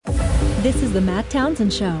This is the Matt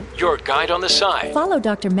Townsend Show. Your guide on the side. Follow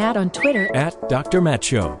Dr. Matt on Twitter at Dr. Matt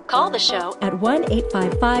Show. Call the show at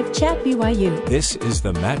 1-855-CHAT-BYU. This is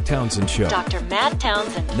the Matt Townsend Show. Dr. Matt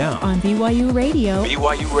Townsend. Now on BYU Radio.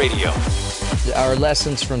 BYU Radio. Our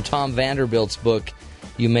lessons from Tom Vanderbilt's book,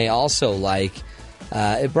 you may also like.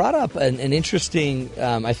 It brought up an interesting,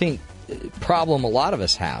 I think, problem a lot of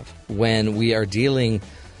us have when we are dealing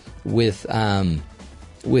with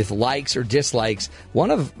likes or dislikes.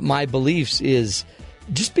 One of my beliefs is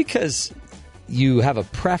just because you have a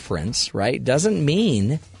preference, right, doesn't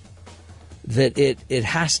mean that it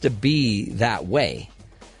has to be that way.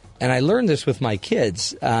 And I learned this with my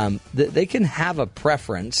kids, that they can have a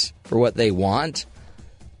preference for what they want,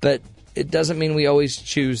 but it doesn't mean we always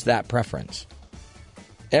choose that preference.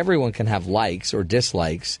 Everyone can have likes or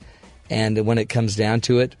dislikes, and when it comes down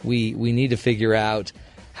to it, we need to figure out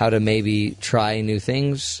how to maybe try new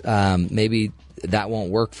things. Maybe that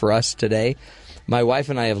won't work for us today. My wife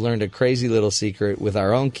and I have learned a crazy little secret with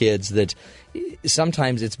our own kids that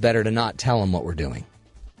sometimes it's better to not tell them what we're doing.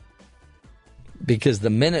 Because the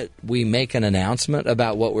minute we make an announcement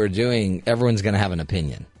about what we're doing, everyone's going to have an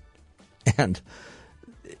opinion. And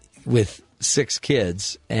with 6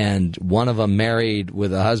 kids and one of them married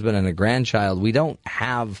with a husband and a grandchild, we don't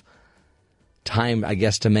have time, I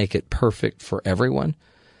guess, to make it perfect for everyone.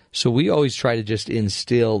 So we always try to just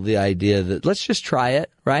instill the idea that let's just try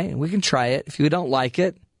it, right? We can try it. If you don't like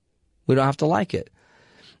it, we don't have to like it.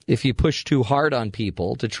 If you push too hard on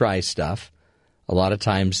people to try stuff, a lot of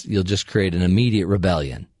times you'll just create an immediate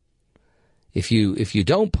rebellion. If you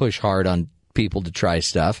don't push hard on people to try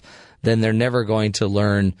stuff, then they're never going to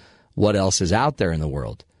learn what else is out there in the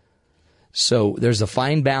world. So there's a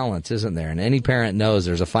fine balance, isn't there? And any parent knows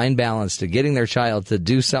there's a fine balance to getting their child to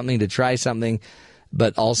do something, to try something,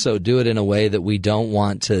 but also do it in a way that we don't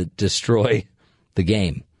want to destroy the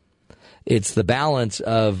game. It's the balance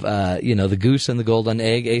of, the goose and the golden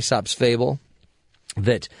egg, Aesop's fable,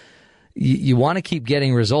 that you want to keep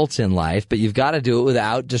getting results in life, but you've got to do it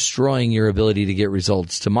without destroying your ability to get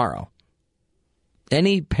results tomorrow.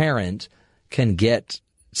 Any parent can get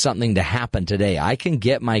something to happen today. I can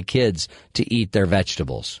get my kids to eat their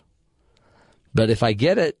vegetables. But if I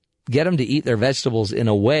get them to eat their vegetables in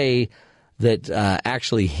a way that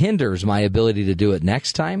actually hinders my ability to do it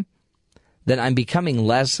next time, then I'm becoming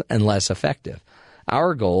less and less effective.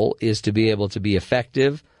 Our goal is to be able to be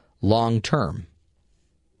effective long term,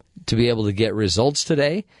 to be able to get results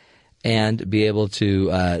today and be able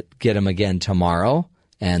to get them again tomorrow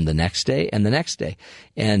and the next day and the next day.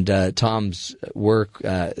 And Tom's work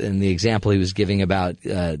and the example he was giving about,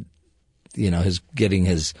 his getting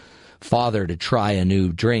his father to try a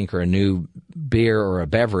new drink or a new beer or a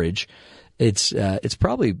beverage, it's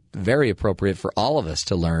probably very appropriate for all of us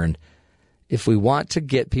to learn. If we want to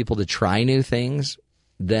get people to try new things,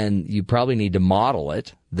 then you probably need to model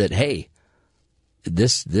it that, hey,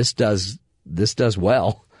 this does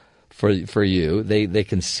well for you. They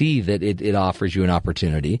can see that it offers you an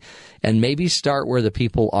opportunity, and maybe start where the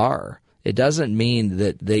people are. It doesn't mean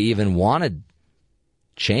that they even want to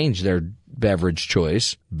change their beverage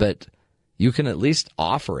choice, but you can at least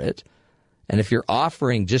offer it. And if you're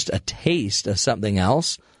offering just a taste of something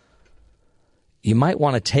else, you might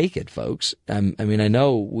want to take it, folks. I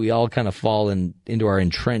know we all kind of fall into our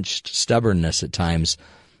entrenched stubbornness at times,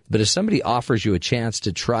 but if somebody offers you a chance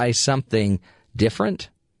to try something different,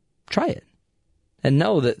 try it. And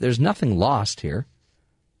know that there's nothing lost here.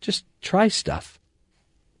 Just try stuff.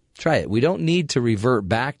 Try it. We don't need to revert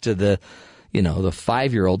back to the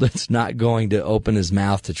 5-year-old that's not going to open his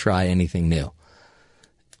mouth to try anything new.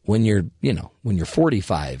 When you're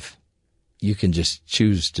 45, you can just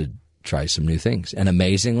choose to try some new things. And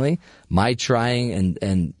amazingly, my trying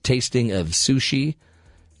and tasting of sushi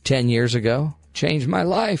 10 years ago changed my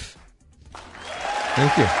life.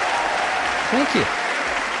 Thank you.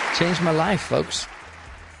 Changed my life, folks.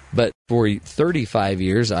 But for 35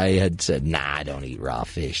 years, I had said, nah, I don't eat raw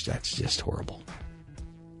fish. That's just horrible.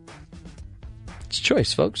 It's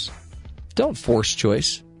choice, folks. Don't force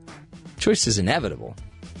choice. Choice is inevitable.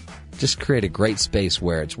 Just create a great space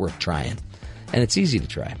where it's worth trying. And it's easy to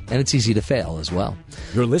try. And it's easy to fail as well.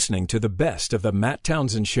 You're listening to the best of the Matt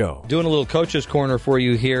Townsend Show. Doing a little Coach's Corner for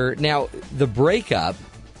you here. Now, the breakup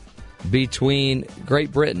between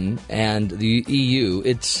Great Britain and the EU,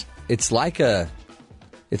 it's a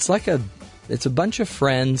bunch of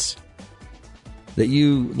friends that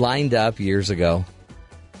you lined up years ago,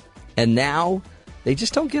 and now they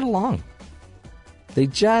just don't get along. They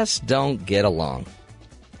just don't get along.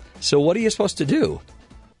 So what are you supposed to do?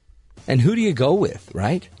 And who do you go with,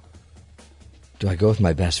 right? Do I go with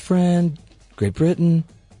my best friend, Great Britain?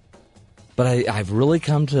 But I've really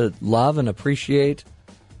come to love and appreciate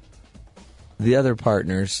the other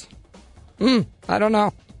partners. I don't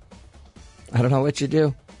know. I don't know what you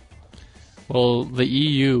do. Well, the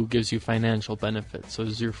EU gives you financial benefits. So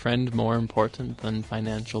is your friend more important than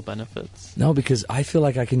financial benefits? No, because I feel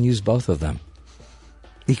like I can use both of them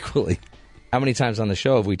equally. How many times on the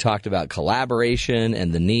show have we talked about collaboration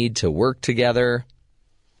and the need to work together?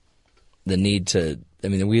 The need to,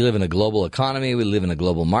 we live in a global economy. We live in a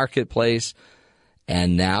global marketplace.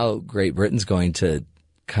 And now Great Britain's going to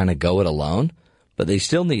kind of go it alone. But they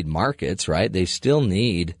still need markets, right? They still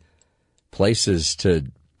need places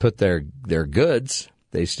to put their goods.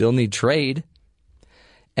 They still need trade.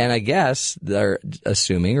 And I guess they're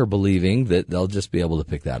assuming or believing that they'll just be able to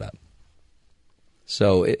pick that up.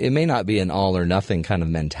 So it may not be an all or nothing kind of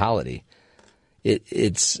mentality.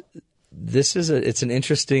 It's an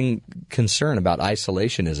interesting concern about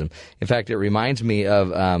isolationism. In fact, it reminds me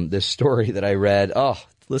of this story that I read. Oh,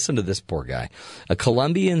 listen to this poor guy. A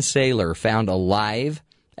Colombian sailor found alive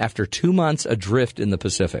after 2 months adrift in the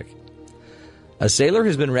Pacific. A sailor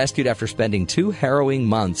has been rescued after spending 2 harrowing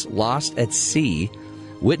months lost at sea,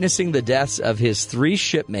 witnessing the deaths of his 3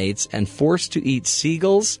 shipmates and forced to eat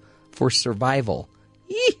seagulls for survival.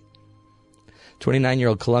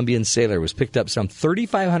 29-year-old Colombian sailor was picked up some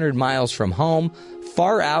 3,500 miles from home,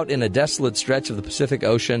 far out in a desolate stretch of the Pacific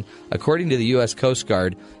Ocean. According to the U.S. Coast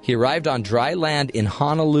Guard, he arrived on dry land in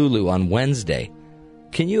Honolulu on Wednesday.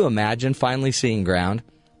 Can you imagine finally seeing ground?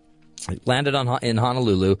 He landed in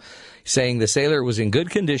Honolulu, saying the sailor was in good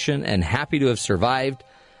condition and happy to have survived.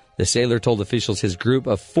 The sailor told officials his group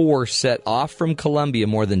of 4 set off from Colombia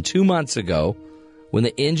more than 2 months ago. When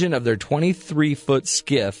the engine of their 23-foot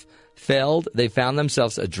skiff failed, they found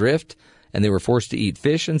themselves adrift, and they were forced to eat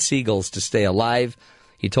fish and seagulls to stay alive.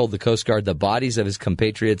 He told the Coast Guard the bodies of his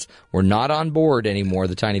compatriots were not on board anymore,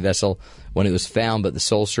 the tiny vessel, when it was found, but the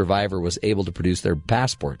sole survivor was able to produce their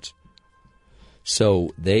passports. So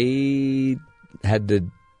they had to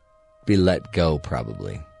be let go,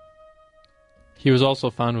 probably. He was also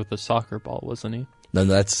found with a soccer ball, wasn't he? No,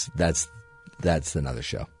 that's another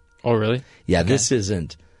show. Oh, really? Yeah, Okay. This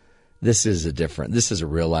is a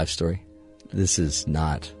real life story. This is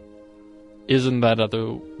not. Isn't that other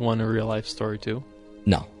one a real life story too?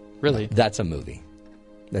 No. Really? That's a movie.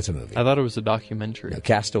 I thought it was a documentary. No,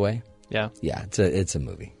 Castaway? Yeah. Yeah, it's a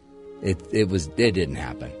movie. It didn't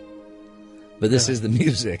happen. But this is the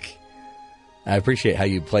music. I appreciate how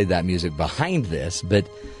you played that music behind this, but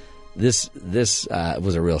this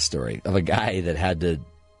was a real story of a guy that had to.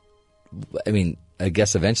 I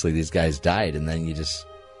guess eventually these guys died, and then you just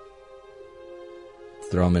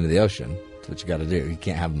throw them into the ocean. That's what you got to do. You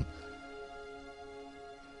can't have them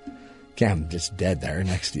just dead there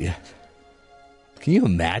next to you. Can you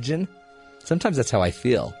imagine? Sometimes that's how I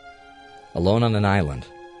feel. Alone on an island,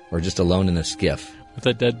 or just alone in a skiff. With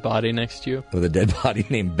a dead body next to you? With a dead body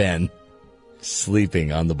named Ben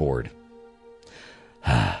sleeping on the board.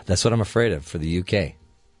 That's what I'm afraid of for the UK.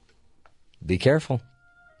 Be careful.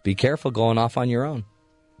 Be careful going off on your own.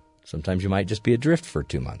 Sometimes you might just be adrift for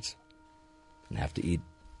 2 months and have to eat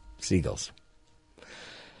seagulls.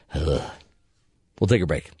 We'll take a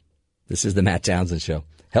break. This is the Matt Townsend Show,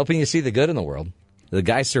 helping you see the good in the world. The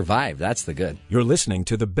guy survived. That's the good. You're listening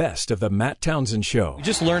to the best of the Matt Townsend Show. We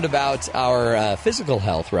just learned about our physical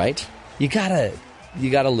health, right? You gotta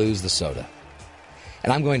lose the soda.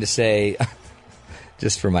 And I'm going to say,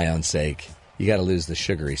 just for my own sake, you gotta lose the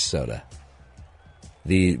sugary soda.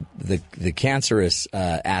 The cancerous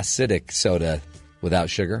acidic soda without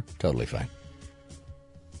sugar, totally fine.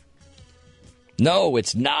 No,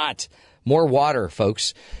 it's not. More water,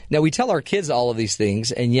 folks. Now, we tell our kids all of these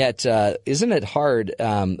things, and yet, isn't it hard?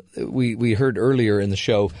 We heard earlier in the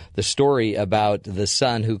show the story about the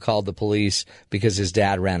son who called the police because his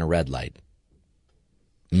dad ran a red light.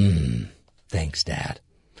 Thanks, Dad.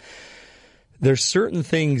 There's certain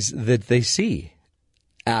things that they see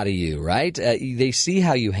out of you, right? They see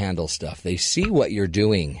how you handle stuff. They see what you're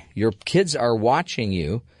doing. Your kids are watching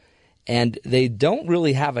you. And they don't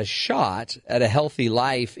really have a shot at a healthy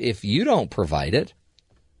life if you don't provide it.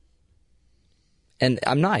 And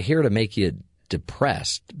I'm not here to make you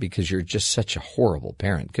depressed because you're just such a horrible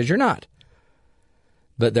parent, because you're not.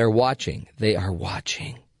 But they're watching. They are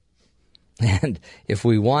watching. And if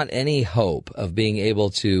we want any hope of being able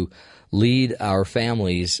to lead our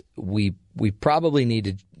families, we probably need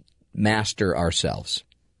to master ourselves.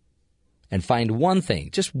 And find one thing,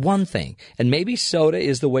 just one thing. And maybe soda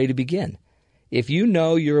is the way to begin. If you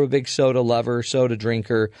know you're a big soda lover, soda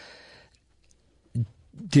drinker,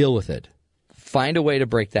 deal with it. Find a way to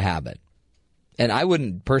break the habit. And I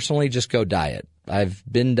wouldn't personally just go diet. I've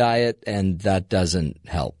been diet, and that doesn't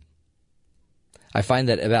help. I find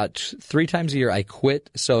that about 3 times a year I quit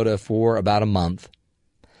soda for about a month,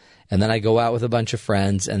 and then I go out with a bunch of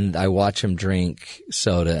friends, and I watch them drink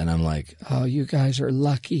soda, and I'm like, oh, you guys are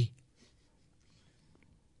lucky.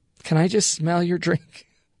 Can I just smell your drink?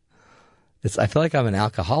 I feel like I'm an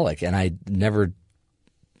alcoholic, and I never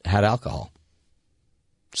had alcohol.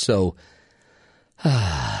 So,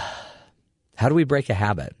 how do we break a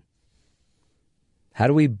habit? How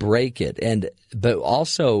do we break it? But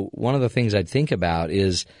also, one of the things I'd think about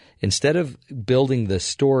is, instead of building the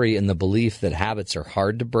story and the belief that habits are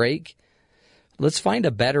hard to break, let's find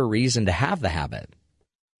a better reason to have the habit.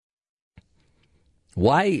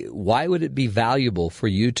 Why would it be valuable for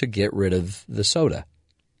you to get rid of the soda?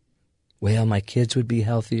 Well, my kids would be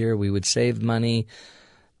healthier. We would save money.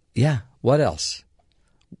 Yeah, what else?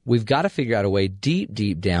 We've got to figure out a way deep,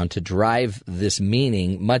 deep down to drive this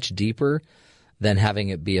meaning much deeper than having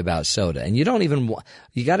it be about soda. And you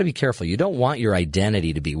got to be careful. You don't want your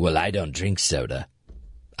identity to be, well, I don't drink soda.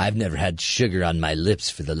 I've never had sugar on my lips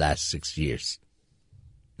for the last 6 years.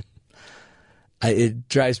 It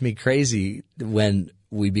drives me crazy when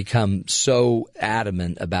we become so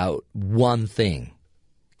adamant about one thing,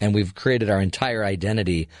 and we've created our entire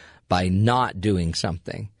identity by not doing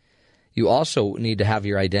something. You also need to have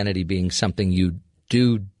your identity being something you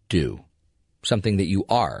do, something that you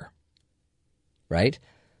are, right?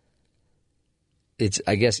 It's,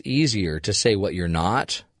 I guess, easier to say what you're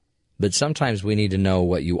not, but sometimes we need to know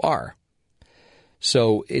what you are.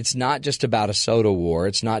 So it's not just about a soda war.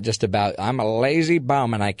 It's not just about, I'm a lazy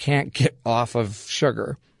bum and I can't get off of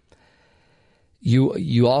sugar.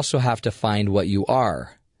 You also have to find what you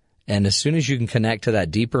are. And as soon as you can connect to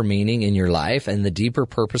that deeper meaning in your life and the deeper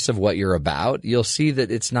purpose of what you're about, you'll see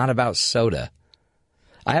that it's not about soda.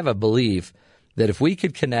 I have a belief that if we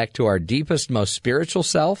could connect to our deepest, most spiritual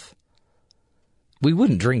self, we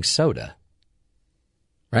wouldn't drink soda,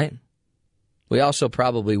 right? We also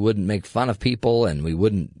probably wouldn't make fun of people, and we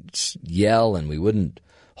wouldn't yell, and we wouldn't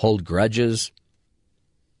hold grudges,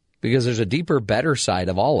 because there's a deeper, better side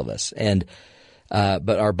of all of us,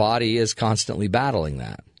 but our body is constantly battling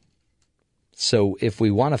that. So if we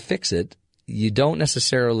want to fix it, you don't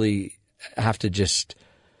necessarily have to just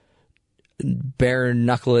bare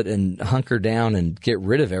knuckle it and hunker down and get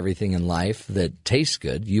rid of everything in life that tastes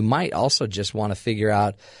good. You might also just want to figure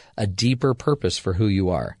out a deeper purpose for who you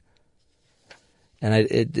are. And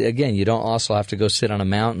again, you don't also have to go sit on a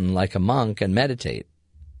mountain like a monk and meditate.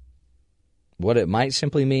 What it might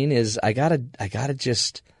simply mean is I gotta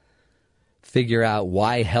just figure out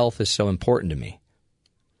why health is so important to me.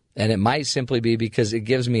 And it might simply be because it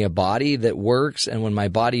gives me a body that works, and when my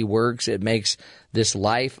body works, it makes this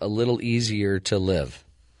life a little easier to live.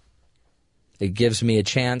 It gives me a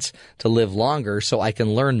chance to live longer so I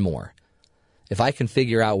can learn more. If I can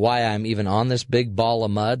figure out why I'm even on this big ball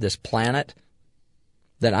of mud, this planet,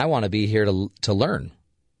 then I want to be here to learn.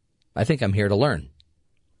 I think I'm here to learn.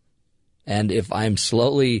 And if I'm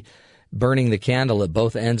slowly burning the candle at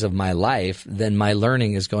both ends of my life, then my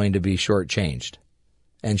learning is going to be shortchanged.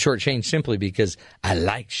 And shortchanged simply because I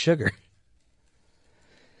like sugar.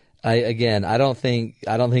 I don't think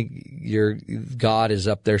your God is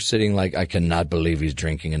up there sitting like, I cannot believe he's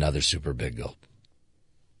drinking another super big gulp.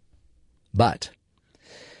 But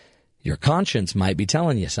your conscience might be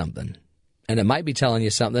telling you something. And it might be telling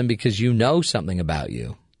you something because you know something about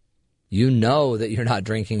you. You know that you're not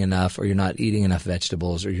drinking enough, or you're not eating enough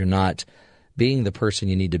vegetables, or you're not being the person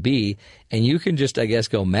you need to be. And you can just, I guess,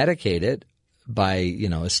 go medicate it by,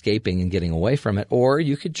 escaping and getting away from it. Or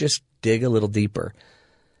you could just dig a little deeper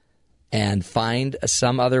and find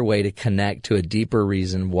some other way to connect to a deeper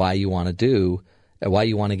reason why you want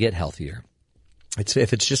to get healthier.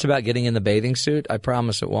 If it's just about getting in the bathing suit, I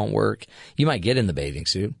promise it won't work. You might get in the bathing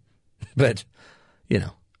suit, but,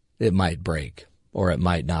 it might break, or it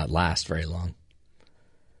might not last very long.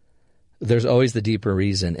 There's always the deeper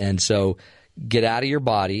reason. And so get out of your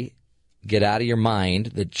body, get out of your mind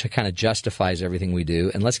that kind of justifies everything we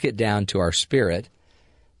do, and let's get down to our spirit,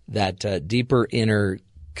 that deeper inner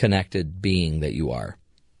connected being that you are,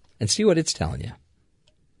 and see what it's telling you.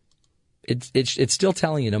 It's still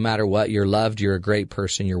telling you, no matter what, you're loved, you're a great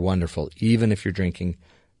person, you're wonderful, even if you're drinking,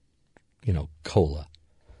 cola.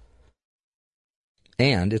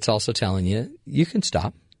 And it's also telling you, you can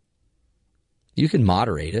stop. You can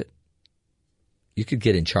moderate it. You could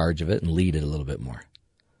get in charge of it and lead it a little bit more.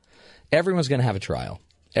 Everyone's going to have a trial.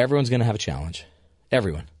 Everyone's going to have a challenge.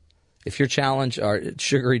 Everyone. If your challenge are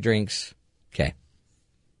sugary drinks, okay.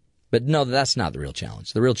 But no, that's not the real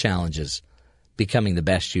challenge. The real challenge is becoming the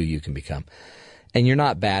best you can become. And you're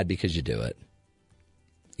not bad because you do it.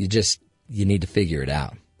 you need to figure it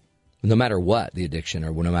out, no matter what the addiction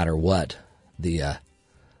or no matter what the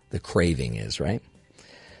craving is, right?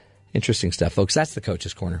 Interesting stuff, folks. That's the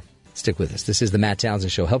Coach's Corner. Stick with us. This is the Matt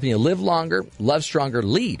Townsend Show, helping you live longer, love stronger,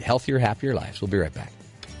 lead healthier, happier lives. We'll be right back.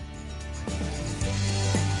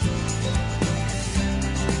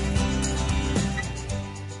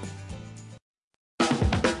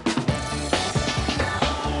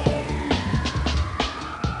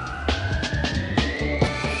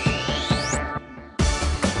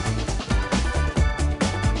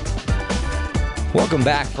 Welcome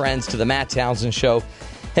back, friends, to the Matt Townsend Show.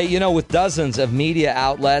 Hey, you know, with dozens of media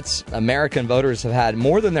outlets, American voters have had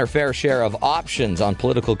more than their fair share of options on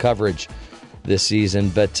political coverage this season.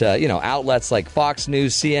 But, outlets like Fox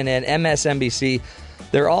News, CNN, MSNBC,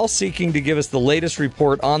 they're all seeking to give us the latest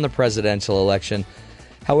report on the presidential election.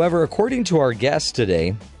 However, according to our guest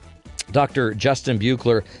today, Dr. Justin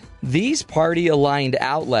Buechler, these party-aligned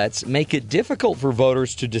outlets make it difficult for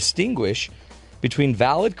voters to distinguish between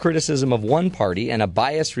valid criticism of one party and a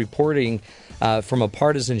biased reporting from a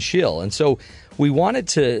partisan shill. And so we wanted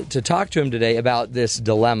to talk to him today about this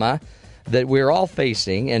dilemma that we're all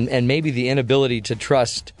facing and maybe the inability to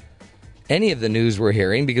trust any of the news we're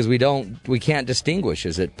hearing because we can't distinguish.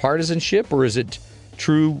 Is it partisanship or is it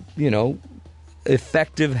true,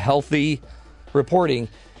 effective, healthy reporting?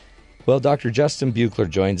 Well, Dr. Justin Buechler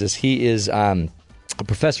joins us. He is a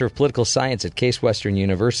professor of political science at Case Western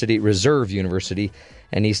University, Reserve University,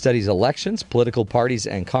 and he studies elections, political parties,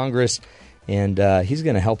 and Congress. And he's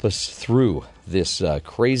going to help us through this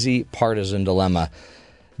crazy partisan dilemma.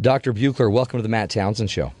 Dr. Buechler, welcome to the Matt Townsend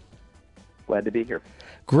Show. Glad to be here.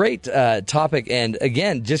 Great topic. And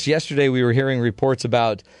again, just yesterday we were hearing reports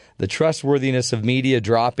about the trustworthiness of media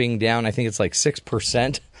dropping down. I think it's like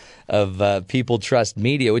 6% of people trust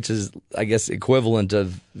media, which is, I guess, equivalent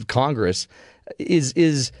of Congress.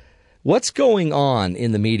 Is what's going on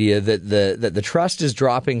in the media that the trust is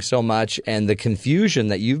dropping so much and the confusion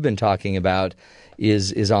that you've been talking about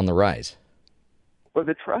is on the rise? Well,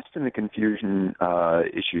 the trust and the confusion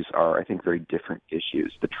issues are, I think, very different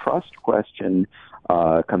issues. The trust question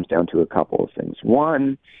comes down to a couple of things.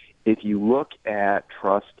 One, if you look at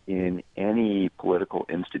trust in any political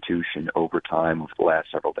institution over time over the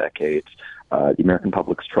last several decades, the American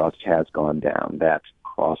public's trust has gone down. That's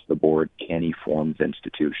across the board any form of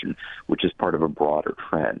institution, which is part of a broader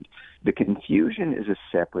trend. The confusion is a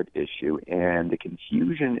separate issue, and the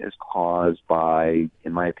confusion is caused by,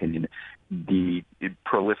 in my opinion, the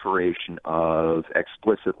proliferation of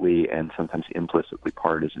explicitly and sometimes implicitly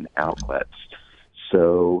partisan outlets.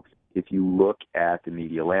 So if you look at the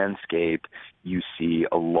media landscape, you see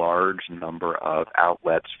a large number of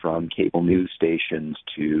outlets from cable news stations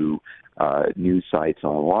to news sites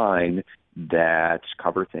online that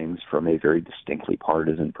cover things from a very distinctly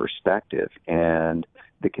partisan perspective. And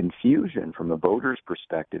the confusion from a voter's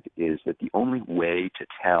perspective is that the only way to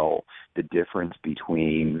tell the difference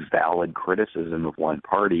between valid criticism of one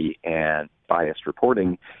party and biased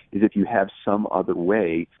reporting is if you have some other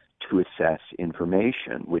way to assess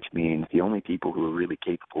information, which means the only people who are really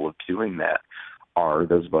capable of doing that are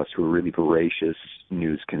those of us who are really voracious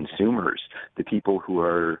news consumers. The people who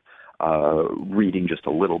are reading just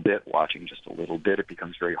a little bit, watching just a little bit, it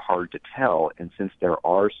becomes very hard to tell. And since there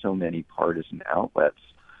are so many partisan outlets,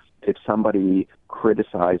 if somebody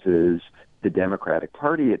criticizes the Democratic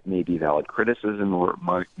Party, it may be valid criticism, or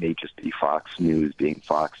it may just be Fox News being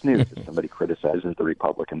Fox News. If somebody criticizes the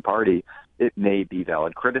Republican Party, it may be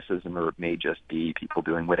valid criticism, or it may just be people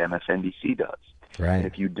doing what MSNBC does. Right. And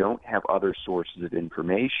if you don't have other sources of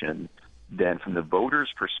information, then from the voter's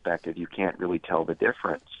perspective, you can't really tell the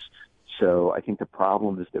difference. So I think the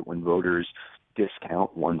problem is that when voters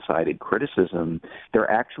discount one-sided criticism, they're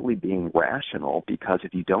actually being rational, because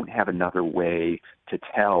if you don't have another way to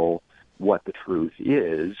tell what the truth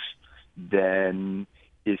is, then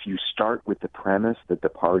if you start with the premise that the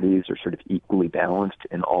parties are sort of equally balanced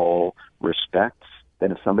in all respects,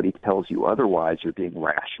 then if somebody tells you otherwise, you're being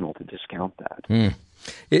rational to discount that.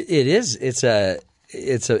 It is. It's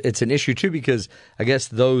an issue too, because I guess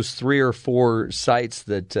those 3 or 4 sites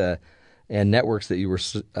that and networks that you were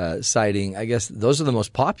citing, I guess those are the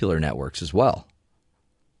most popular networks as well.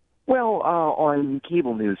 Well, on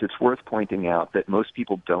cable news, it's worth pointing out that most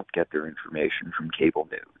people don't get their information from cable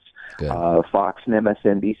news. Fox and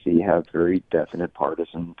MSNBC have very definite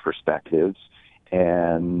partisan perspectives,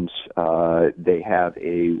 and they have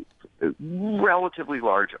a relatively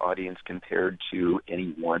large audience compared to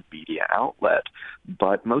any one media outlet,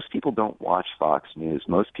 but most people don't watch Fox News.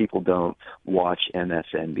 Most people don't watch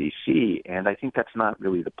MSNBC, and I think that's not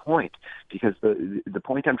really the point, because the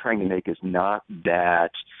point I'm trying to make is not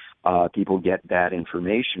that people get bad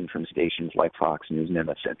information from stations like Fox News and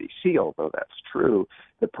MSNBC, although that's true.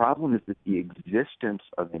 The problem is that the existence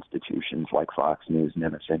of institutions like Fox News and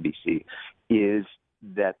MSNBC is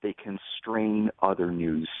that they constrain other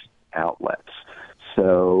news outlets.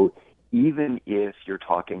 So even if you're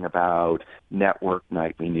talking about network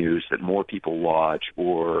nightly news that more people watch,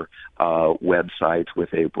 or websites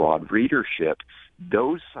with a broad readership,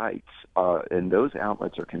 those sites and those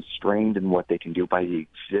outlets are constrained in what they can do by the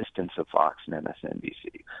existence of Fox and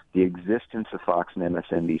MSNBC. The existence of Fox and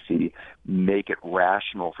MSNBC make it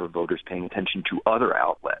rational for voters paying attention to other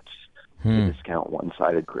outlets to discount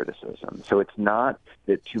one-sided criticism. So it's not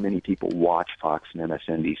that too many people watch Fox and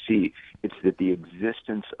MSNBC. It's that the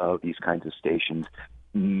existence of these kinds of stations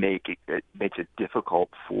makes it difficult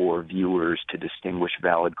for viewers to distinguish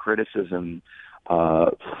valid criticism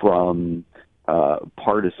from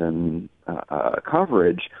partisan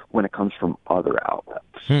coverage when it comes from other outlets.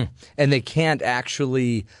 And they can't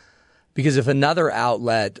actually, because if another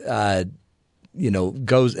outlet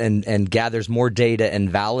goes and gathers more data and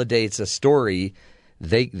validates a story,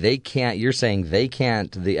 they can't. You're saying they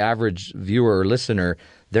can't. The average viewer or listener,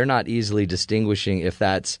 they're not easily distinguishing if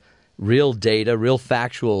that's real data, real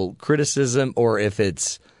factual criticism, or if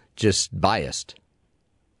it's just biased.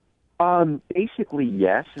 Basically,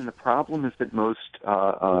 yes. And the problem is that most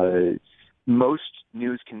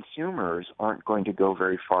news consumers aren't going to go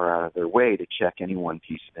very far out of their way to check any one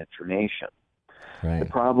piece of information. Right. The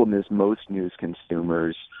problem is most news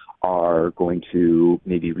consumers are going to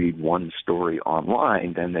maybe read one story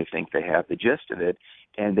online, then they think they have the gist of it,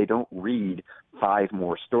 and they don't read 5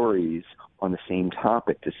 more stories on the same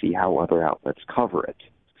topic to see how other outlets cover it.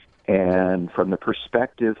 And from the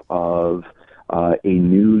perspective of a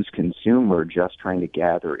news consumer just trying to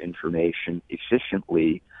gather information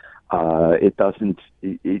efficiently, it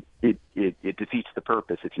defeats the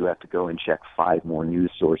purpose if you have to go and check 5 more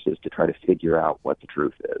news sources to try to figure out what the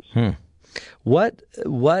truth is. What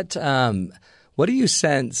do you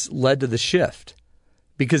sense led to the shift?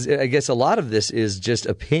 Because I guess a lot of this is just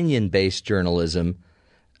opinion-based journalism,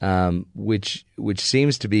 which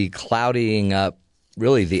seems to be clouding up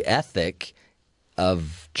really the ethic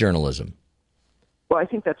of journalism. Well, I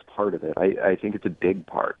think that's part of it. I think it's a big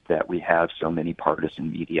part that we have so many partisan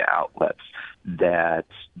media outlets that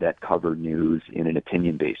cover news in an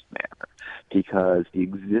opinion-based manner, because the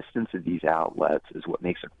existence of these outlets is what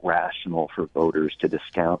makes it rational for voters to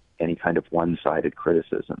discount any kind of one-sided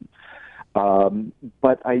criticism.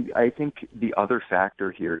 But I think the other factor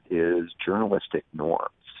here is journalistic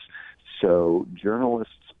norms. So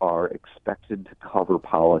journalists are expected to cover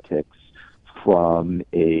politics from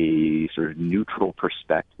a sort of neutral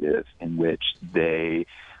perspective in which they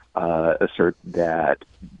assert that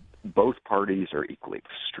both parties are equally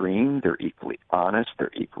extreme, they're equally honest,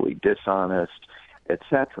 they're equally dishonest,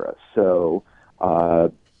 etc. So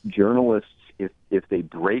journalists, if they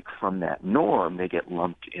break from that norm, they get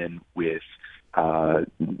lumped in with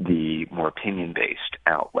the more opinion-based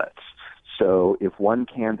outlets. So if one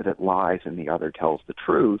candidate lies and the other tells the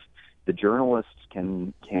truth, the journalists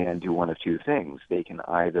can do one of two things. They can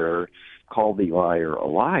either call the liar a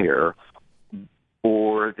liar,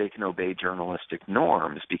 or they can obey journalistic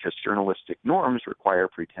norms, because journalistic norms require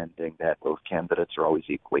pretending that both candidates are always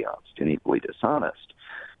equally honest and equally dishonest.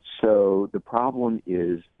 So the problem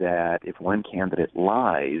is that if one candidate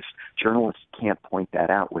lies, journalists can't point that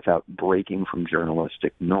out without breaking from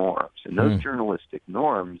journalistic norms. And those journalistic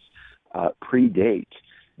norms predate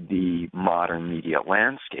the modern media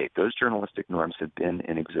landscape. Those journalistic norms have been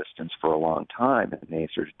in existence for a long time, and they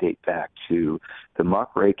sort of date back to the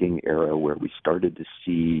muckraking era, where we started to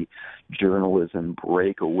see journalism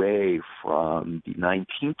break away from the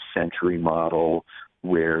 19th century model,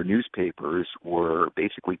 where newspapers were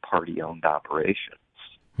basically party-owned operations.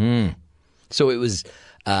 So it was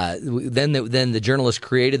then the journalists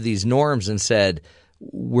created these norms and said,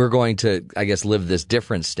 we're going to, I guess, live this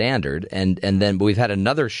different standard. And then we've had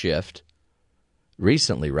another shift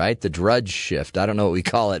recently, right? The Drudge shift. I don't know what we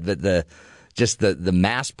call it, but the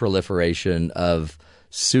mass proliferation of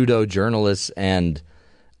pseudo journalists and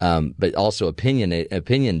but also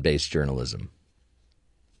opinion-based journalism.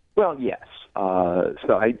 Well, yes.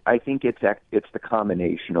 So I think it's the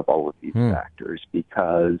combination of all of these factors,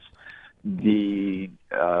 because the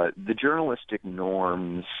journalistic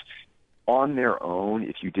norms on their own,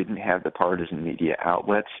 if you didn't have the partisan media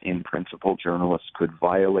outlets, in principle, journalists could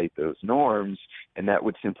violate those norms, and that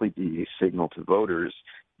would simply be a signal to voters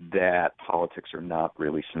that politics are not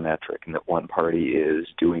really symmetric and that one party is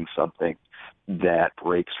doing something that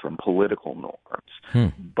breaks from political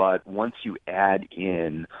norms. But once you add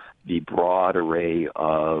in the broad array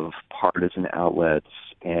of partisan outlets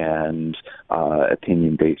and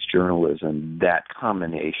opinion-based journalism, that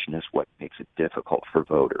combination is what makes it difficult for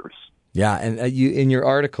voters. Yeah, and you in your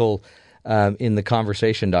article in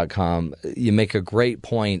theconversation.com, you make a great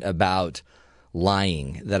point about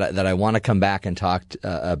lying that I want to come back and talk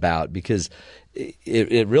about, because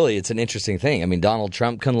it really, it's an interesting thing. I mean, Donald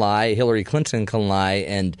Trump can lie, Hillary Clinton can lie,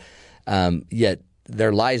 and yet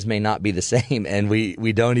their lies may not be the same, and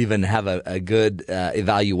we don't even have a good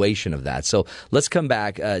evaluation of that. So let's come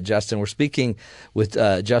back, Justin. We're speaking with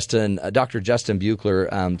Dr. Justin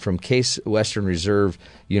Buechler from Case Western Reserve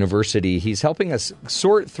University. He's helping us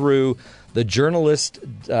sort through the journalist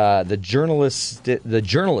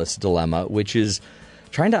dilemma, which is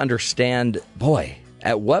trying to understand, boy,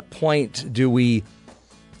 at what point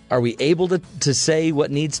are we able to say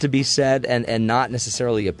what needs to be said and not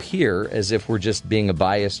necessarily appear as if we're just being a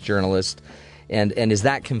biased journalist? And is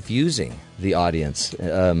that confusing the audience,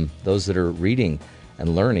 those that are reading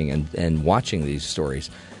and learning and watching these stories?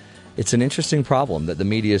 It's an interesting problem that the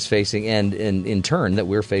media is facing, and in turn that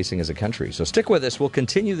we're facing as a country. So stick with us. We'll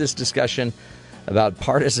continue this discussion about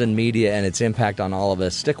partisan media and its impact on all of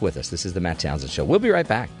us. Stick with us. This is the Matt Townsend Show. We'll be right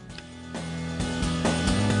back.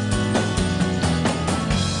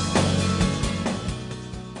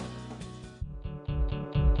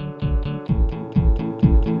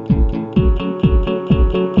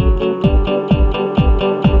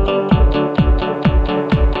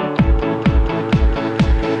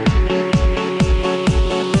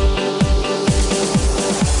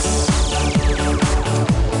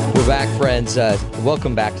 Friends,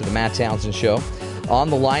 welcome back to the Matt Townsend Show. On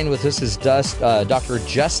the line with us is Dr.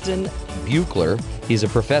 Justin Buechler. He's a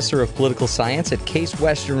professor of political science at Case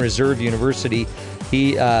Western Reserve University.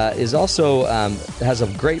 He is also has a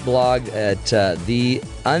great blog at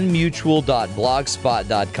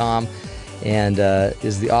theunmutual.blogspot.com and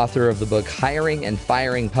is the author of the book Hiring and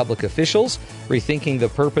Firing Public Officials, Rethinking the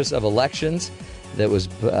Purpose of Elections, that was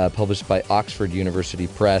published by Oxford University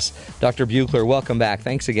Press. Dr. Buechler, welcome back.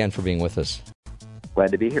 Thanks again for being with us.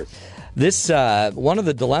 Glad to be here. This one of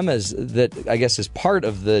the dilemmas that I guess is part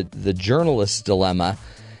of the journalist's dilemma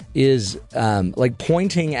is like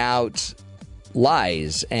pointing out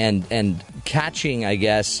lies and catching, I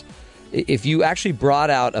guess, if you actually brought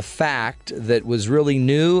out a fact that was really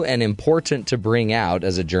new and important to bring out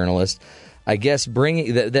as a journalist, I guess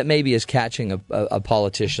bringing that maybe is catching a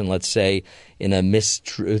politician, let's say, in a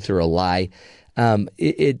mistruth or a lie.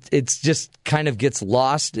 It's just kind of gets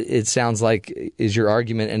lost, it sounds like, is your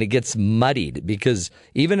argument, and it gets muddied because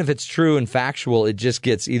even if it's true and factual, it just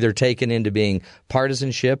gets either taken into being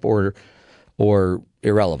partisanship or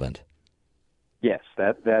irrelevant. Yes,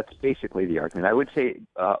 that's basically the argument. I would say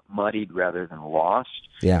muddied rather than lost.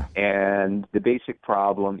 Yeah. And the basic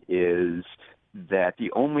problem is that the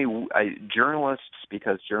only journalists,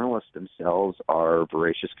 because journalists themselves are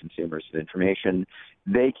voracious consumers of information,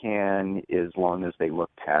 they can, as long as they look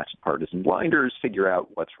past partisan blinders, figure out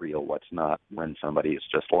what's real, what's not, when somebody is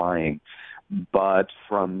just lying. But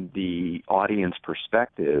from the audience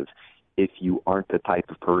perspective, if you aren't the type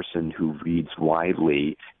of person who reads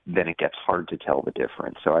widely, then it gets hard to tell the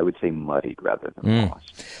difference. So I would say muddied rather than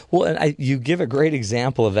lost. Well, and you give a great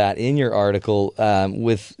example of that in your article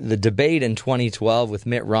with the debate in 2012 with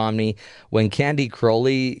Mitt Romney when Candy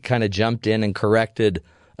Crowley kind of jumped in and corrected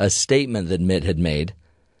a statement that Mitt had made,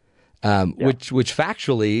 which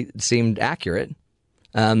factually seemed accurate,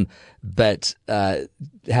 but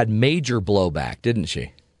had major blowback, didn't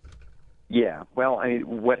she? Yeah, well,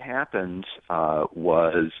 what happened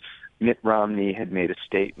was Mitt Romney had made a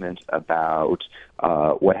statement about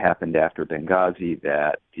what happened after Benghazi,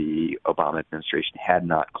 that the Obama administration had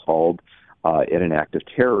not called it an act of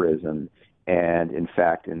terrorism. And in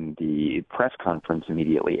fact, in the press conference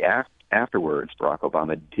immediately afterwards, Barack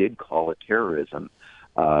Obama did call it terrorism.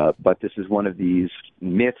 But this is one of these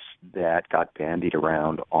myths that got bandied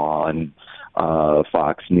around on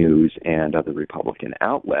Fox News and other Republican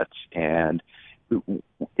outlets. And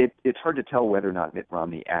it's hard to tell whether or not Mitt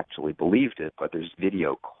Romney actually believed it, but there's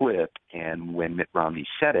video clip. And when Mitt Romney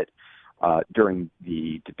said it during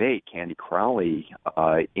the debate, Candy Crowley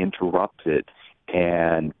interrupted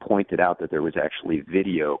and pointed out that there was actually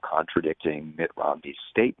video contradicting Mitt Romney's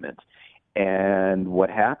statement. And what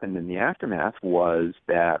happened in the aftermath was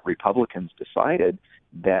that Republicans decided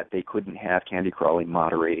that they couldn't have Candy Crawley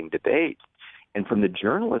moderating debates. And from the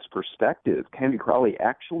journalist perspective, Candy Crawley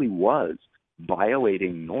actually was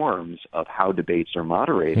violating norms of how debates are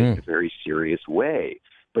moderated in a very serious way.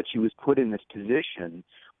 But she was put in this position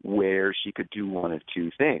where she could do one of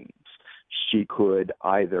two things. She could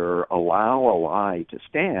either allow a lie to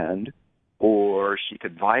stand, or she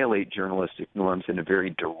could violate journalistic norms in a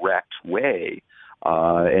very direct way.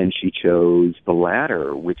 And she chose the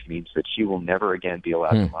latter, which means that she will never again be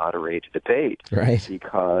allowed to moderate a debate. Right.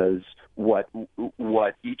 Because what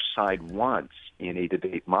each side wants in a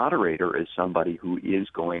debate moderator is somebody who is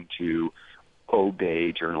going to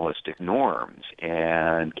obey journalistic norms.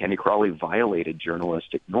 And Candy Crawley violated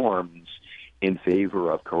journalistic norms in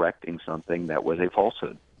favor of correcting something that was a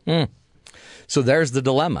falsehood. So there's the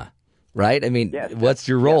dilemma, right? I mean, yes, what's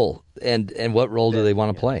your role, and what role do they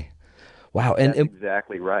want to play? Wow, that's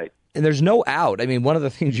exactly right. And there's no out. I mean, one of the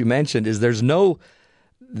things you mentioned is there's no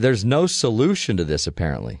solution to this,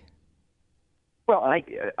 apparently. Well,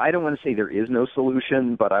 I don't want to say there is no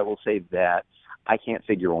solution, but I will say that I can't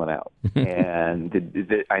figure one out. And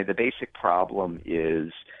the basic problem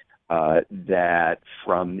is that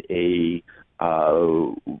from a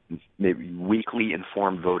maybe weakly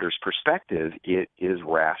informed voter's perspective, it is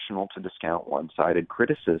rational to discount one-sided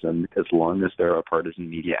criticism as long as there are partisan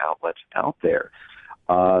media outlets out there.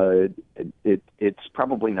 It's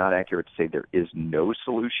probably not accurate to say there is no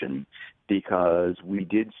solution, because we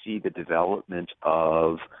did see the development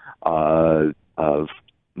of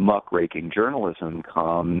muckraking journalism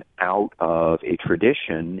come out of a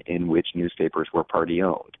tradition in which newspapers were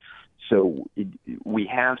party-owned. So we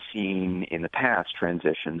have seen in the past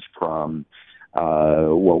transitions from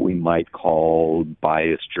what we might call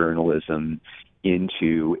biased journalism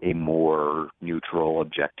into a more neutral,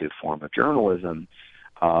 objective form of journalism.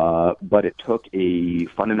 But it took a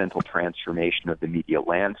fundamental transformation of the media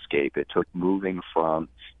landscape. It took moving from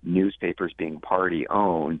newspapers being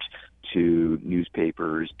party-owned to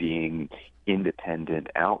newspapers being independent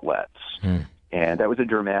outlets. And that was a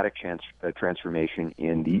dramatic transformation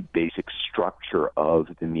in the basic structure of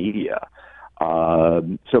the media.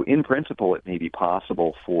 So in principle, it may be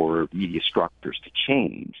possible for media structures to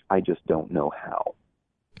change. I just don't know how.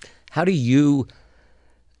 How do you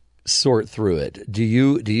sort through it? Do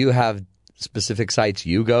you have specific sites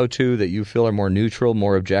you go to that you feel are more neutral,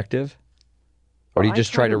 more objective? Or do you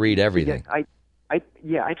just try to read everything?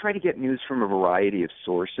 I try to get news from a variety of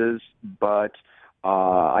sources, but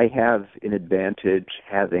I have an advantage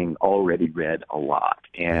having already read a lot.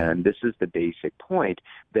 And this is the basic point,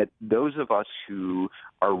 that those of us who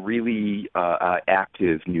are really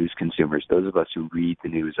active news consumers, those of us who read the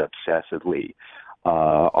news obsessively,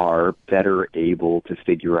 are better able to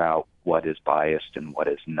figure out what is biased and what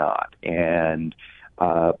is not. And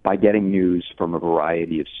by getting news from a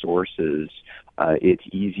variety of sources, it's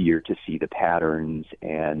easier to see the patterns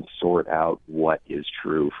and sort out what is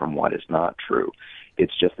true from what is not true.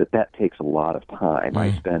 It's just that takes a lot of time.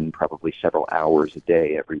 I spend probably several hours a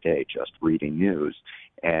day, every day, just reading news.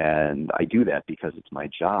 And I do that because it's my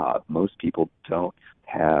job. Most people don't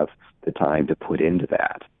have the time to put into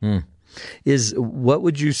that. What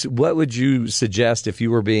would you suggest if you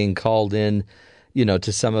were being called in,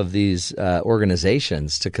 to some of these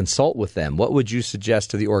organizations to consult with them? What would you suggest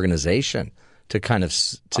to the organization to kind of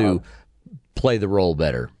to play the role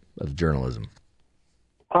better of journalism?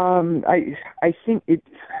 I think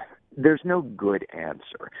there's no good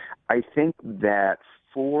answer. I think that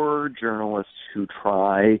for journalists who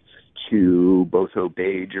try to both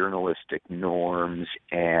obey journalistic norms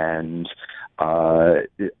and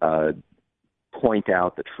point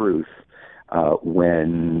out the truth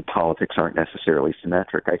when politics aren't necessarily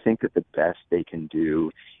symmetric, I think that the best they can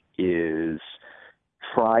do is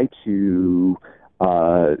try to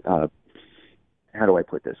how do I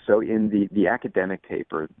put this? So in the academic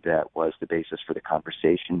paper that was the basis for the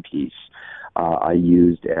conversation piece, I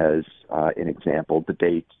used as an example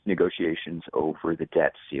debate negotiations over the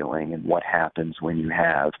debt ceiling and what happens when you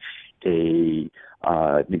have a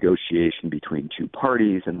negotiation between two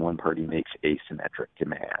parties and one party makes asymmetric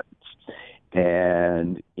demands.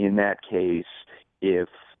 And in that case, if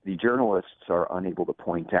the journalists are unable to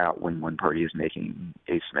point out when one party is making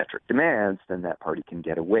asymmetric demands, then that party can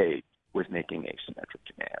get away with making asymmetric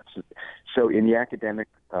demands. So in the academic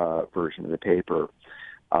version of the paper,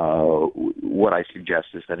 what I suggest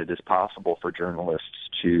is that it is possible for journalists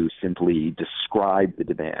to simply describe the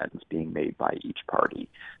demands being made by each party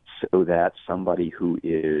so that somebody who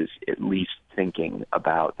is at least thinking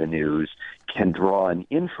about the news can draw an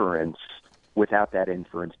inference without that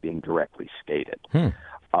inference being directly stated.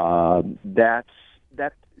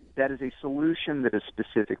 that is a solution that is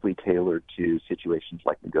specifically tailored to situations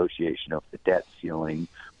like negotiation of the debt ceiling,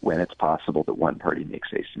 when it's possible that one party makes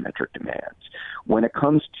asymmetric demands. When it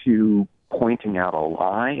comes to pointing out a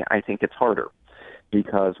lie, I think it's harder,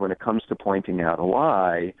 because when it comes to pointing out a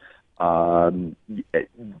lie,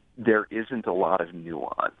 there isn't a lot of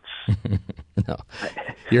nuance. No,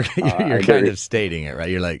 you're kind of stating it, right?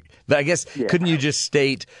 You're like, but I guess couldn't you just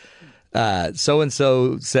state so and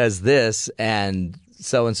so says this, and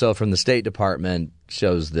so from the State Department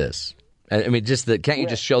shows this? I mean, just can't you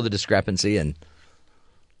just show the discrepancy and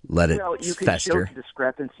let it fester? Well, you can show the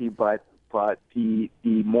discrepancy, but the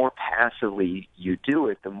more passively you do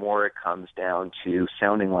it, the more it comes down to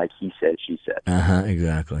sounding like he said, she said.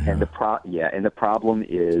 Exactly. And the problem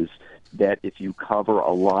is that if you cover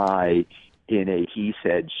a lie in a he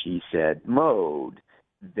said, she said mode,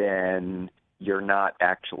 then you're not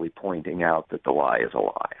actually pointing out that the lie is a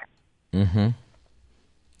lie. Mm-hmm.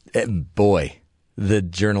 And boy, the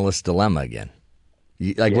journalist's dilemma again.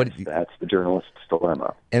 That's the journalist's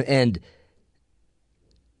dilemma. And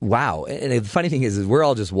wow. And the funny thing is we're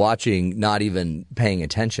all just watching, not even paying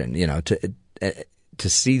attention, to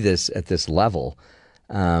see this at this level.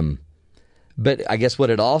 But I guess what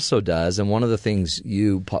it also does, and one of the things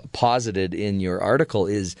you posited in your article,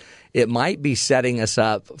 is it might be setting us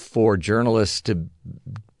up for journalists to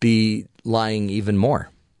be lying even more.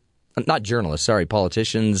 Not journalists, sorry,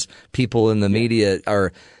 politicians, people in the media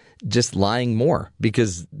are just lying more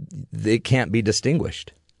because they can't be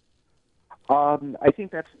distinguished. I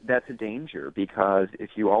think that's a danger, because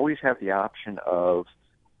if you always have the option of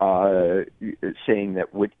saying that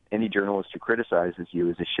any journalist who criticizes you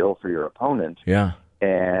is a shill for your opponent,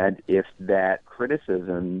 and if that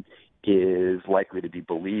criticism is likely to be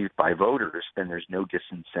believed by voters, then there's no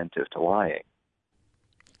disincentive to lying.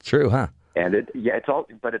 True, huh? And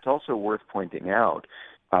it's also worth pointing out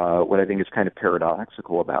what I think is kind of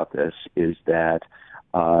paradoxical about this is that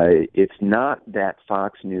it's not that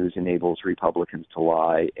Fox News enables Republicans to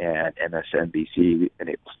lie and MSNBC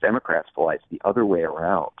enables Democrats to lie. It's the other way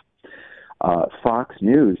around. Fox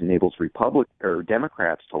News enables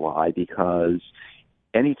Democrats to lie because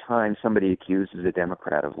anytime somebody accuses a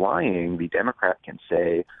Democrat of lying, the Democrat can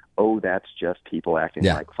say, oh, that's just people acting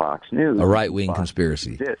like Fox News. A right-wing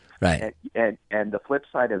conspiracy. Right. And the flip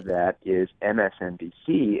side of that is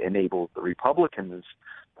MSNBC enables the Republicans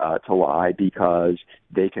to lie because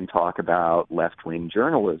they can talk about left-wing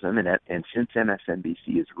journalism. And since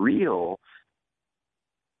MSNBC is real,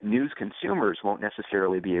 news consumers won't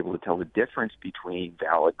necessarily be able to tell the difference between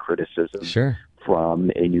valid criticism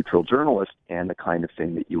from a neutral journalist and the kind of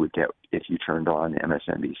thing that you would get if you turned on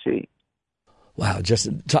MSNBC. Wow,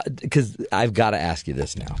 Justin, because I've got to ask you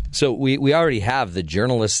this now. So we already have the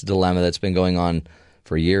journalist's dilemma that's been going on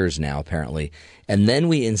for years now, apparently. And then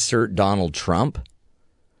we insert Donald Trump.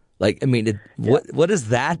 Like, I mean, what does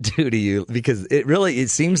that do to you? Because it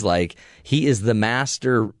seems like he is the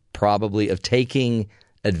master probably of taking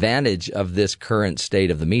advantage of this current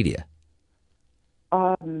state of the media.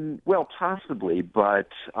 Well, possibly, but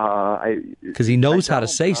because he knows how to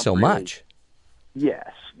say so much.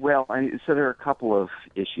 Yes. Well, so there are a couple of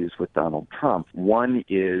issues with Donald Trump. One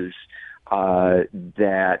is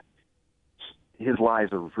that his lies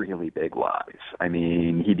are really big lies. I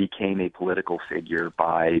mean, he became a political figure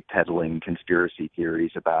by peddling conspiracy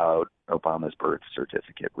theories about Obama's birth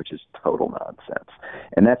certificate, which is total nonsense.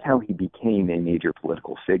 And that's how he became a major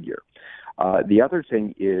political figure. The other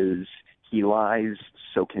thing is he lies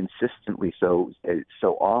so consistently, so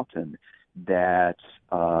often that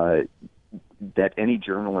any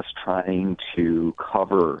journalist trying to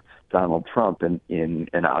cover Donald Trump in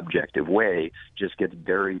an objective way just gets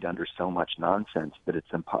buried under so much nonsense that it's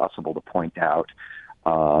impossible to point out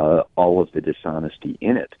all of the dishonesty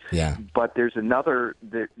in it. Yeah. But there's another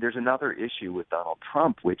issue with Donald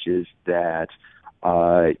Trump, which is that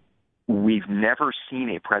we've never seen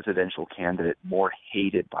a presidential candidate more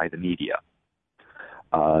hated by the media.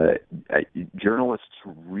 Journalists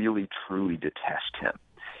really, truly detest him.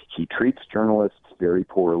 He treats journalists very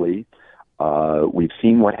poorly. We've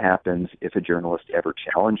seen what happens if a journalist ever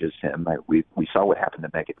challenges him. We saw what happened to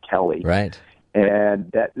Megyn Kelly. Right.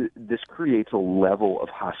 And this creates a level of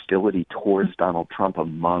hostility towards Donald Trump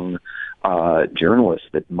among journalists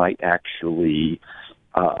that might actually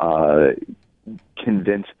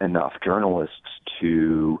convince enough journalists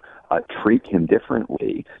to treat him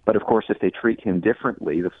differently. But of course, if they treat him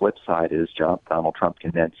differently, the flip side is Donald Trump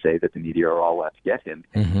can then say that the media are all out to get him,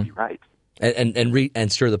 and he'd be right.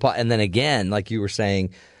 And stir the pot. And then again, like you were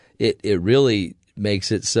saying, it really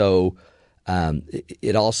makes it so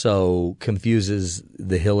It also confuses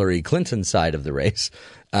the Hillary Clinton side of the race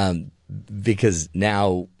because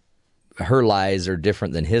now her lies are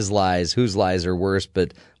different than his lies. Whose lies are worse?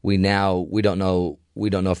 But we don't know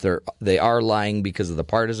if they are lying because of the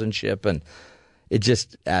partisanship, and it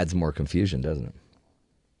just adds more confusion, doesn't it?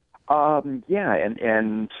 Yeah,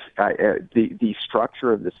 and the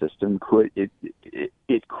structure of the system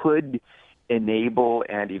could enable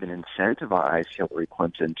and even incentivize Hillary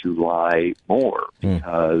Clinton to lie more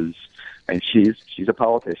because, and she's a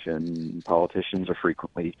politician. Politicians are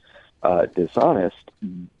frequently dishonest,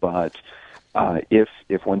 but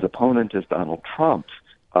if one's opponent is Donald Trump,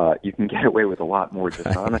 you can get away with a lot more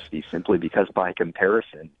dishonesty simply because, by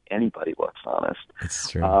comparison, anybody looks honest. It's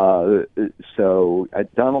true. So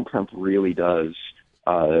Donald Trump really does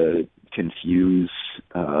confuse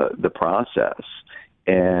the process,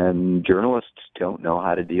 and journalists don't know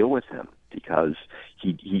how to deal with him because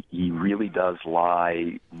he really does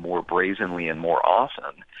lie more brazenly and more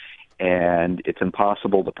often, and it's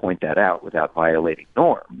impossible to point that out without violating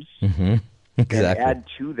norms. Mm-hmm. Exactly.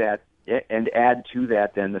 And add to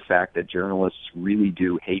that then the fact that journalists really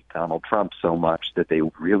do hate Donald Trump so much that they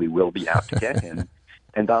really will be out to get him.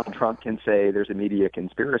 And Donald Trump can say there's a media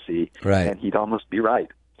conspiracy, right, and he'd almost be right.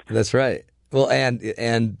 That's right. Well,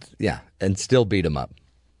 and still beat him up.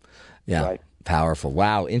 Yeah, right. Powerful.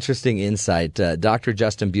 Wow, interesting insight. Dr.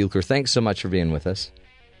 Justin Buechler, thanks so much for being with us.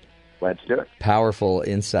 Glad to do it. Powerful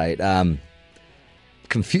insight.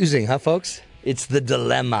 Confusing, huh, folks? It's the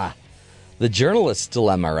dilemma. The journalist's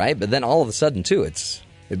dilemma, right? But then all of a sudden, too, it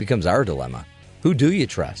becomes our dilemma. Who do you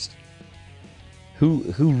trust? Who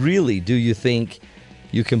really do you think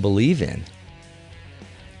you can believe in?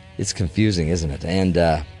 It's confusing, isn't it?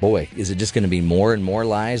 And boy, is it just going to be more and more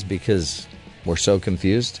lies because we're so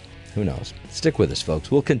confused? Who knows? Stick with us, folks.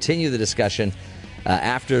 We'll continue the discussion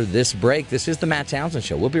after this break. This is the Matt Townsend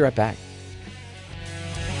Show. We'll be right back.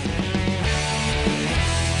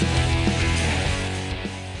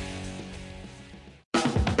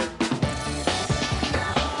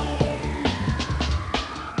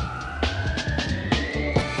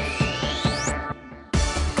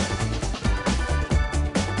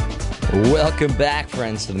 Welcome back,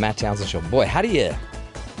 friends, to the Matt Townsend Show. Boy, how do you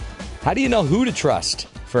know who to trust,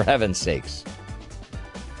 for heaven's sakes?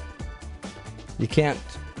 You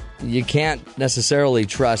can't necessarily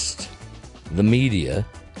trust the media.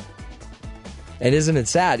 And isn't it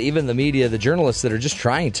sad? Even the media, the journalists that are just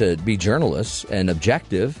trying to be journalists and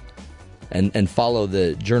objective and follow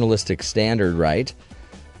the journalistic standard, right?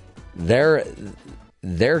 They're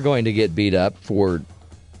going to get beat up for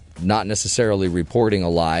not necessarily reporting a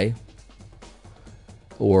lie,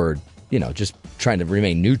 or, just trying to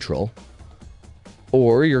remain neutral.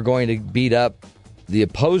 Or you're going to beat up the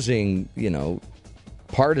opposing,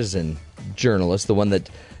 partisan journalist, the one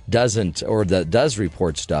that doesn't, or that does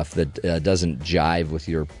report stuff that doesn't jive with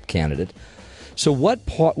your candidate. So what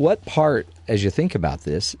part, as you think about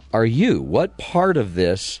this, are you? What part of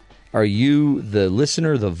this are you, the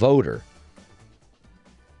listener, the voter?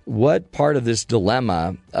 What part of this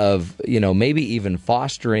dilemma of, maybe even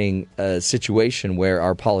fostering a situation where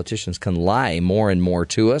our politicians can lie more and more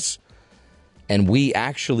to us and we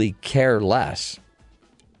actually care less?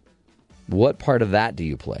 What part of that do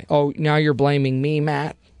you play? Oh, now you're blaming me,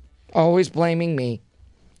 Matt. Always blaming me.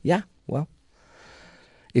 Yeah, well,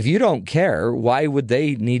 if you don't care, why would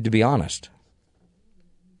they need to be honest?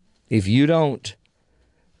 If you don't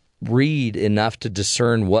read enough to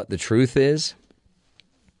discern what the truth is,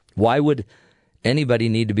 why would anybody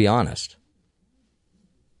need to be honest?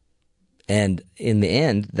 And in the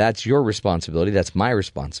end, that's your responsibility. That's my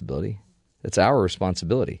responsibility. That's our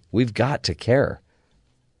responsibility. We've got to care.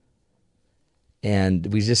 And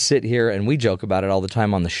we just sit here and we joke about it all the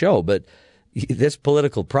time on the show, but this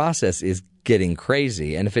political process is getting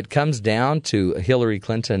crazy. And if it comes down to Hillary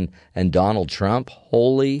Clinton and Donald Trump,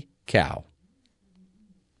 holy cow.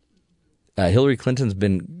 Hillary Clinton's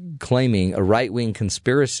been claiming a right-wing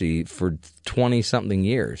conspiracy for 20-something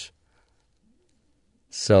years.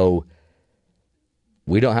 So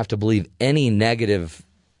we don't have to believe any negative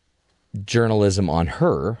journalism on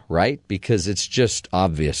her, right? Because it's just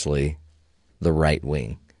obviously the right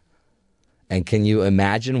wing. And can you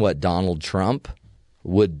imagine what Donald Trump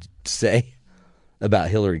would say about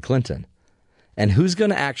Hillary Clinton? And who's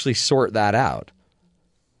going to actually sort that out?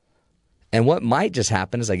 And what might just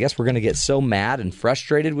happen is, I guess we're going to get so mad and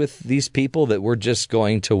frustrated with these people that we're just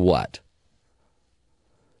going to what?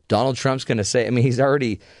 Donald Trump's going to say, he's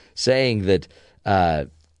already saying that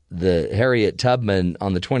the Harriet Tubman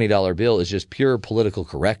on the $20 bill is just pure political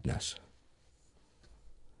correctness.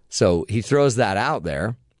 So he throws that out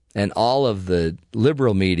there, And all of the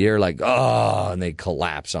liberal media are like, oh, and they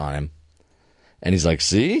collapse on him. And he's like,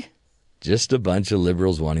 see? Just a bunch of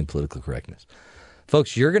liberals wanting political correctness.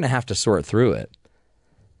 Folks, you're going to have to sort through it.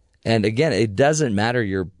 And again, it doesn't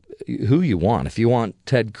matter who you want. If you want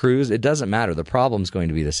Ted Cruz, it doesn't matter. The problem's going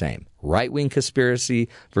to be the same. Right-wing conspiracy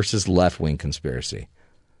versus left-wing conspiracy.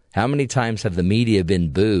 How many times have the media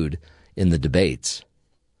been booed in the debates?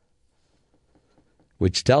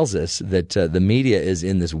 Which tells us that the media is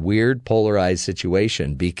in this weird polarized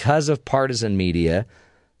situation. Because of partisan media,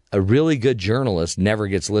 a really good journalist never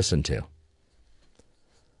gets listened to.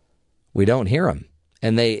 We don't hear them.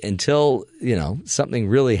 And until something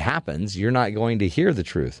really happens, you're not going to hear the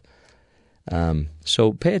truth.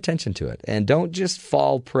 So pay attention to it. And don't just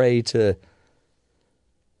fall prey to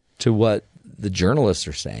what the journalists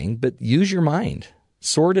are saying, but use your mind.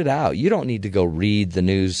 Sort it out. You don't need to go read the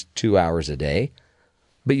news 2 hours a day.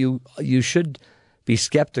 But you should be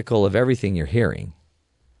skeptical of everything you're hearing.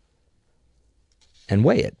 And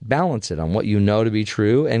weigh it. Balance it on what you know to be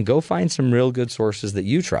true. And go find some real good sources that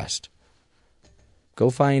you trust.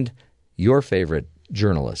 Go find your favorite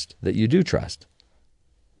journalist that you do trust.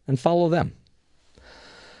 And follow them.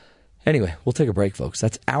 Anyway, we'll take a break, folks.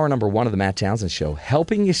 That's hour number 1 of the Matt Townsend Show.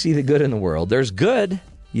 Helping you see the good in the world. There's good.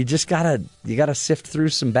 You just gotta sift through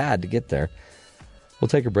some bad to get there. We'll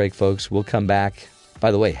take a break, folks. We'll come back. By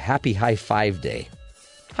the way, happy High Five Day.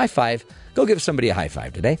 High five. Go give somebody a high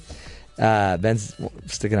five today. Ben's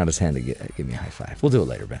sticking out his hand to give me a high five. We'll do it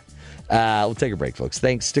later, Ben. We'll take a break, folks.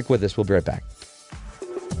 Thanks. Stick with us. We'll be right back.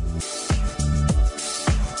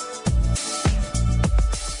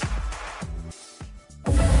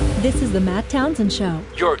 This is the Matt Townsend Show.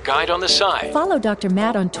 Your guide on the side. Follow Dr.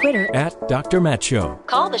 Matt on Twitter At Dr. Matt Show.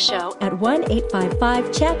 Call the show at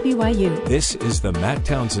 1-855-CHAT-BYU. This is the Matt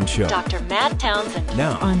Townsend Show. Dr. Matt Townsend.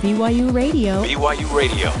 Now On BYU Radio. BYU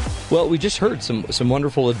Radio. Well, we just heard some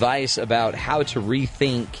wonderful advice about how to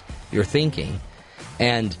rethink your thinking.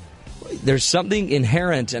 And there's something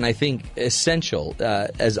inherent and I think essential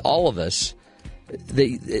as all of us.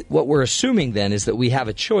 What we're assuming then is that we have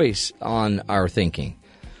a choice on our thinking.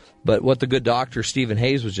 But what the good doctor Stephen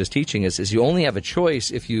Hayes was just teaching us is you only have a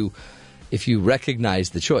choice if you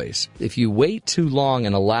recognize the choice. If you wait too long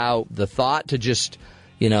and allow the thought to just,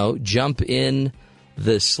 jump in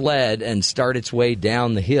the sled and start its way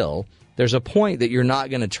down the hill, there's a point that you're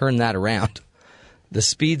not going to turn that around. The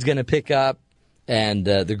speed's going to pick up and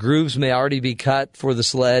the grooves may already be cut for the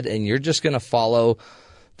sled and you're just going to follow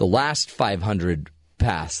the last 500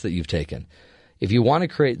 paths that you've taken. If you want to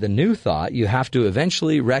create the new thought, you have to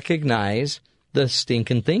eventually recognize the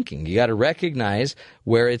stinking thinking. You got to recognize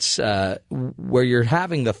where it's where you're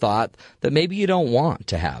having the thought that maybe you don't want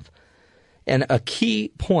to have. And a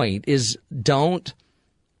key point is don't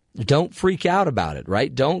freak out about it,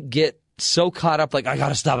 right? Don't get so caught up like I got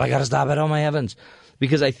to stop it, oh my heavens.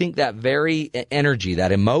 Because I think that very energy,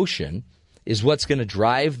 that emotion is what's going to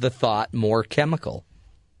drive the thought more chemical.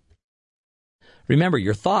 Remember,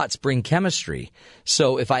 your thoughts bring chemistry.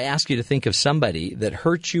 So if I ask you to think of somebody that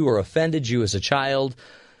hurt you or offended you as a child,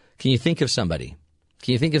 can you think of somebody?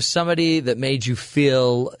 Can you think of somebody that made you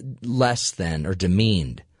feel less than or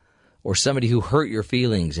demeaned? Or somebody who hurt your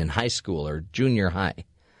feelings in high school or junior high?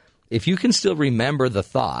 If you can still remember the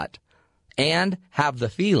thought and have the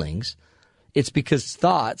feelings, it's because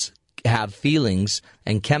thoughts have feelings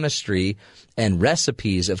and chemistry and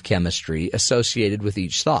recipes of chemistry associated with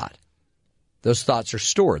each thought. Those thoughts are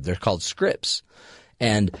stored. They're called scripts.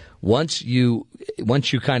 And once you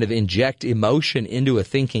kind of inject emotion into a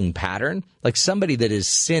thinking pattern, like somebody that is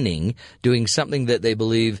sinning, doing something that they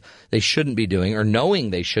believe they shouldn't be doing or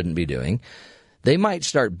knowing they shouldn't be doing, they might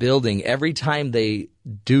start building every time they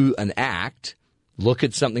do an act, look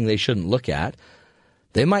at something they shouldn't look at.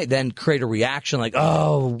 They might then create a reaction like,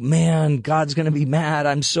 oh, man, God's going to be mad.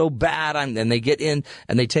 I'm so bad. And they get in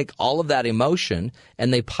and they take all of that emotion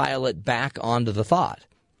and they pile it back onto the thought.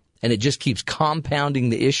 And it just keeps compounding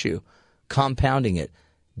the issue, compounding it,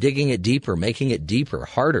 digging it deeper, making it deeper,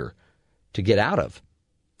 harder to get out of.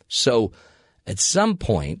 So at some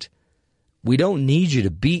point, we don't need you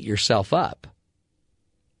to beat yourself up.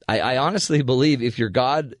 I honestly believe if your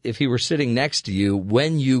God, if he were sitting next to you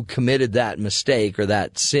when you committed that mistake or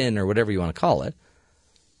that sin or whatever you want to call it,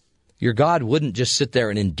 your God wouldn't just sit there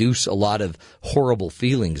and induce a lot of horrible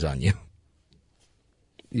feelings on you.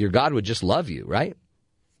 Your God would just love you, right?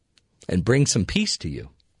 And bring some peace to you.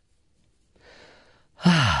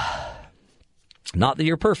 Not that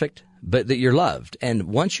you're perfect, but that you're loved. And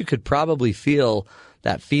once you could probably feel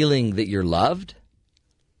that feeling that you're loved,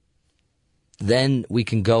 then we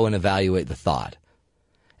can go and evaluate the thought.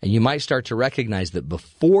 And you might start to recognize that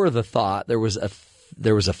before the thought, there was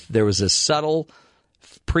a subtle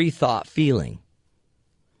pre-thought feeling.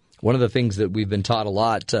 One of the things that we've been taught a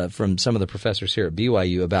lot from some of the professors here at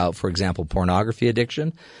BYU about, for example, pornography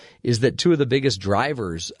addiction, is that two of the biggest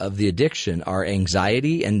drivers of the addiction are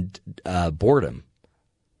anxiety and boredom.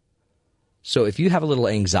 So if you have a little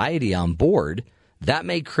anxiety on board, that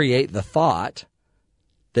may create the thought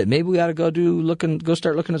that maybe we ought to go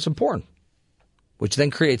start looking at some porn, which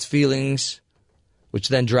then creates feelings, which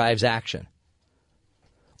then drives action.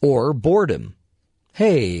 Or boredom.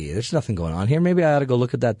 Hey, there's nothing going on here. Maybe I ought to go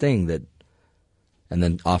look at that thing and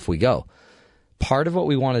then off we go. Part of what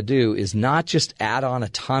we want to do is not just add on a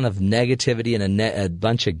ton of negativity and a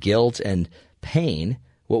bunch of guilt and pain.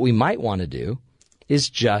 What we might want to do is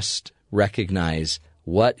just recognize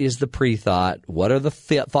what is the pre-thought, what are the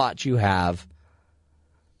thoughts you have,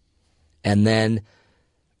 and then,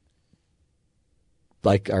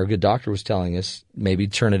 like our good doctor was telling us, maybe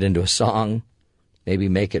turn it into a song, maybe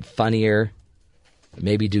make it funnier,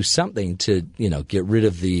 maybe do something to, get rid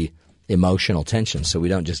of the emotional tension so we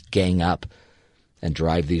don't just gang up and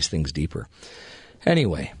drive these things deeper.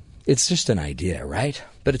 Anyway, it's just an idea, right?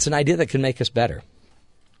 But it's an idea that can make us better.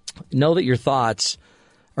 Know that your thoughts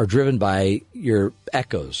are driven by your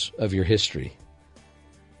echoes of your history.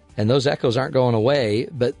 And those echoes aren't going away,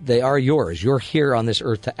 but they are yours. You're here on this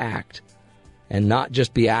earth to act and not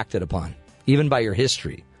just be acted upon, even by your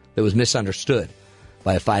history that was misunderstood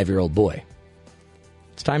by a 5-year-old boy.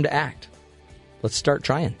 It's time to act. Let's start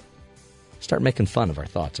trying. Start making fun of our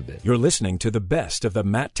thoughts a bit. You're listening to the best of the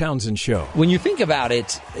Matt Townsend Show. When you think about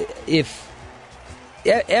it, if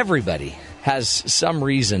everybody has some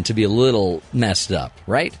reason to be a little messed up,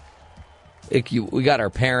 right? We got our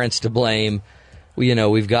parents to blame.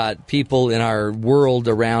 We've got people in our world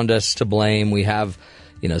around us to blame. We have,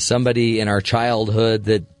 somebody in our childhood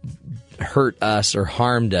that hurt us or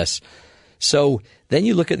harmed us. So then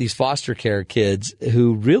you look at these foster care kids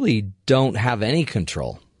who really don't have any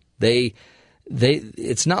control.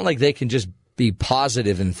 It's not like they can just be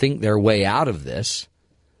positive and think their way out of this.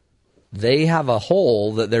 They have a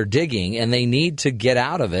hole that they're digging and they need to get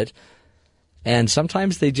out of it. And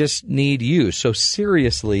sometimes they just need you. So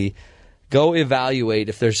seriously, go evaluate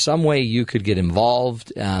if there's some way you could get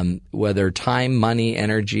involved, whether time, money,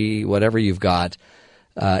 energy, whatever you've got,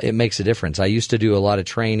 it makes a difference. I used to do a lot of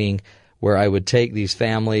training where I would take these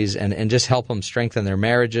families and just help them strengthen their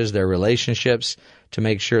marriages, their relationships, to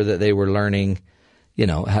make sure that they were learning,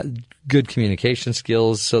 good communication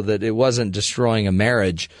skills so that it wasn't destroying a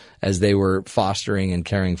marriage as they were fostering and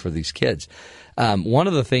caring for these kids. One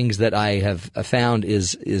of the things that I have found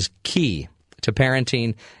is key to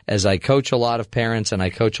parenting, as I coach a lot of parents and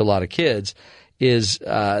I coach a lot of kids, is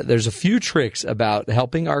there's a few tricks about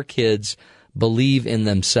helping our kids believe in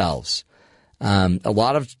themselves. A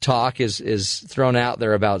lot of talk is thrown out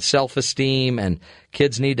there about self-esteem, and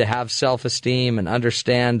kids need to have self-esteem and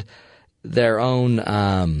understand their own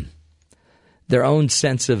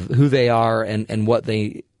sense of who they are and what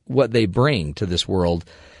they bring to this world.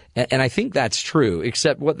 And I think that's true,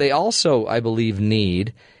 except what they also, I believe,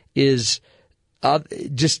 need is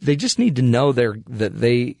they just need to know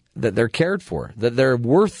that they're cared for, that they're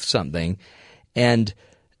worth something. And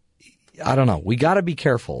I don't know, we got to be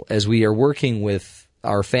careful as we are working with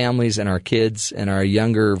our families and our kids and our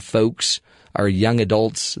younger folks, our young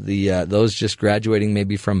adults, those just graduating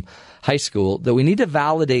maybe from high school, that we need to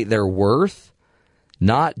validate their worth,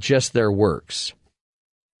 not just their works.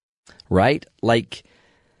 Right? Like,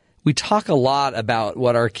 we talk a lot about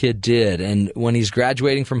what our kid did, and when he's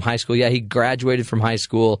graduating from high school, he graduated from high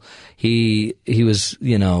school. He was,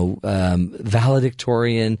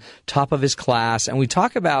 valedictorian, top of his class, and we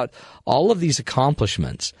talk about all of these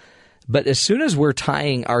accomplishments. But as soon as we're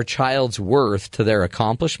tying our child's worth to their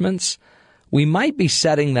accomplishments, we might be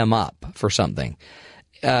setting them up for something.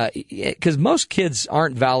 Because most kids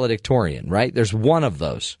aren't valedictorian, right? There's one of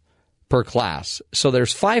those per class. So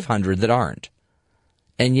there's 500 that aren't.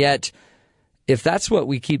 And yet, if that's what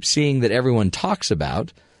we keep seeing that everyone talks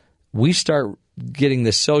about, we start getting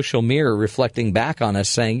the social mirror reflecting back on us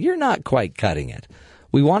saying, you're not quite cutting it.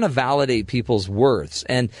 We want to validate people's worths.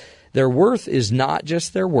 And their worth is not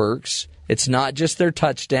just their works. It's not just their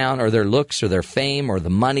touchdown or their looks or their fame or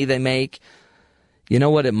the money they make. You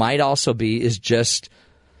know what it might also be is just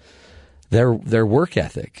their work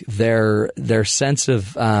ethic, their sense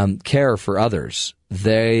of care for others.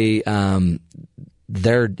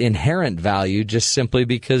 Their inherent value just simply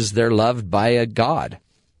because they're loved by a God,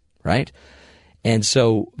 right? And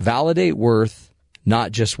so validate worth,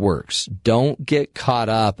 not just works. Don't get caught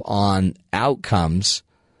up on outcomes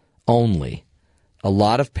only. A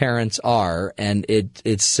lot of parents are, and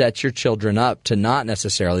it sets your children up to not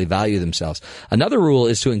necessarily value themselves. Another rule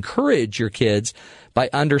is to encourage your kids by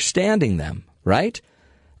understanding them, right?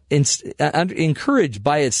 Encourage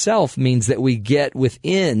by itself means that we get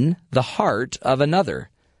within the heart of another.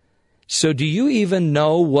 So do you even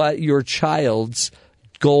know what your child's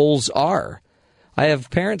goals are? I have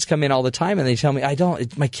parents come in all the time and they tell me,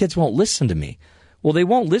 my kids won't listen to me. Well, they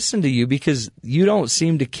won't listen to you because you don't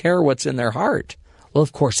seem to care what's in their heart. Well,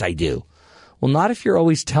 of course I do. Well, not if you're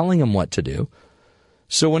always telling them what to do.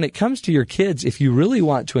 So when it comes to your kids, if you really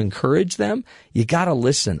want to encourage them, you got to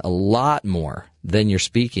listen a lot more than you're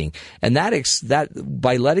speaking. And that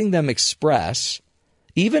by letting them express,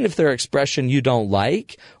 even if their expression you don't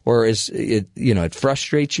like, or it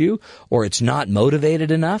frustrates you, or it's not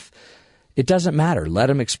motivated enough, it doesn't matter. Let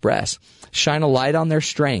them express. Shine a light on their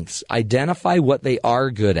strengths. Identify what they are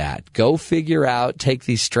good at. Go figure out, take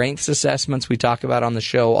these strengths assessments we talk about on the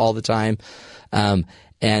show all the time,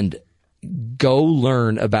 and go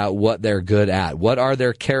learn about what they're good at. What are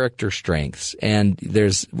their character strengths? And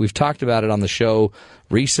we've talked about it on the show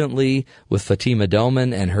recently with Fatima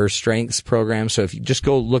Doman and her strengths program. So if you just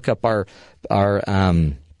go look up our what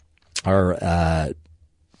are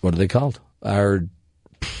they called? Our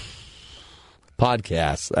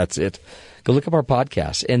podcasts. That's it. Go look up our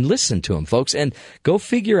podcasts and listen to them, folks, and go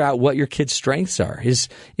figure out what your kid's strengths are. Is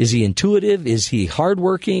he intuitive? Is he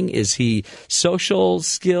hardworking? Is he social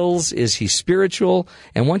skills? Is he spiritual?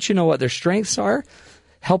 And once you know what their strengths are,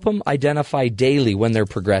 help them identify daily when they're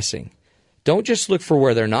progressing. Don't just look for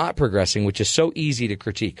where they're not progressing, which is so easy to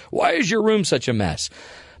critique. Why is your room such a mess?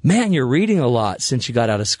 Man, you're reading a lot since you got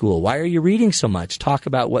out of school. Why are you reading so much? Talk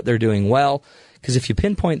about what they're doing well. Because if you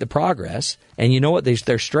pinpoint the progress and you know what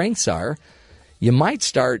their strengths are, you might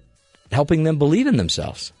start helping them believe in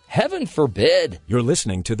themselves. Heaven forbid. You're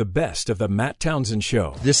listening to the best of the Matt Townsend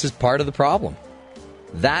Show. This is part of the problem.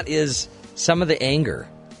 That is some of the anger,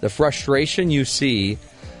 the frustration you see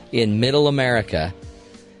in middle America.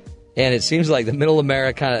 And it seems like the middle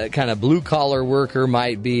America kind of blue-collar worker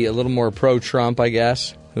might be a little more pro-Trump, I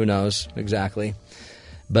guess. Who knows exactly.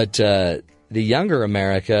 But the younger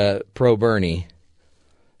America, pro-Bernie,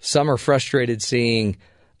 some are frustrated seeing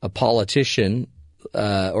a politician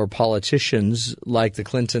or politicians like the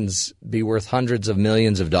Clintons be worth hundreds of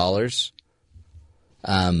millions of dollars.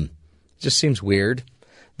 Just seems weird.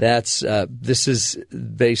 This is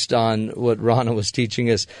based on what Rana was teaching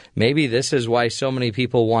us. Maybe this is why so many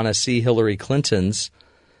people want to see Hillary Clinton's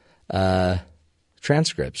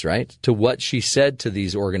transcripts, right? To what she said to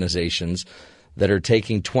these organizations that are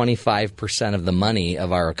taking 25% of the money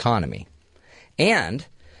of our economy. And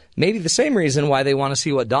maybe the same reason why they want to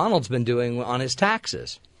see what Donald's been doing on his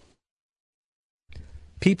taxes.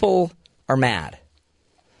 People are mad.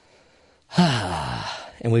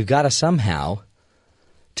 And we've got to somehow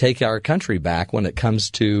take our country back when it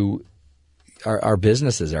comes to our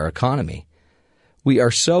businesses, our economy. We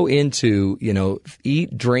are so into,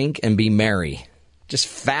 eat, drink, and be merry. Just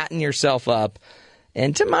fatten yourself up,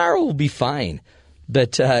 and tomorrow will be fine.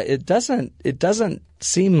 But it doesn't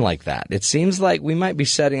seem like that. It seems like we might be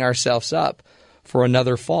setting ourselves up for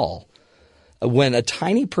another fall. When a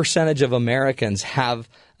tiny percentage of Americans have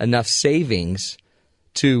enough savings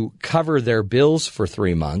to cover their bills for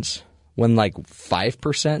 3 months, when like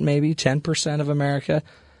 5%, maybe 10% of America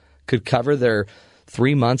could cover their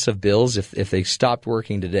 3 months of bills if they stopped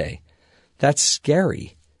working today. That's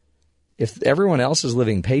scary. If everyone else is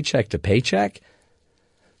living paycheck to paycheck,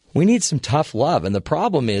 we need some tough love. And the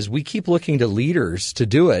problem is we keep looking to leaders to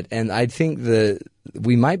do it. And I think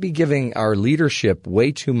we might be giving our leadership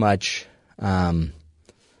way too much,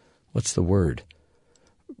 what's the word?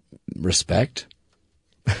 Respect?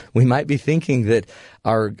 We might be thinking that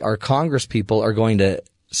our Congress people are going to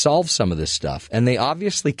solve some of this stuff. And they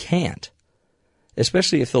obviously can't,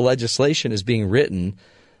 especially if the legislation is being written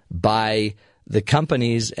by the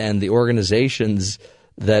companies and the organizations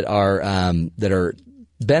that are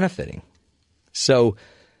benefiting. So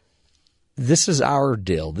this is our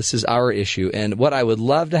deal. This is our issue. And what I would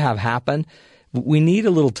love to have happen, we need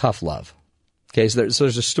a little tough love. Okay, so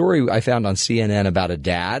there's a story I found on CNN about a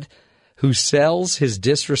dad who sells his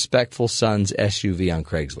disrespectful son's SUV on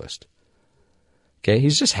Craigslist. Okay,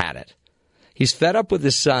 he's just had it. He's fed up with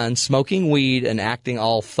his son smoking weed and acting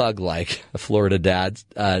all thug-like, a Florida dad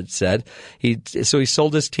said. So he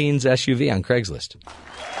sold his teen's SUV on Craigslist.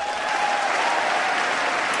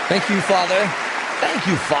 Thank you, Father. Thank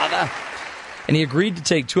you, Father. And he agreed to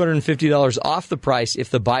take $250 off the price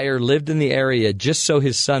if the buyer lived in the area just so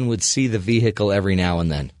his son would see the vehicle every now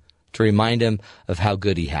and then to remind him of how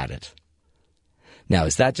good he had it. Now,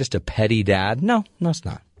 is that just a petty dad? No, it's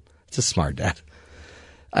not. It's a smart dad.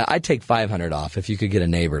 I'd take $500 off if you could get a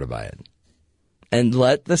neighbor to buy it. And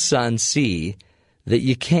let the son see that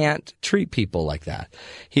you can't treat people like that.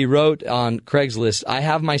 He wrote on Craigslist, I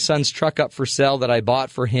have my son's truck up for sale that I bought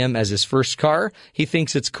for him as his first car. He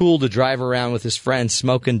thinks it's cool to drive around with his friends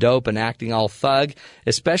smoking dope and acting all thug,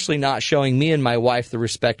 especially not showing me and my wife the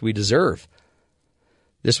respect we deserve.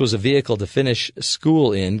 This was a vehicle to finish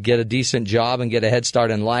school in, get a decent job, and get a head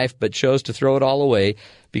start in life, but chose to throw it all away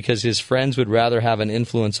because his friends would rather have an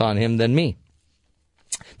influence on him than me.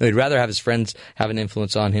 No, he'd rather have his friends have an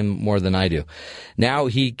influence on him more than I do. Now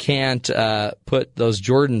he can't put those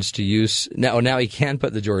Jordans to use. Now he can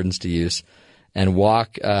put the Jordans to use and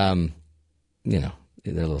walk, they're a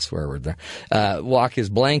little swear word there, walk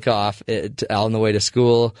his blank off on the way to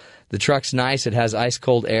school. The truck's nice. It has ice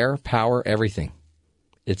cold air, power, everything.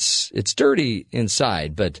 It's dirty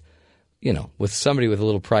inside, but, with somebody with a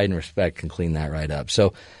little pride and respect can clean that right up.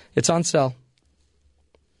 So it's on sale.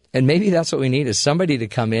 And maybe that's what we need, is somebody to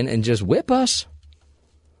come in and just whip us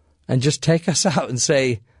and just take us out and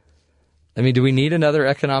say, do we need another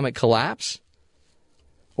economic collapse?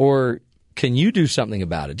 Or can you do something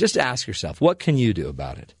about it? Just ask yourself, what can you do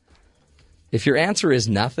about it? If your answer is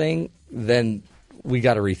nothing, then we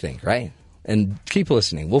got to rethink, right? And keep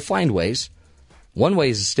listening. We'll find ways. One way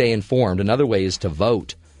is to stay informed. Another way is to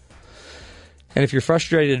vote. And if you're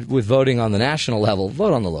frustrated with voting on the national level,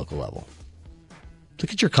 vote on the local level.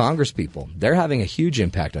 Look at your Congress people. They're having a huge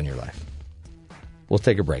impact on your life. We'll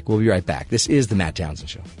take a break. We'll be right back. This is The Matt Townsend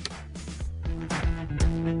Show.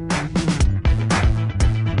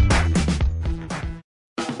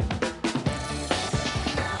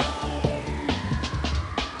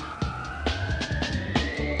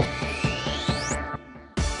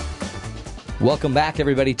 Welcome back,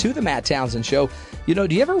 everybody, to The Matt Townsend Show. Do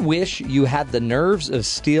you ever wish you had the nerves of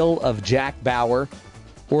steel of Jack Bauer,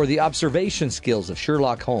 or the observation skills of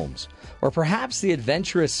Sherlock Holmes, or perhaps the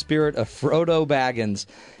adventurous spirit of Frodo Baggins?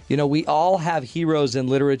 We all have heroes in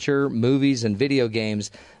literature, movies, and video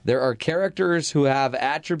games. There are characters who have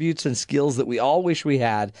attributes and skills that we all wish we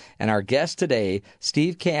had. And our guest today,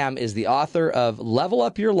 Steve Kamb, is the author of Level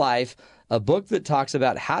Up Your Life, a book that talks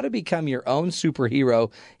about how to become your own superhero.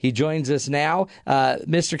 He joins us now.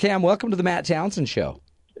 Mr. Kamb, welcome to the Matt Townsend Show.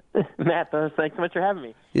 Matt, thanks so much for having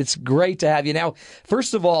me. It's great to have you. Now,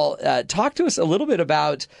 first of all, talk to us a little bit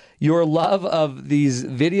about your love of these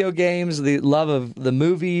video games, the love of the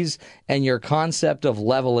movies, and your concept of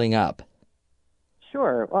leveling up.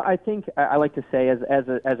 Sure. Well, I think I like to say as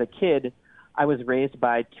a kid, I was raised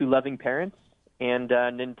by two loving parents and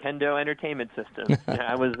a Nintendo Entertainment System.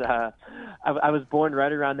 I was born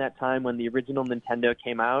right around that time when the original Nintendo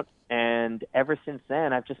came out, and ever since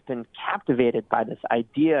then, I've just been captivated by this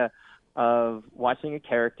idea of watching a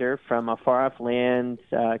character from a far-off land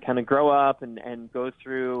kind of grow up and go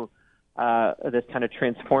through this kind of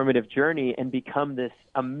transformative journey and become this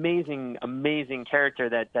amazing, amazing character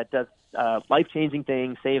that does life-changing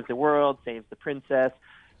things, saves the world, saves the princess,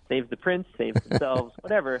 saves the prince, saves themselves,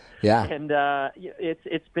 whatever. Yeah. And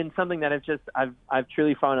it's been something that I've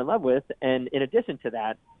truly fallen in love with. And in addition to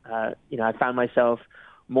that, I found myself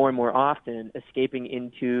more and more often escaping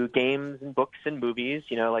into games and books and movies,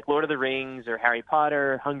 like Lord of the Rings or Harry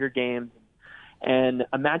Potter, Hunger Games, and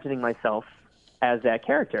imagining myself as that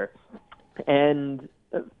character. And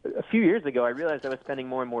a few years ago, I realized I was spending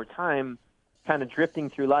more and more time kind of drifting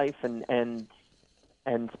through life and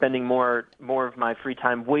spending more of my free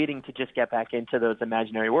time waiting to just get back into those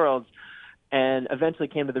imaginary worlds, and eventually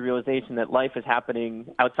came to the realization that life is happening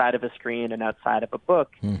outside of a screen and outside of a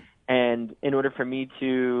book. And in order for me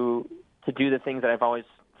to do the things that I've always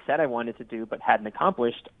said I wanted to do but hadn't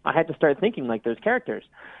accomplished, I had to start thinking like those characters.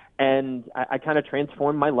 And I kind of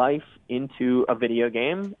transformed my life into a video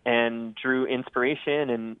game and drew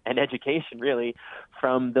inspiration and education, really,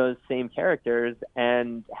 from those same characters,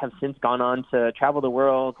 and have since gone on to travel the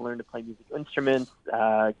world, learn to play musical instruments,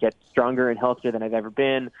 get stronger and healthier than I've ever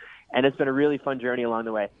been. And it's been a really fun journey along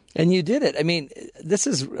the way. And you did it. This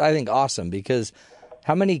is, I think, awesome, because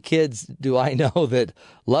how many kids do I know that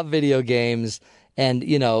love video games and,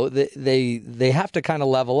 they have to kind of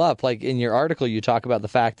level up. Like in your article, you talk about the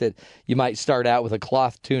fact that you might start out with a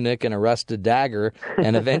cloth tunic and a rusted dagger,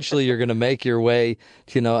 and eventually you're going to make your way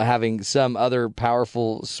to, having some other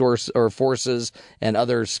powerful source or forces and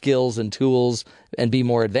other skills and tools and be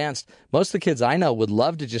more advanced. Most of the kids I know would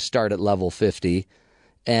love to just start at level 50.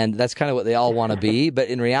 And that's kind of what they all want to be. But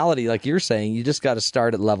in reality, like you're saying, you just got to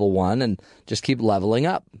start at level 1 and just keep leveling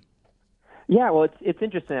up. Yeah, well, it's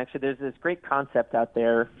interesting actually. There's this great concept out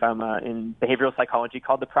there from in behavioral psychology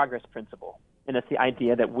called the progress principle, and it's the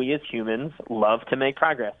idea that we as humans love to make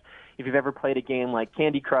progress. If you've ever played a game like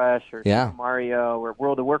Candy Crush or Super Mario or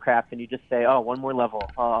World of Warcraft, and you just say, "Oh, one more level.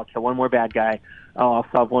 Oh, I'll kill one more bad guy. Oh, I'll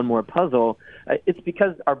solve one more puzzle," it's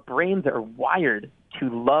because our brains are wired to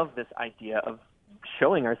love this idea of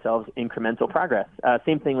showing ourselves incremental progress.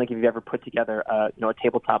 Same thing like if you've ever put together a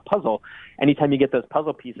tabletop puzzle. Anytime you get those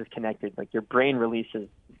puzzle pieces connected, like your brain releases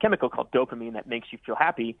a chemical called dopamine that makes you feel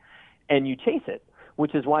happy, and you chase it,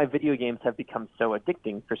 which is why video games have become so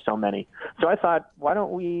addicting for so many. So I thought, why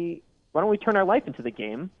don't we turn our life into the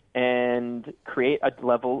game and create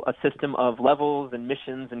a system of levels and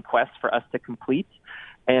missions and quests for us to complete.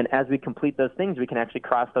 And as we complete those things, we can actually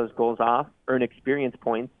cross those goals off, earn experience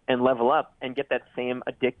points, and level up and get that same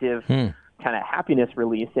addictive kind of happiness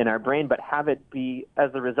release in our brain, but have it be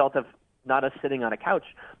as a result of not us sitting on a couch,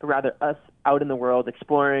 but rather us out in the world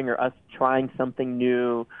exploring or us trying something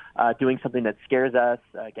new, doing something that scares us,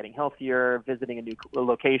 getting healthier, visiting a new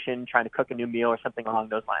location, trying to cook a new meal or something along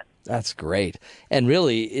those lines. That's great. And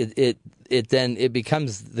really, it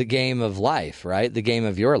becomes the game of life, right? The game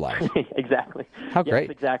of your life. Exactly. How great.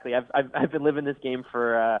 Yes, exactly. I've been living this game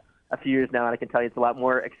for a few years now, and I can tell you it's a lot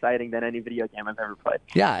more exciting than any video game I've ever played.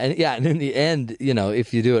 Yeah, and in the end,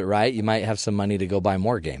 if you do it right, you might have some money to go buy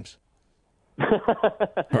more games.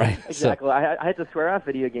 Right. Exactly. So, I had to swear off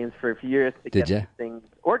video games for a few years to get these things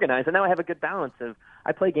organized, and now I have a good balance of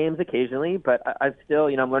I play games occasionally, but I still,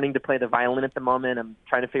 I'm learning to play the violin at the moment. I'm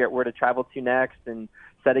trying to figure out where to travel to next and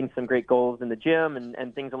setting some great goals in the gym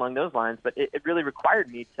and things along those lines. But it really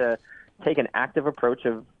required me to take an active approach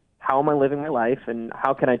of how am I living my life and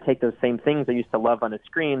how can I take those same things I used to love on a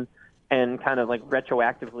screen and kind of like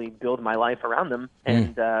retroactively build my life around them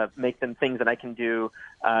and make them things that I can do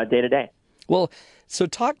day to day. Well, so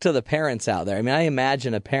talk to the parents out there. I mean, I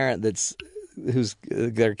imagine a parent whose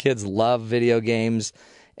their kids love video games,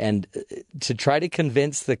 and to try to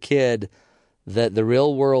convince the kid that the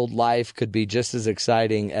real world life could be just as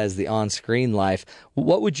exciting as the on-screen life.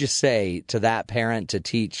 What would you say to that parent to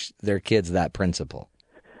teach their kids that principle?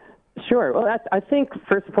 Sure. Well, I think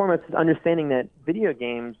first and foremost is understanding that video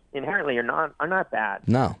games inherently are not bad.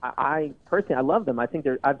 No. I personally, I love them. I think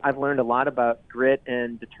I've learned a lot about grit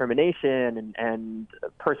and determination and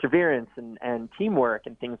perseverance and teamwork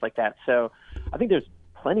and things like that. So I think there's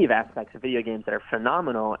plenty of aspects of video games that are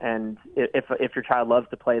phenomenal. And if your child loves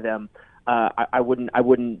to play them, I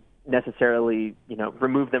wouldn't necessarily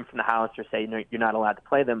remove them from the house or say no, you're not allowed to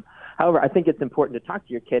play them. However, I think it's important to talk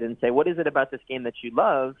to your kid and say, what is it about this game that you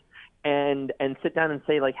love? And sit down and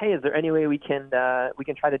say, like, hey, is there any way we can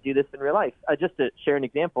try to do this in real life? Just to share an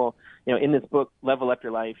example, in this book, Level Up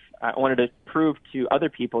Your Life, I wanted to prove to other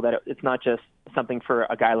people that it's not just something for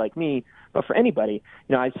a guy like me, but for anybody.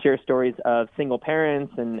 I share stories of single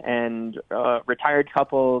parents and retired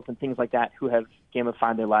couples and things like that who have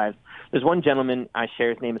gamified their lives. There's one gentleman I share,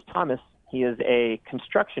 his name is Thomas. He is a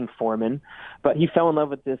construction foreman, but he fell in love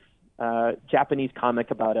with this Japanese comic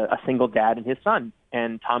about a single dad and his son.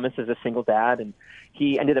 And Thomas is a single dad, and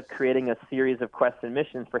he ended up creating a series of quests and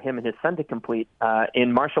missions for him and his son to complete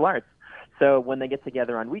in martial arts. So when they get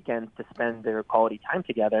together on weekends to spend their quality time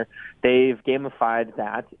together, they've gamified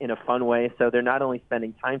that in a fun way. So they're not only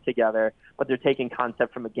spending time together, but they're taking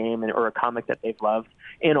concept from a game or a comic that they've loved,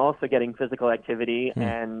 and also getting physical activity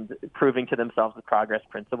and proving to themselves the progress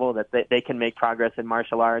principle that they can make progress in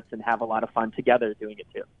martial arts and have a lot of fun together doing it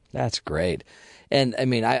too. That's great. And I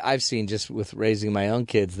mean, I've seen just with raising my own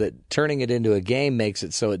kids that turning it into a game makes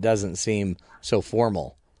it so it doesn't seem so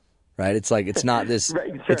formal. Right? It's like it's not this. Right,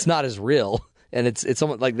 sure. It's not as real, and it's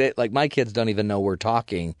almost like my kids don't even know we're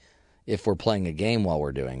talking if we're playing a game while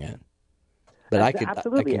we're doing it. But I could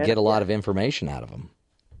get a lot of information out of them.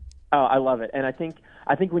 Oh, I love it, and I think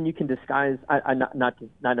when you can disguise,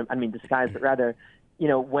 I mean disguise, but rather,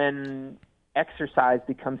 when exercise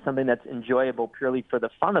becomes something that's enjoyable purely for the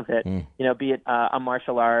fun of it, be it a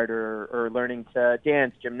martial art or learning to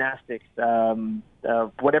dance, gymnastics,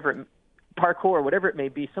 whatever. Parkour, whatever it may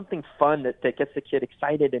be, something fun that gets the kid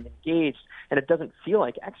excited and engaged, and it doesn't feel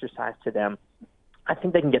like exercise to them, I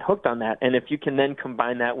think they can get hooked on that. And if you can then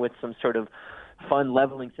combine that with some sort of fun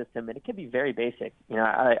leveling system, and it can be very basic.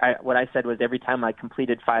 What I said was every time I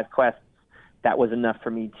completed 5 quests, that was enough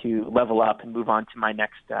for me to level up and move on to my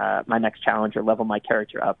next challenge or level my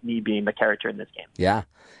character up, me being the character in this game. Yeah.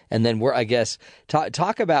 And then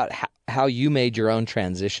talk about how you made your own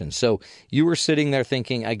transition. So you were sitting there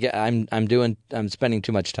thinking, I'm spending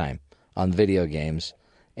too much time on video games.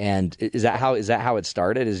 And is that how it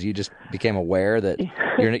started? Is you just became aware that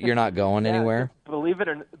you're not going anywhere? believe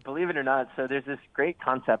it or not, so there's this great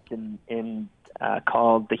concept in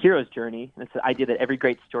called the hero's journey. It's the idea that every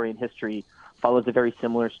great story in history follows a very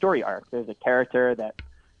similar story arc. There's a character that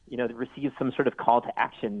that receives some sort of call to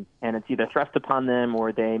action, and it's either thrust upon them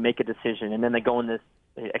or they make a decision, and then they go on this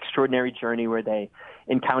extraordinary journey where they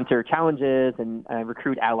encounter challenges and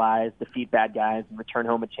recruit allies, defeat bad guys, and return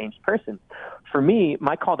home a changed person. For me,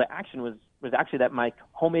 my call to action was actually that my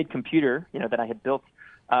homemade computer, that I had built,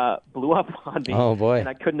 blew up on me. Oh, boy. And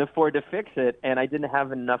I couldn't afford to fix it, and I didn't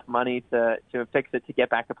have enough money to fix it to get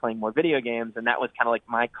back to playing more video games, and that was kind of like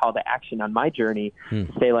my call to action on my journey, to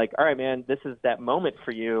say, like, all right, man, this is that moment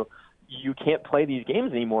for you. You can't play these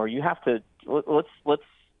games anymore. You have to, let's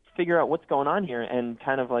figure out what's going on here and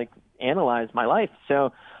kind of, like, analyze my life.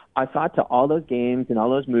 So I thought to all those games and all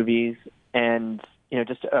those movies, and,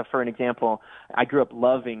 just for an example, I grew up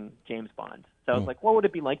loving James Bond. So I was like, what would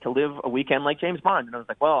it be like to live a weekend like James Bond? And I was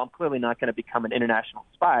like, well, I'm clearly not going to become an international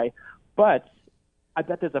spy, but I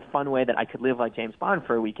bet there's a fun way that I could live like James Bond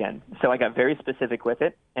for a weekend. So I got very specific with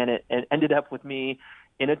it, and it ended up with me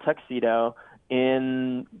in a tuxedo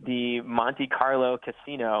in the Monte Carlo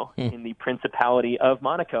casino in the Principality of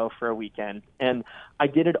Monaco for a weekend. And I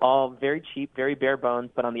did it all very cheap, very bare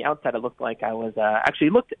bones, but on the outside it looked like I was,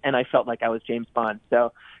 and I felt like I was James Bond.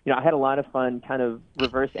 So, I had a lot of fun kind of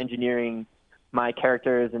reverse engineering my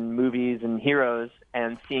characters and movies and heroes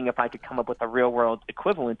and seeing if I could come up with a real-world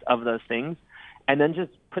equivalent of those things, and then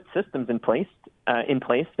just put systems in place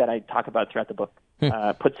that I talk about throughout the book.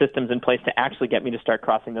 Put systems in place to actually get me to start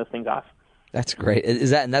crossing those things off. That's great.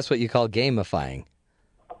 And that's what you call gamifying?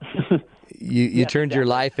 You turned your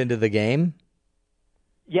life into the game?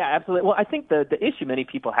 Yeah, absolutely. Well, I think the issue many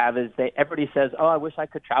people have is everybody says, oh, I wish I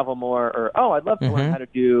could travel more, or, oh, I'd love to learn how to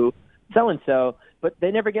do so-and-so, but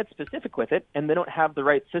they never get specific with it, and they don't have the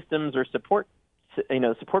right systems or support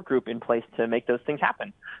group in place to make those things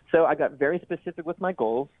happen. So I got very specific with my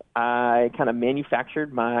goals. I kind of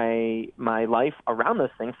manufactured my life around those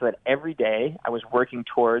things so that every day I was working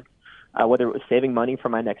towards whether it was saving money for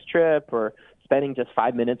my next trip or spending just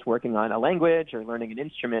 5 minutes working on a language or learning an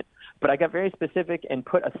instrument. But I got very specific and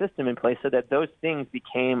put a system in place so that those things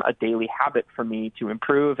became a daily habit for me to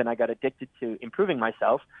improve, and I got addicted to improving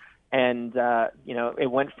myself. And, it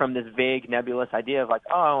went from this vague, nebulous idea of like,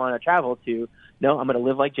 oh, I want to travel to, no, I'm going to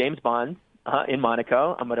live like James Bond in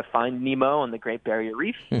Monaco. I'm going to find Nemo on the Great Barrier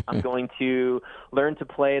Reef. I'm going to learn to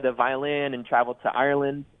play the violin and travel to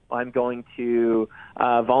Ireland. I'm going to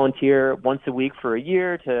volunteer once a week for a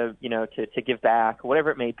year to give back, whatever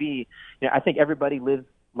it may be. I think everybody lives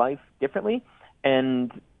life differently,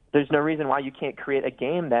 and there's no reason why you can't create a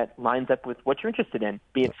game that lines up with what you're interested in,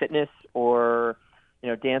 be it fitness or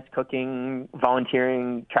dance, cooking,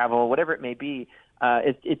 volunteering, travel, whatever it may be.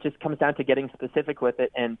 It just comes down to getting specific with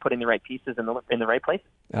it and putting the right pieces in the right place.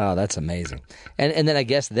 Oh, that's amazing. And then I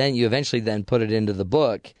guess then you eventually then put it into the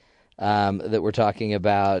book that we're talking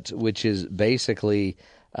about, which is basically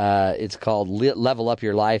it's called Level Up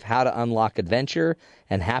Your Life: How to Unlock Adventure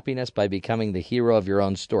and Happiness by Becoming the Hero of Your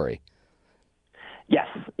Own Story. Yes.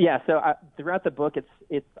 Yeah. So throughout the book,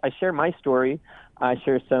 I share my story. I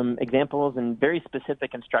share some examples and very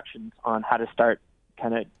specific instructions on how to start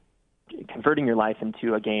kind of converting your life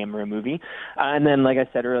into a game or a movie. And then, like I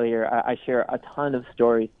said earlier, I share a ton of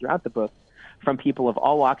stories throughout the book from people of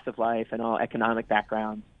all walks of life and all economic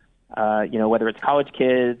backgrounds, whether it's college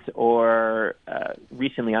kids or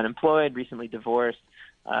recently unemployed, recently divorced,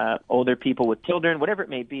 older people with children, whatever it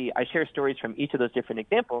may be. I share stories from each of those different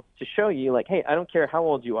examples to show you, like, hey, I don't care how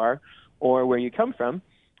old you are or where you come from.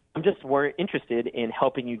 I'm just more interested in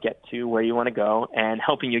helping you get to where you want to go and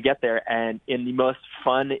helping you get there, and in the most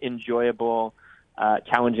fun, enjoyable,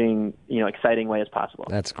 challenging, exciting way as possible.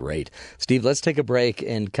 That's great. Steve, let's take a break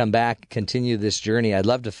and come back, continue this journey. I'd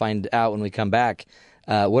love to find out when we come back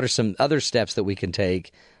what are some other steps that we can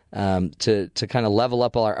take to kind of level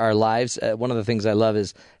up our lives. One of the things I love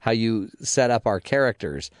is how you set up our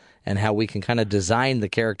characters and how we can kind of design the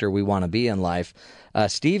character we want to be in life.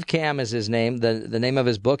 Steve Kamb is his name. The name of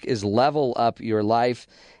his book is Level Up Your Life,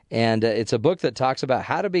 and it's a book that talks about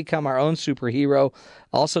how to become our own superhero,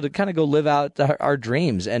 also to kind of go live out our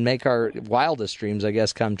dreams and make our wildest dreams, I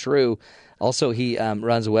guess, come true. Also, he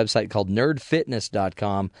runs a website called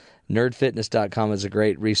nerdfitness.com. Nerdfitness.com is a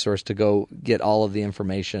great resource to go get all of the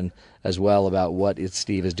information as well about what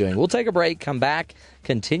Steve is doing. We'll take a break, come back,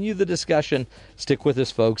 continue the discussion. Stick with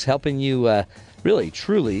us, folks, helping you really,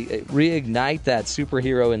 truly reignite that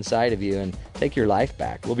superhero inside of you and take your life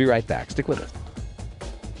back. We'll be right back. Stick with us.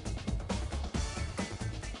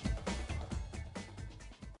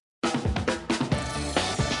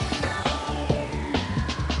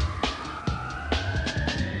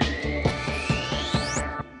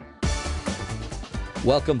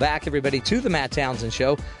 Welcome back, everybody, to the Matt Townsend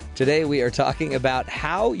Show. Today we are talking about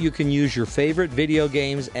how you can use your favorite video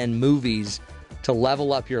games and movies to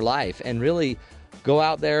level up your life and really go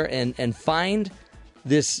out there and find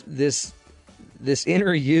this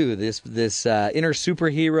inner you, this inner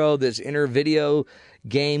superhero, this inner video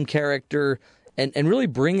game character, and really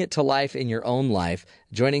bring it to life in your own life.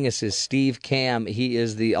 Joining us is Steve Kamb. He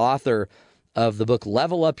is the author of the book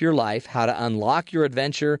Level Up Your Life, How to Unlock Your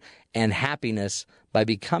Adventure and Happiness by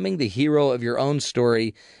Becoming the Hero of Your Own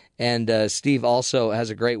Story. And Steve also has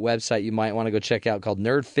a great website you might want to go check out called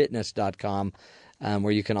nerdfitness.com,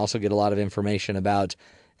 where you can also get a lot of information about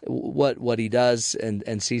what he does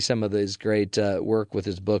and see some of his great work with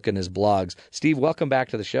his book and his blogs. Steve, welcome back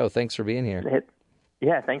to the show. Thanks for being here.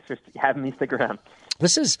 Yeah, thanks for having me stick around. I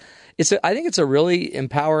think it's a really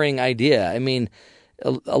empowering idea. I mean,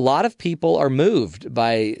 a lot of people are moved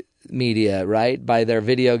by media, right? By their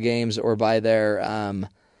video games or by their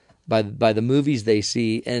by the movies they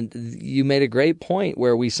see. And you made a great point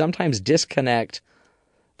where we sometimes disconnect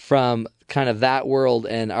from kind of that world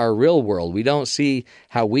and our real world. We don't see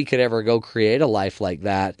how we could ever go create a life like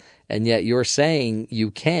that. And yet you're saying you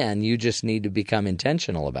can. You just need to become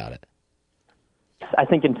intentional about it. I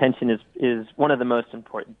think intention is one of the most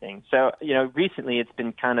important things. So, recently it's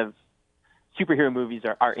been kind of superhero movies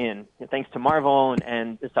are in. Thanks to Marvel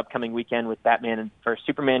and this upcoming weekend with Batman and first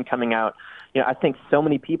Superman coming out, I think so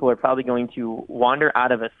many people are probably going to wander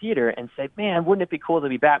out of a theater and say, man, wouldn't it be cool to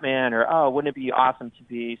be Batman? Or, oh, wouldn't it be awesome to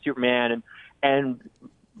be Superman? And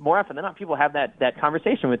more often than not, people have that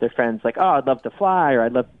conversation with their friends, like, oh, I'd love to fly, or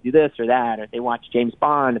I'd love to do this or that, or they watch James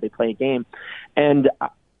Bond, or they play a game. And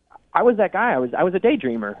I was that guy. I was a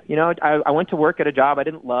daydreamer. I went to work at a job I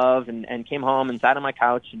didn't love and came home and sat on my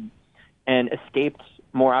couch and escaped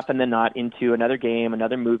more often than not into another game,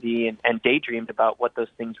 another movie, and daydreamed about what those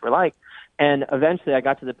things were like. And eventually I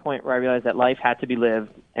got to the point where I realized that life had to be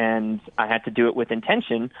lived and I had to do it with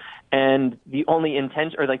intention. And the only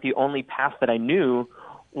intention, or like the only path that I knew,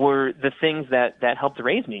 were the things that helped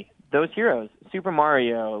raise me. Those heroes, Super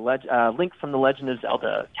Mario, Link from the Legend of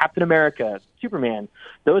Zelda, Captain America, Superman.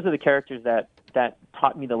 Those are the characters that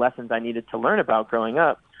taught me the lessons I needed to learn about growing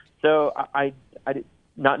up. So I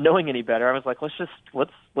not knowing any better, I was like,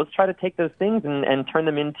 let's try to take those things and turn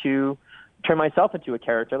myself into a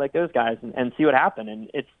character like those guys and see what happened.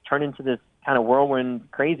 And it's turned into this kind of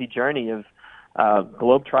whirlwind, crazy journey of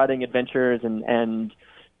globe-trotting adventures and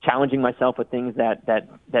challenging myself with things that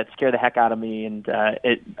scare the heck out of me. And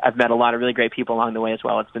I've met a lot of really great people along the way as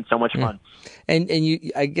well. It's been so much fun. And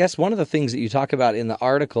I guess one of the things that you talk about in the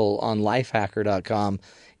article on lifehacker.com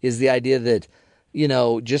is the idea that,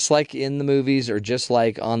 just like in the movies or just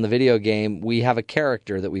like on the video game, we have a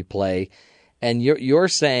character that we play. And you're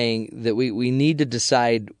saying that we need to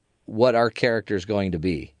decide what our character is going to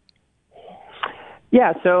be.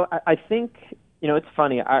 Yeah, so I think, it's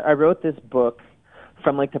funny. I wrote this book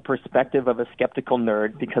from like the perspective of a skeptical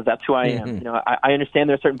nerd because that's who I am. I understand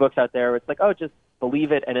there are certain books out there where it's like, oh, just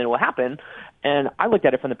believe it and it will happen. And I looked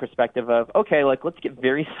at it from the perspective of, okay, like let's get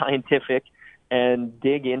very scientific and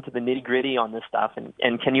dig into the nitty-gritty on this stuff.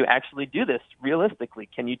 And can you actually do this realistically?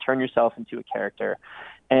 Can you turn yourself into a character?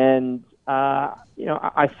 And,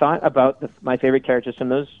 I thought about my favorite characters from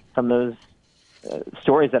those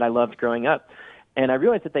stories that I loved growing up. And I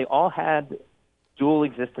realized that they all had dual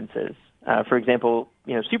existences. For example,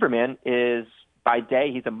 Superman is, by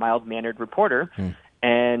day, he's a mild-mannered reporter.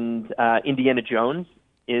 And Indiana Jones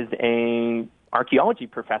is a archaeology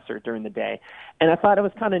professor during the day. And I thought it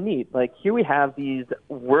was kind of neat. Like, here we have these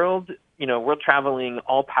world-traveling,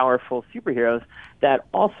 all-powerful superheroes that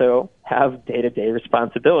also have day-to-day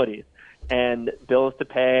responsibilities and bills to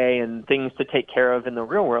pay and things to take care of in the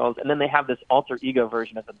real world. And then they have this alter ego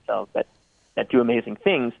version of themselves that do amazing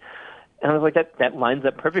things. And I was like, that lines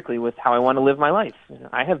up perfectly with how I want to live my life.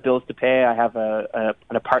 I have bills to pay. I have an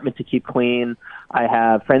apartment to keep clean. I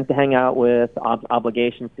have friends to hang out with,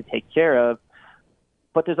 obligations to take care of.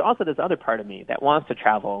 But there's also this other part of me that wants to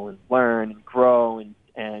travel and learn and grow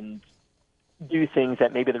and do things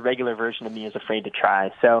that maybe the regular version of me is afraid to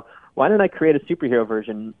try. So why don't I create a superhero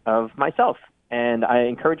version of myself? And I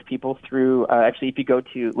encourage people through, actually, if you go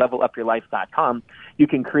to levelupyourlife.com, you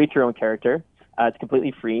can create your own character. It's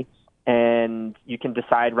completely free. And you can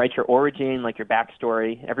decide, write your origin, like your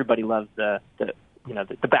backstory. Everybody loves the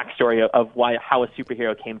backstory of how a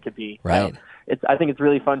superhero came to be. Right. So I think it's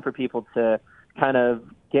really fun for people to kind of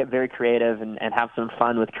get very creative and have some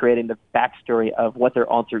fun with creating the backstory of what their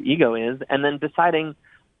alter ego is, and then deciding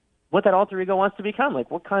what that alter ego wants to become, like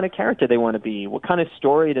what kind of character they want to be, what kind of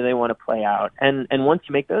story do they want to play out. And once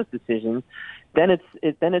you make those decisions, then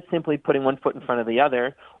it's simply putting one foot in front of the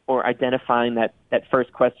other, or identifying that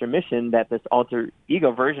first quest or mission that this alter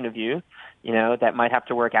ego version of you, that might have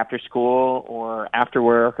to work after school or after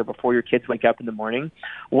work or before your kids wake up in the morning.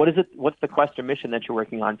 What's the quest or mission that you're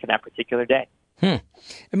working on for that particular day? I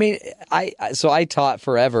mean, I taught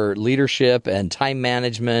forever leadership and time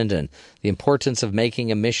management and the importance of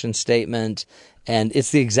making a mission statement. And it's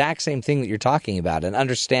the exact same thing that you're talking about, and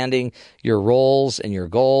understanding your roles and your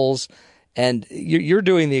goals. And you're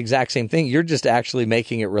doing the exact same thing. You're just actually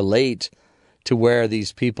making it relate to where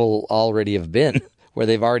these people already have been, where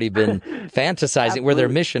they've already been fantasizing, where their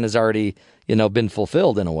mission has already, been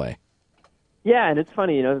fulfilled in a way. Yeah, and it's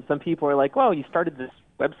funny, some people are like, well, you started this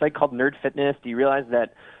website called Nerd Fitness. Do you realize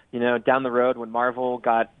that, down the road when Marvel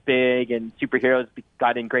got big and superheroes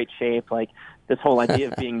got in great shape, like this whole idea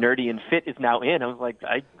of being nerdy and fit is now in? I was like,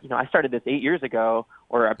 I started this 8 years ago,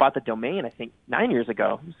 or I bought the domain, I think 9 years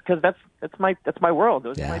ago, because that's my world.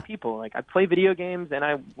 Those are my people. Like, I play video games and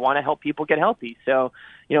I want to help people get healthy. So,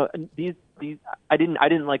 these I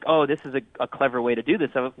didn't like, oh, this is a clever way to do this.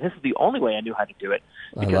 So this is the only way I knew how to do it,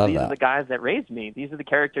 because these are the guys that raised me. These are the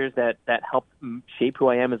characters that helped shape who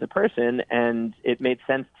I am as a person, and it made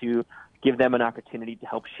sense to give them an opportunity to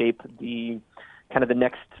help shape the kind of the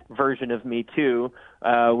next version of me too,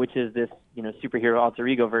 which is this superhero alter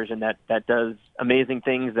ego version that does amazing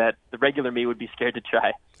things that the regular me would be scared to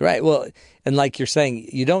try. Right. Well, and like you're saying,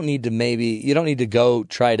 you don't need to go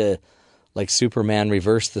try to, like Superman,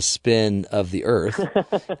 reverse the spin of the Earth.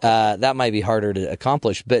 That might be harder to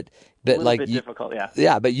accomplish, but like bit difficult, yeah.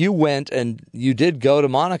 Yeah, but you went and you did go to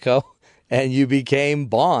Monaco, and you became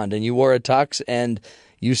Bond, and you wore a tux, and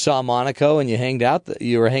you saw Monaco, and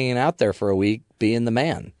you were hanging out there for a week, being the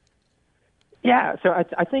man. Yeah, so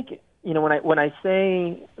I think when I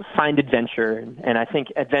say find adventure, and I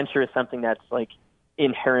think adventure is something that's like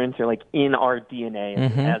inherent or like in our DNA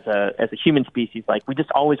as a human species. Like, we just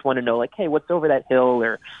always want to know, like, hey, what's over that hill,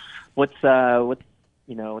 or what's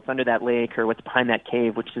under that lake, or what's behind that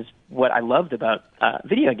cave, which is what I loved about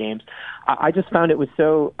video games. I just found it was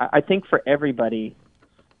so. I think for everybody,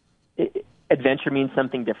 adventure means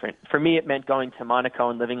something different. For me, it meant going to Monaco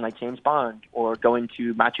and living like James Bond, or going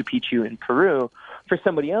to Machu Picchu in Peru. For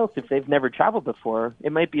somebody else, if they've never traveled before,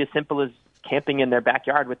 it might be as simple as camping in their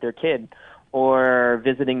backyard with their kid, or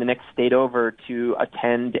visiting the next state over to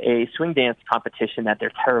attend a swing dance competition that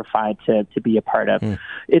they're terrified to be a part of.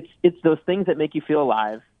 It's those things that make you feel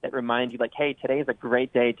alive, that remind you, like, hey, today is a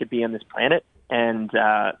great day to be on this planet, and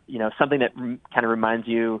something that kind of reminds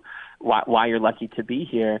you why you're lucky to be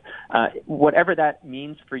here. Whatever that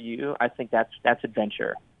means for you, I think that's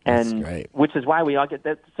adventure. And that's which is why we all get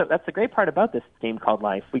that. So that's the great part about this game called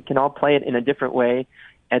life. We can all play it in a different way.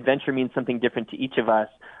 Adventure means something different to each of us.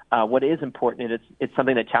 What is important, it's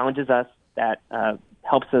something that challenges us, that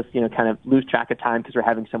helps us, kind of lose track of time because we're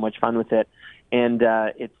having so much fun with it. And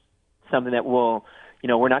it's something that will,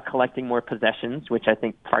 we're not collecting more possessions, which I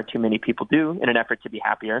think far too many people do in an effort to be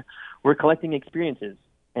happier. We're collecting experiences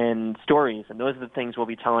and stories, and those are the things we'll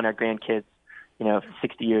be telling our grandkids,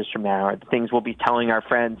 60 years from now, or the things we'll be telling our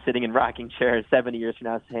friends sitting in rocking chairs 70 years from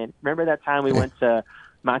now, saying, remember that time we went to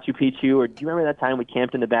Machu Picchu, or do you remember that time we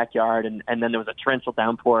camped in the backyard and then there was a torrential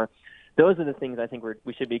downpour? Those are the things I think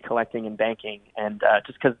we should be collecting and banking, and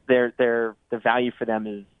just because the value for them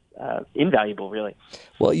is invaluable, really.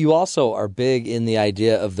 Well, you also are big in the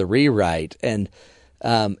idea of the rewrite, and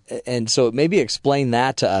so maybe explain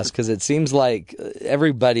that to us, because it seems like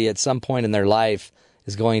everybody at some point in their life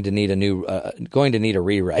is going to need a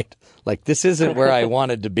rewrite. Like, this isn't where I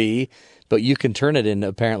wanted to be, but you can turn it into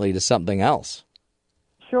apparently to something else.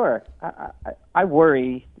 Sure. I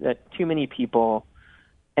worry that too many people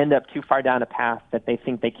end up too far down a path that they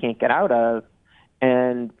think they can't get out of,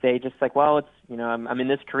 and they just like, well, it's, I'm in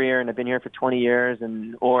this career and I've been here for 20 years,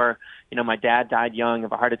 or my dad died young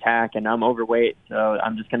of a heart attack and I'm overweight, so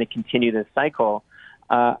I'm just going to continue this cycle.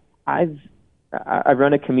 I've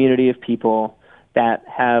run a community of people that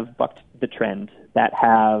have bucked the trend, that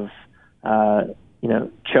have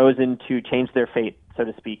chosen to change their fate, so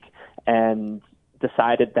to speak, and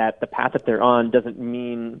decided that the path that they're on doesn't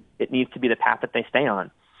mean it needs to be the path that they stay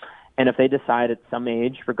on. And if they decide at some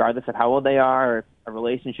age, regardless of how old they are, or if a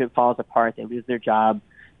relationship falls apart, they lose their job,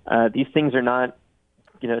 these things are not,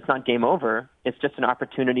 it's not game over. It's just an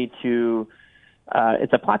opportunity to,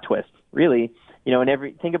 it's a plot twist, really.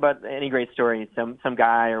 Think about any great story. Some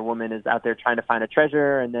guy or woman is out there trying to find a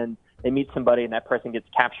treasure, and then they meet somebody and that person gets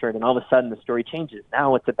captured, and all of a sudden the story changes.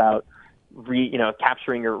 Now it's about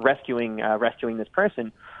capturing or rescuing this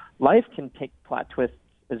person. Life can take plot twists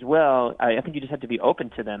as well. I think you just have to be open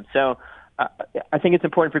to them. So I think it's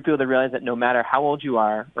important for people to realize that no matter how old you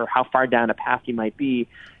are or how far down a path you might be,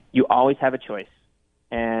 you always have a choice.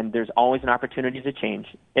 And there's always an opportunity to change.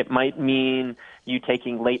 It might mean you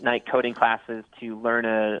taking late-night coding classes to learn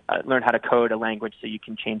how to code a language so you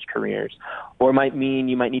can change careers. Or it might mean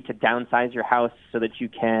you might need to downsize your house so that you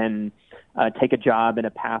can take a job in a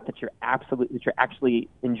path that you're actually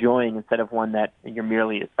enjoying instead of one that you're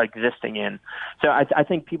merely existing in. So I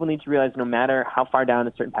think people need to realize no matter how far down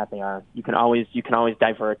a certain path they are, you can always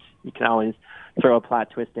divert. You can always throw a plot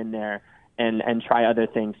twist in there and try other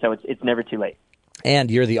things. So it's never too late.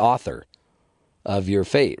 And you're the author of your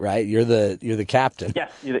fate, right? You're the captain.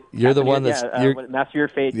 Yes, you're the one that's master your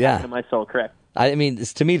fate, captain of my soul. Correct. I mean,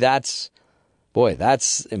 to me, that's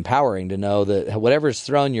empowering to know that whatever's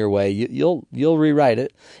thrown your way, you'll rewrite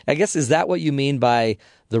it. I guess, is that what you mean by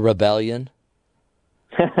the rebellion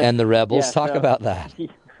and the rebels? Talk about that,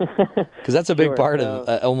 because that's a big part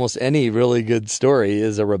of almost any really good story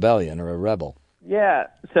is a rebellion or a rebel. Yeah.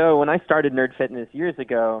 So when I started Nerd Fitness years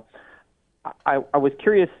ago, I was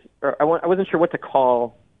curious, or I wasn't sure what to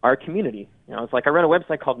call our community. You know, I was like, I run a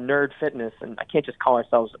website called Nerd Fitness, and I can't just call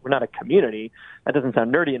ourselves, we're not a community. That doesn't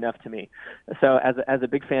sound nerdy enough to me. So as a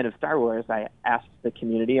big fan of Star Wars, I asked the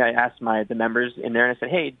community, I asked the members in there, and I said,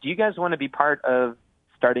 hey, do you guys want to be part of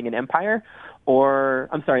starting an empire?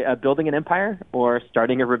 Building an empire or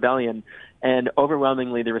starting a rebellion? And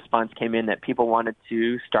overwhelmingly, the response came in that people wanted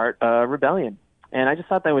to start a rebellion. And I just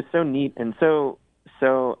thought that was so neat and so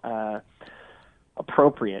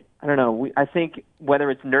appropriate. I don't know. I think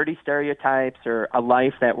whether it's nerdy stereotypes or a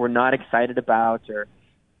life that we're not excited about or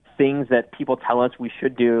things that people tell us we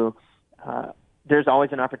should do, there's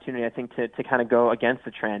always an opportunity, I think, to kind of go against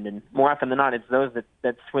the trend. And more often than not, it's those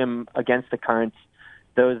that swim against the currents,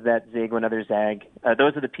 those that zig when others zag.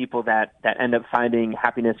 Those are the people that end up finding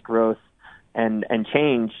happiness, growth, and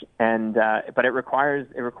change. But it requires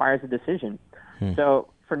a decision. So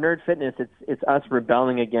for Nerd Fitness, it's us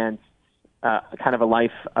rebelling against kind of a life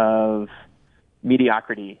of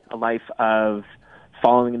mediocrity, a life of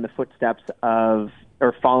following in the footsteps of,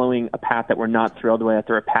 or following a path that we're not thrilled with,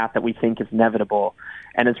 or a path that we think is inevitable,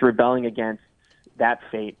 and it's rebelling against that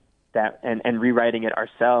fate, and rewriting it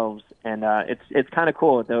ourselves. And it's kind of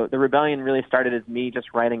cool. The rebellion really started as me just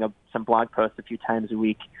writing some blog posts a few times a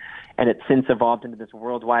week, and it's since evolved into this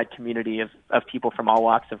worldwide community of people from all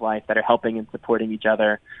walks of life that are helping and supporting each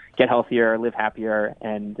other get healthier, live happier,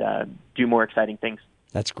 and do more exciting things.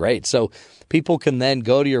 That's great. So people can then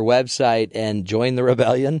go to your website and join the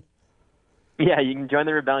rebellion? Yeah, you can join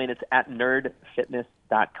the rebellion. It's at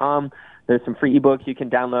nerdfitness.com. There's some free ebooks you can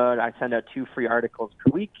download. I send out 2 free articles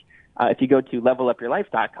per week. If you go to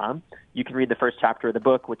levelupyourlife.com, you can read the first chapter of the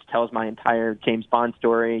book, which tells my entire James Bond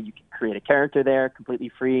story. You can create a character there completely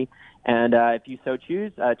free. And if you so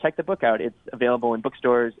choose, check the book out. It's available in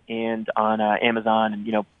bookstores and on Amazon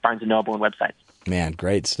and, Barnes & Noble and websites. Man,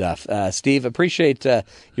 great stuff. Steve, appreciate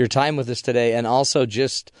your time with us today, and also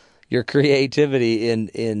just your creativity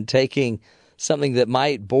in taking something that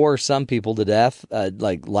might bore some people to death,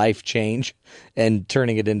 like life change, and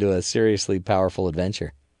turning it into a seriously powerful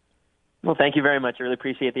adventure. Well, thank you very much. I really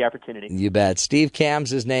appreciate the opportunity. You bet. Steve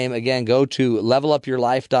Kamb's his name. Again, go to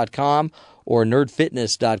levelupyourlife.com or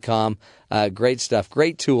nerdfitness.com. Great stuff.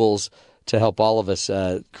 Great tools to help all of us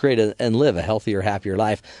create and live a healthier, happier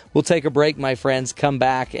life. We'll take a break, my friends, come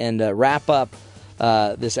back and wrap up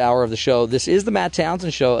this hour of the show. This is the Matt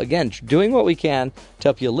Townsend Show. Again, doing what we can to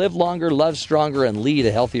help you live longer, love stronger, and lead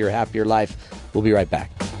a healthier, happier life. We'll be right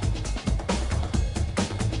back.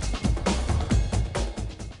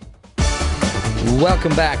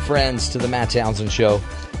 Welcome back, friends, to the Matt Townsend Show.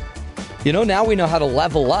 Now we know how to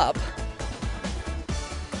level up.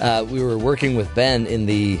 We were working with Ben in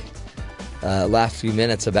the last few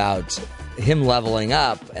minutes about him leveling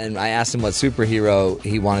up, and I asked him what superhero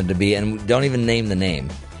he wanted to be, and don't even name the name.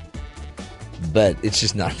 But it's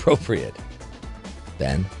just not appropriate.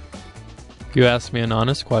 Ben? You asked me an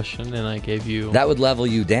honest question, and I gave you... That would level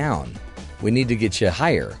you down. We need to get you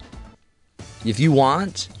higher. If you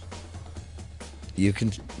want... You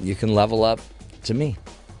can level up to me.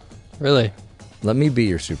 Really? Let me be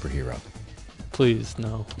your superhero. Please,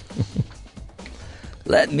 no.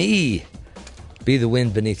 Let me be the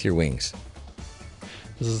wind beneath your wings.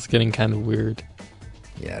 This is getting kind of weird.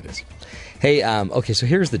 Yeah, it is. Hey, okay, so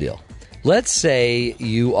here's the deal. Let's say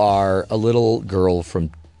you are a little girl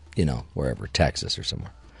from, wherever, Texas or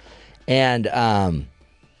somewhere. And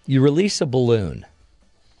you release a balloon.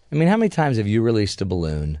 I mean, how many times have you released a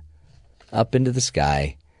balloon up into the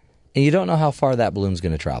sky, and you don't know how far that balloon's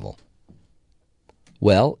going to travel?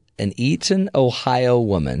 Well, an Eaton, Ohio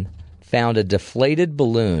woman found a deflated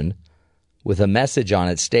balloon with a message on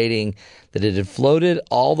it stating that it had floated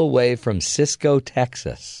all the way from Cisco,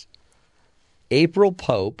 Texas. April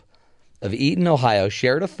Pope of Eaton, Ohio,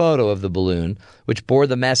 shared a photo of the balloon, which bore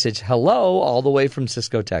the message, "Hello," all the way from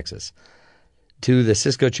Cisco, Texas, to the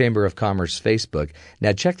Cisco Chamber of Commerce Facebook.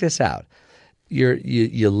 Now, check this out.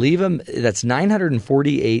 You leave them, that's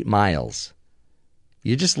 948 miles.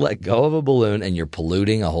 You just let go of a balloon, and you're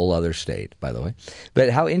polluting a whole other state, by the way. But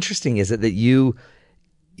how interesting is it that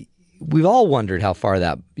we've all wondered how far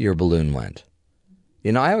that your balloon went.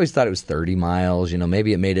 You know, I always thought it was 30 miles. You know,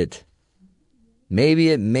 maybe it made it,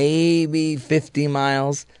 maybe 50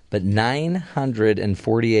 miles, but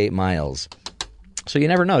 948 miles. So you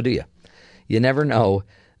never know, do you? You never know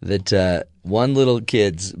that one little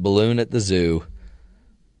kid's balloon at the zoo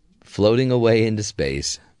floating away into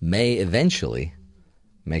space may eventually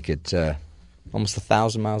make it almost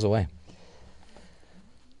 1,000 miles away.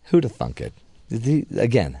 Who'd have thunk it?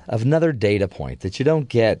 Again, another data point that you don't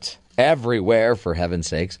get everywhere, for heaven's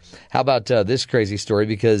sakes. How about this crazy story?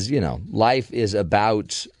 Because, you know, life is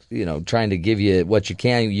about, you know, trying to give you what you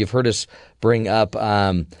can. You've heard us bring up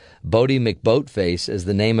Bodie McBoatface as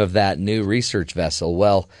the name of that new research vessel.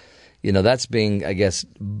 Well, you know, that's being, I guess,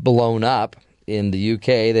 blown up in the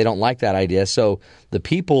UK. They don't like that idea. So the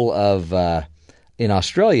people of in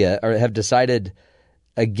Australia have decided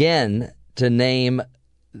again to name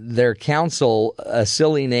their council a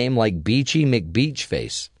silly name like Beachy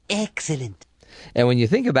McBeachface. Excellent. And when you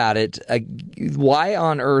think about it, why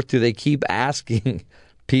on earth do they keep asking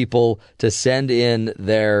people to send in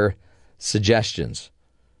their suggestions?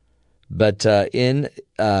 But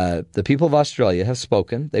the people of Australia have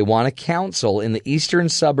spoken. They want a council in the eastern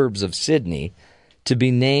suburbs of Sydney to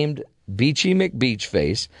be named Beachy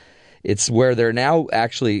McBeachface. It's where they're now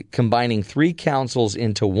actually combining 3 councils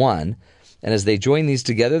into one. And as they join these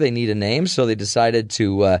together, they need a name. So they decided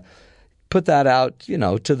to put that out, you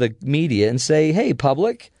know, to the media and say, hey,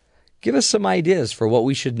 public, give us some ideas for what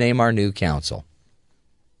we should name our new council.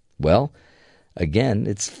 Well, again,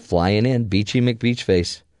 it's flying in, Beachy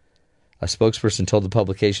McBeachface. A spokesperson told the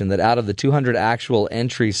publication that out of the 200 actual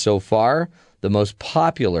entries so far, the most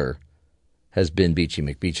popular has been Beachy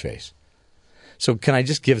McBeachface. So can I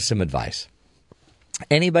just give some advice?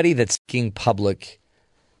 Anybody that's seeking public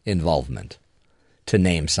involvement to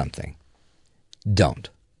name something, don't.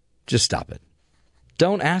 Just stop it.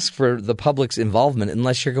 Don't ask for the public's involvement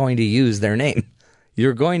unless you're going to use their name.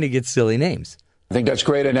 You're going to get silly names. I think that's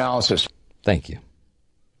great analysis. Thank you.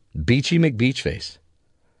 Beachy McBeachface.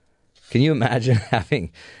 Can you imagine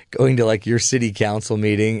going to like your city council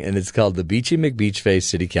meeting and it's called the Beachy McBeachface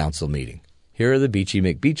City Council meeting? Here are the Beachy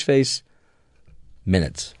McBeachface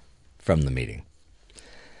minutes from the meeting.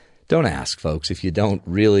 Don't ask, folks, if you don't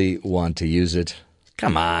really want to use it.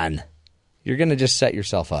 Come on. You're going to just set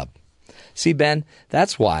yourself up. See, Ben,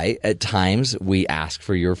 that's why at times we ask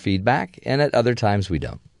for your feedback and at other times we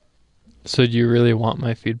don't. So do you really want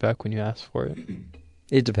my feedback when you ask for it?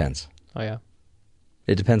 It depends. Oh, yeah.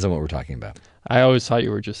 It depends on what we're talking about. I always thought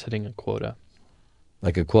you were just hitting a quota.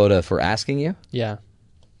 Like a quota for asking you? Yeah.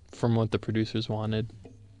 From what the producers wanted.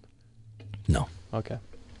 No. Okay.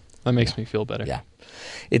 That makes me feel better. Yeah.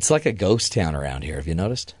 It's like a ghost town around here. Have you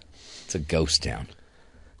noticed? It's a ghost town.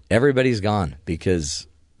 Everybody's gone because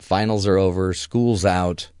finals are over, school's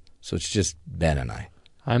out, so it's just Ben and I.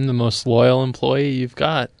 I'm the most loyal employee you've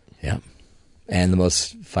got. Yeah. And the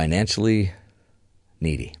most financially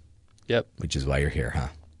needy. Yep. Which is why you're here, huh?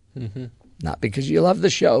 Mm-hmm. Not because you love the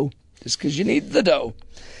show, just because you need the dough.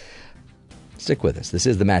 Stick with us. This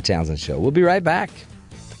is the Matt Townsend Show. We'll be right back.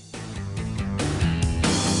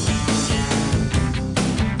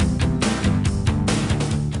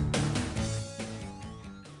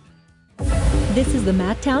 This is the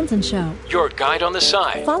Matt Townsend Show. Your guide on the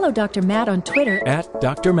side. Follow Dr. Matt on Twitter At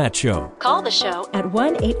Dr. Matt Show. Call the show at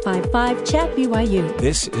 1-855-CHAT-BYU.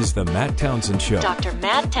 This is the Matt Townsend Show. Dr.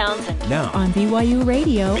 Matt Townsend Now on BYU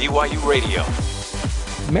Radio. BYU Radio.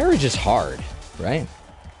 Marriage is hard, right?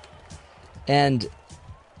 And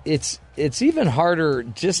it's even harder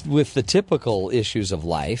just with the typical issues of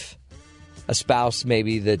life. A spouse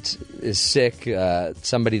maybe that is sick,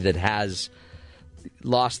 somebody that has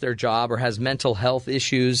lost their job or has mental health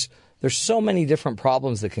issues. There's so many different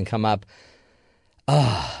problems that can come up.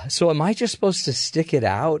 So am I just supposed to stick it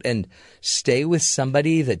out and stay with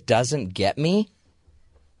somebody that doesn't get me?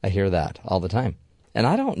 I hear that all the time. And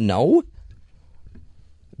I don't know.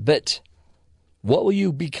 But what will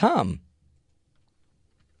you become?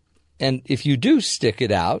 And if you do stick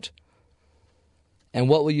it out And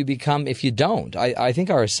what will you become if you don't? I think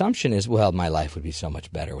our assumption is, well, my life would be so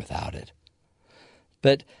much better without it.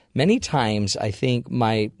 But many times I think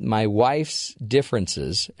my wife's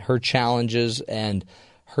differences, her challenges and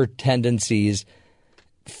her tendencies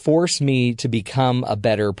force me to become a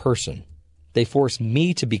better person. They force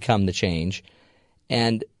me to become the change.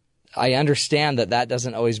 And I understand that that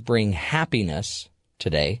doesn't always bring happiness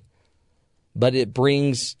today, but it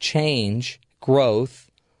brings change, growth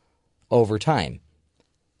over time.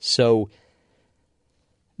 So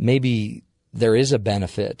maybe there is a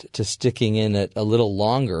benefit to sticking in it a little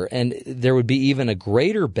longer, and there would be even a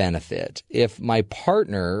greater benefit if my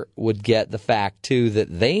partner would get the fact, too,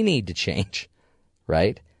 that they need to change,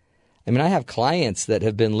 right? I mean, I have clients that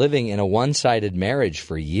have been living in a one-sided marriage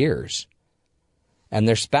for years, and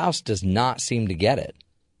their spouse does not seem to get it.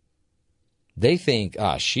 They think,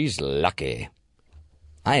 she's lucky.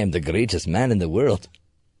 I am the greatest man in the world.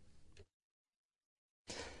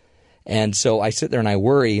 And so I sit there and I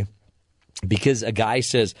worry because a guy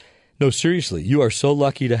says, no, seriously, you are so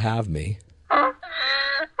lucky to have me.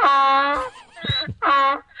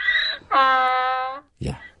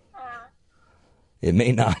 Yeah. It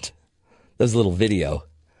may not. There's a little video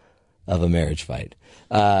of a marriage fight.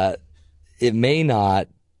 It may not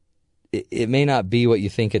be what you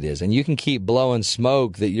think it is. And you can keep blowing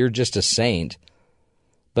smoke that you're just a saint.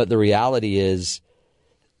 But the reality is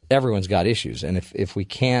everyone's got issues. And if we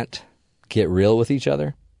can't get real with each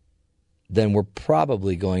other, then we're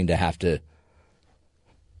probably going to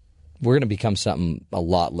we're going to become something a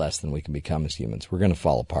lot less than we can become as humans. We're going to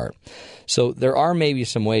fall apart. So there are maybe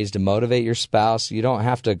some ways to motivate your spouse. You don't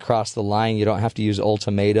have to cross the line. You don't have to use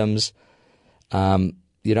ultimatums.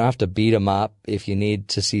 You don't have to beat them up if you need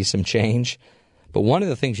to see some change. But one of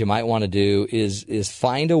the things you might want to do is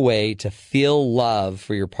find a way to feel love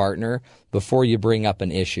for your partner before you bring up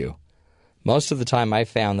an issue. Most of the time I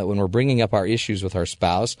found that when we're bringing up our issues with our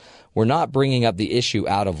spouse, we're not bringing up the issue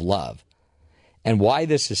out of love. And why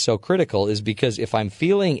this is so critical is because if I'm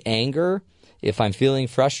feeling anger, if I'm feeling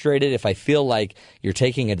frustrated, if I feel like you're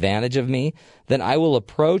taking advantage of me, then I will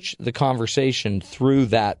approach the conversation through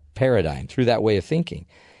that paradigm, through that way of thinking.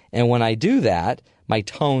 And when I do that, my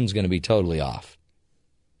tone's going to be totally off.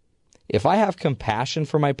 If I have compassion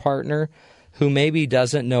for my partner who maybe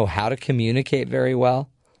doesn't know how to communicate very well,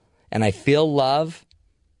 and I feel love,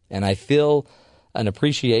 and I feel an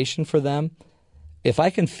appreciation for them, if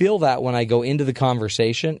I can feel that when I go into the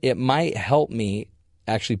conversation, it might help me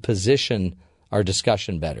actually position our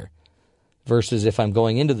discussion better versus if I'm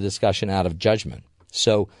going into the discussion out of judgment.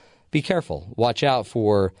 So be careful. Watch out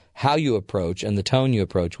for how you approach and the tone you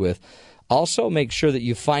approach with. Also, make sure that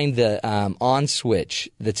you find the on switch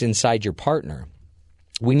that's inside your partner.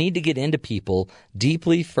 We need to get into people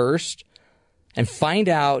deeply first and find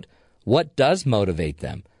out what does motivate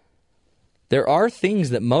them. There are things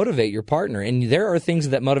that motivate your partner, and there are things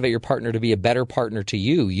that motivate your partner to be a better partner to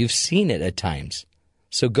you. You've seen it at times.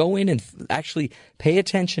 So go in and actually pay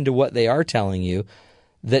attention to what they are telling you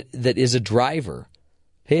that is a driver.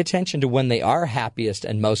 Pay attention to when they are happiest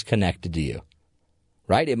and most connected to you,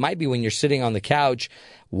 right? It might be when you're sitting on the couch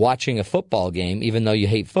watching a football game, even though you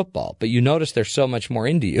hate football, but you notice they're so much more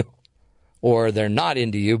into you, or they're not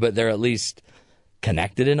into you, but they're at least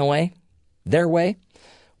connected in a way, their way.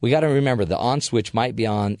 We got to remember the on switch might be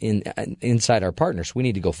on inside our partners. We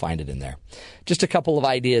need to go find it in there. Just a couple of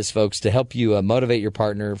ideas, folks, to help you motivate your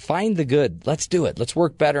partner. Find the good. Let's do it. Let's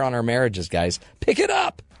work better on our marriages, guys. Pick it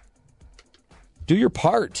up. Do your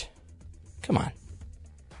part. Come on.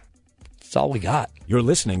 That's all we got. You're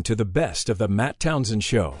listening to the best of the Matt Townsend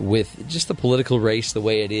Show. With just the political race the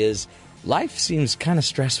way it is, life seems kind of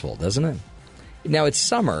stressful, doesn't it? Now, it's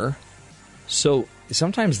summer, so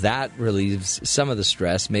sometimes that relieves some of the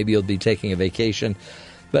stress. Maybe you'll be taking a vacation.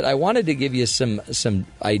 But I wanted to give you some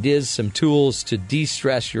ideas, some tools to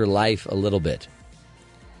de-stress your life a little bit.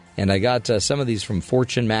 And I got some of these from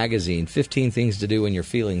Fortune magazine, 15 Things to Do When You're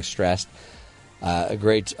Feeling Stressed. A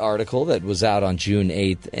great article that was out on June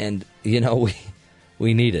 8th. And, you know,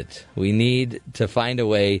 we need it. We need to find a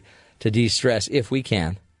way to de-stress if we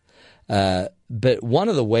can. But one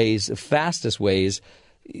of the ways, fastest ways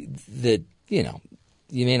that, you know,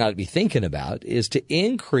 you may not be thinking about is to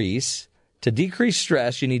decrease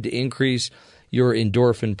stress, you need to increase your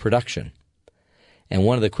endorphin production. And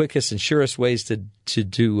one of the quickest and surest ways to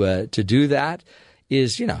do that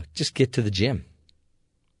is, you know, just get to the gym.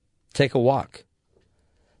 Take a walk.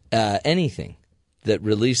 Anything that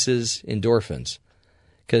releases endorphins.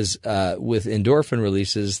 Because with endorphin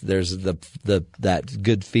releases, there's that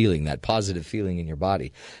good feeling, that positive feeling in your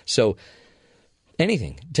body. So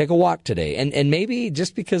Anything. Take a walk today. And maybe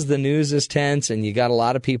just because the news is tense and you got a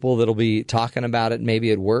lot of people that'll be talking about it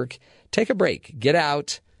maybe at work, take a break. Get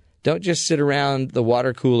out. Don't just sit around the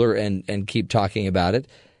water cooler and keep talking about it.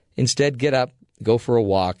 Instead, get up, go for a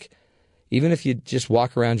walk. Even if you just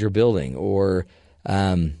walk around your building or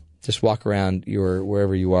just walk around your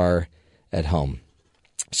wherever you are at home.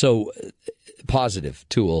 So, positive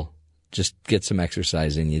tool, just get some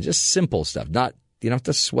exercise in you. Just simple stuff. You don't have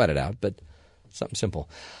to sweat it out, but something simple.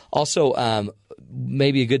 Also,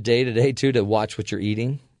 maybe a good day today, too, to watch what you're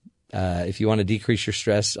eating. If you want to decrease your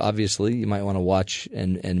stress, obviously, you might want to watch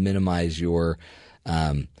and minimize your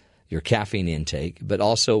caffeine intake, but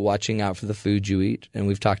also watching out for the food you eat. And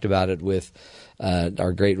we've talked about it with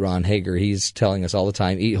our great Ron Hager. He's telling us all the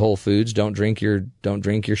time, eat whole foods, don't drink your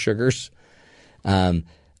sugars.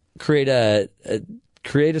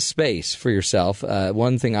 Create a space for yourself.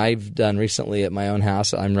 One thing I've done recently at my own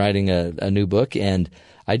house, I'm writing a new book, and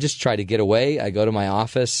I just try to get away. I go to my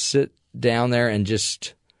office, sit down there, and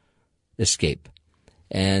just escape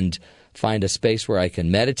and find a space where I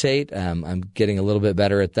can meditate. I'm getting a little bit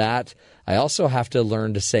better at that. I also have to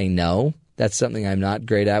learn to say no. That's something I'm not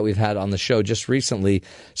great at. We've had on the show just recently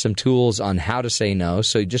some tools on how to say no.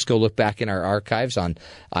 So you just go look back in our archives on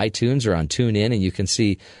iTunes or on TuneIn, and you can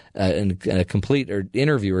see a complete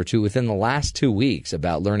interview or two within the last 2 weeks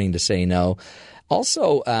about learning to say no.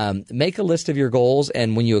 Also, make a list of your goals,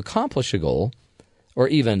 and when you accomplish a goal, or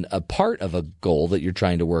even a part of a goal that you're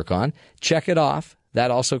trying to work on, check it off. That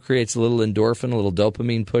also creates a little endorphin, a little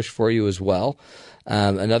dopamine push for you as well.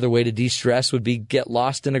 Another way to de-stress would be get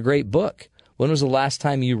lost in a great book. When was the last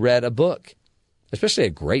time you read a book, especially a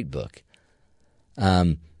great book?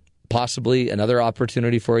 Possibly another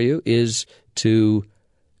opportunity for you is to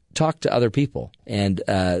talk to other people. And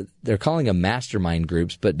they're calling them mastermind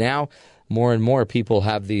groups, but now more and more people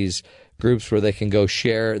have these groups where they can go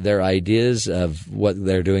share their ideas of what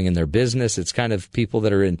they're doing in their business. It's kind of people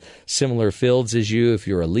that are in similar fields as you. If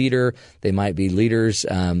you're a leader, they might be leaders.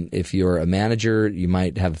 If you're a manager, you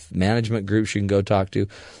might have management groups you can go talk to.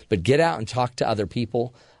 But get out and talk to other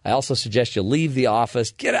people. I also suggest you leave the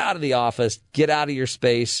office, get out of the office, get out of your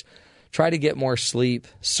space, try to get more sleep,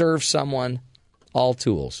 serve someone, all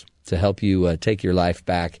tools to help you take your life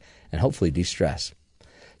back and hopefully de-stress.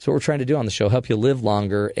 So what we're trying to do on the show, help you live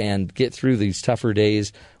longer and get through these tougher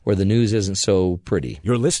days where the news isn't so pretty.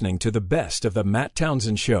 You're listening to the best of the Matt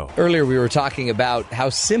Townsend Show. Earlier we were talking about how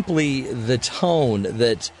simply the tone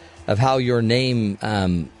of how your name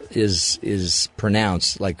is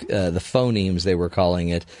pronounced, like the phonemes they were calling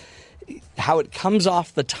it, how it comes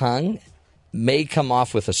off the tongue may come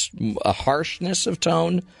off with a harshness of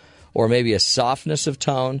tone or maybe a softness of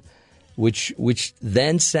tone, which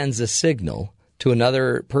then sends a signal to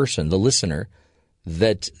another person, the listener,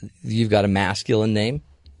 that you've got a masculine name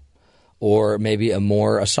or maybe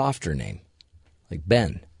a softer name, like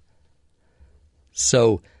Ben.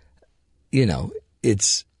 So,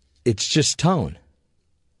 it's just tone.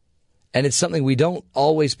 And it's something we don't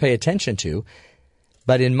always pay attention to.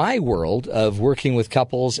 But in my world of working with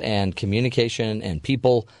couples and communication and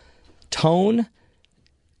people, tone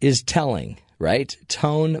is telling, right?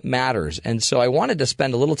 Tone matters. And so I wanted to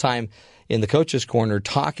spend a little time in the Coach's Corner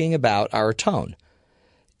talking about our tone.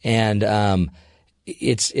 And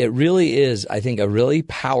it really is, I think, a really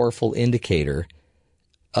powerful indicator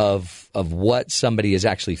of what somebody is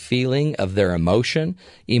actually feeling, of their emotion.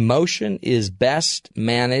 Emotion is best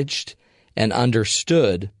managed and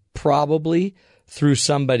understood probably through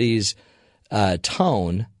somebody's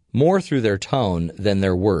tone, more through their tone than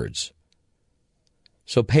their words.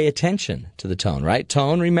 So pay attention to the tone, right?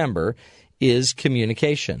 Tone, remember, is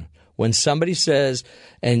communication. When somebody says,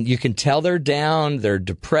 and you can tell they're down, they're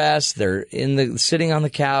depressed, they're sitting on the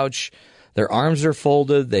couch, their arms are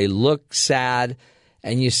folded, they look sad,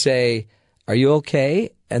 and you say, "Are you okay?"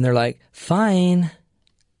 And they're like, "Fine."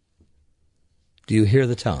 Do you hear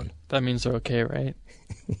the tone? That means they're okay, right?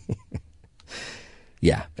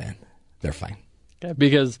 Yeah, Ben, they're fine. Yeah,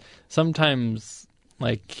 because sometimes,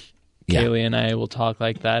 Kaylee and I will talk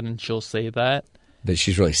like that, and she'll say that. But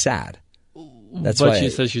she's really sad. But she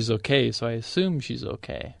says she's okay, so I assume she's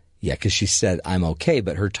okay. Yeah, because she said, "I'm okay,"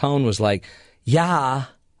 but her tone was like, "Yeah,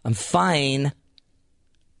 I'm fine."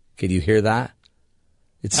 Could you hear that?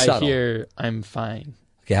 It's subtle. I hear, "I'm fine."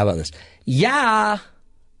 Okay, how about this? "Yeah,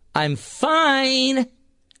 I'm fine."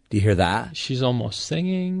 Do you hear that? She's almost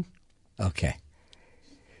singing. Okay.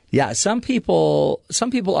 Yeah, some people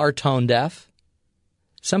are tone deaf.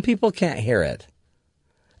 Some people can't hear it.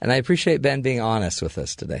 And I appreciate Ben being honest with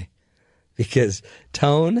us today. Because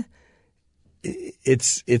tone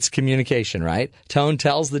it's communication, right? Tone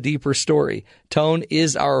tells the deeper story. Tone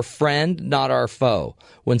is our friend, not our foe.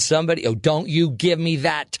 When somebody, oh, don't you give me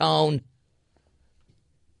that tone.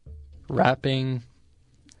 Rapping.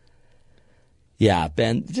 Yeah,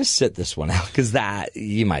 Ben, just sit this one out because that,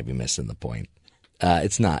 you might be missing the point.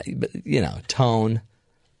 It's not, but tone.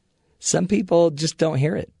 Some people just don't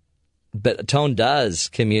hear it. But tone does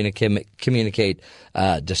communicate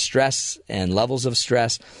distress and levels of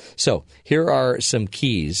stress. So here are some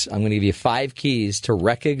keys. I'm going to give you 5 keys to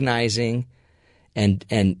recognizing and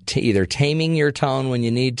to either taming your tone when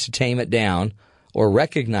you need to tame it down or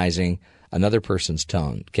recognizing another person's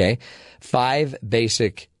tone. Okay? 5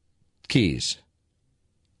 basic keys.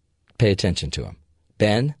 Pay attention to them.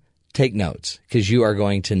 Ben, take notes because you are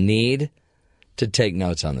going to need to take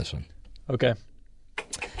notes on this one. Okay.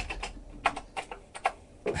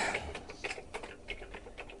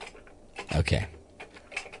 Okay.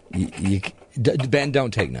 Ben,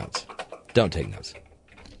 don't take notes. Don't take notes.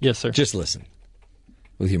 Yes, sir. Just listen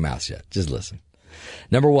with your mouth shut. Just listen.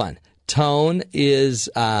 Number 1, tone is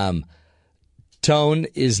not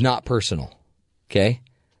personal. Okay?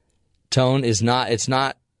 Tone is not,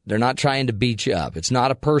 they're not trying to beat you up. It's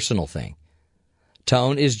not a personal thing.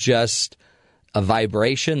 Tone is just a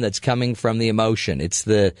vibration that's coming from the emotion. It's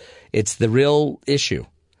the real issue.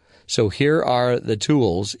 So here are the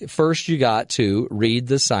tools. First, you got to read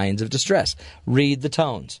the signs of distress. Read the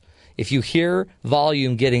tones. If you hear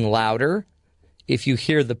volume getting louder, if you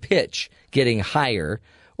hear the pitch getting higher,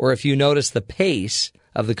 or if you notice the pace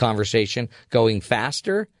of the conversation going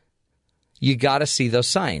faster, you got to see those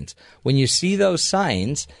signs. When you see those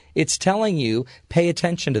signs, it's telling you, pay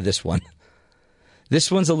attention to this one. This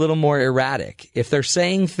one's a little more erratic. If they're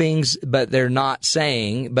saying things, but they're not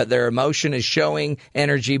saying, but their emotion is showing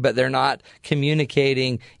energy, but they're not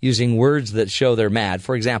communicating using words that show they're mad.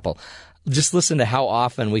 For example, just listen to how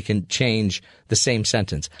often we can change the same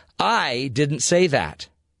sentence. I didn't say that.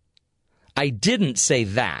 I didn't say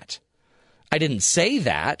that. I didn't say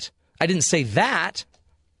that. I didn't say that.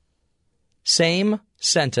 Same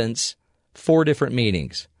sentence, 4 different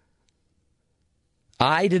meanings.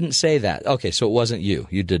 I didn't say that. Okay, so it wasn't you.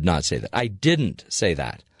 You did not say that. I didn't say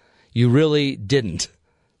that. You really didn't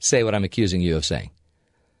say what I'm accusing you of saying.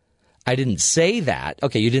 I didn't say that.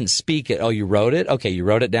 Okay, you didn't speak it. Oh, you wrote it? Okay, you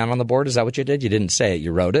wrote it down on the board. Is that what you did? You didn't say it.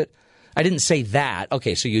 You wrote it? I didn't say that.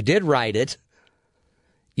 Okay, so you did write it.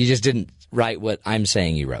 You just didn't write what I'm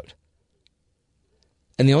saying you wrote.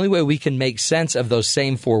 And the only way we can make sense of those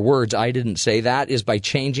same 4 words, I didn't say that, is by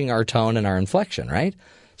changing our tone and our inflection, right?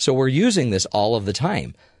 So we're using this all of the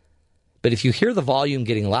time. But if you hear the volume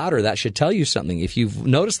getting louder, that should tell you something. If you've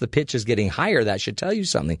noticed the pitch is getting higher, that should tell you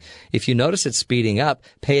something. If you notice it speeding up,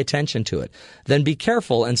 pay attention to it. Then be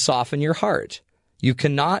careful and soften your heart. You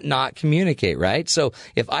cannot not communicate, right? So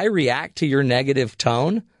if I react to your negative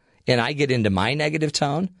tone and I get into my negative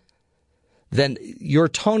tone, then your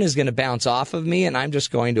tone is going to bounce off of me and I'm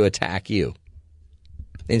just going to attack you.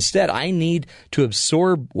 Instead, I need to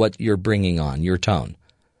absorb what you're bringing on, your tone.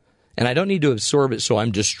 And I don't need to absorb it so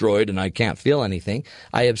I'm destroyed and I can't feel anything.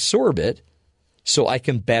 I absorb it so I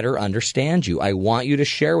can better understand you. I want you to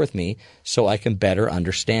share with me so I can better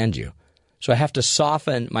understand you. So I have to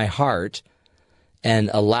soften my heart and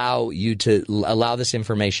allow this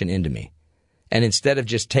information into me. And instead of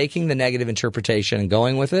just taking the negative interpretation and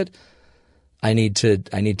going with it, I need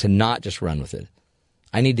to not just run with it.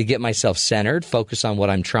 I need to get myself centered, focus on what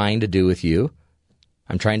I'm trying to do with you.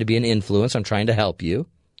 I'm trying to be an influence. I'm trying to help you.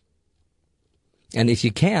 And if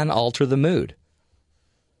you can, alter the mood.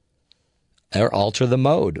 Or alter the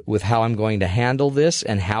mode with how I'm going to handle this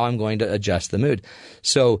and how I'm going to adjust the mood.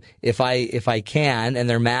 So if I can, and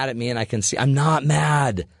they're mad at me and I can see, I'm not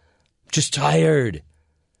mad, I'm just tired.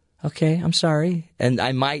 Okay, I'm sorry. And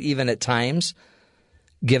I might even at times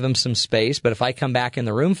give them some space. But if I come back in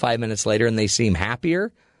the room 5 minutes later and they seem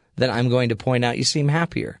happier, then I'm going to point out you seem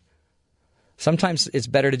happier. Sometimes it's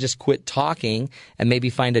better to just quit talking and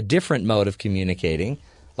maybe find a different mode of communicating,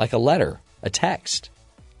 like a letter, a text.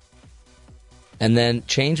 And then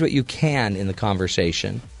change what you can in the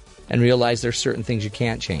conversation and realize there's certain things you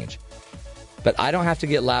can't change. But I don't have to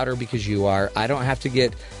get louder because you are. I don't have to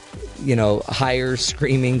get, higher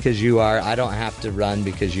screaming because you are. I don't have to run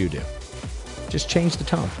because you do. Just change the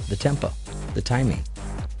tone, the tempo, the timing.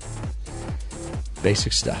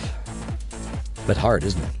 Basic stuff. But hard,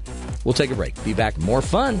 isn't it? We'll take a break. Be back. More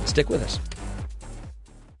fun. Stick with us.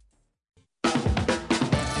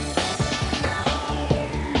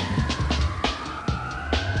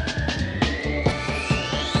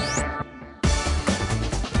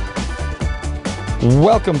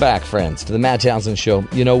 Welcome back, friends, to the Matt Townsend Show.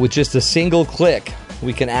 You know, with just a single click,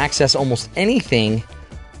 we can access almost anything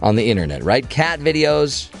on the internet, right? Cat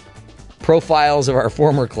videos, profiles of our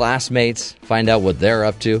former classmates, find out what they're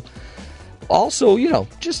up to. Also, you know,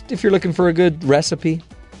 just if you're looking for a good recipe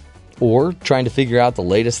or trying to figure out the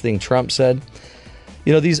latest thing Trump said,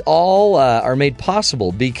 you know, these all are made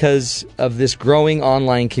possible because of this growing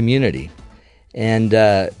online community. And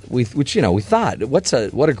we thought,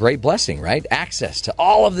 what a great blessing, right? Access to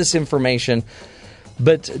all of this information.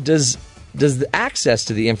 But does the access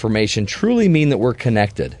to the information truly mean that we're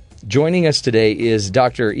connected? Joining us today is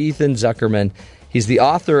Dr. Ethan Zuckerman. He's the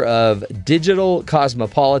author of Digital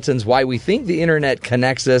Cosmopolitans: Why We Think the Internet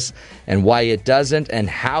Connects Us and Why It Doesn't, and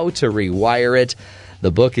How to Rewire It.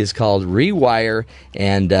 The book is called Rewire,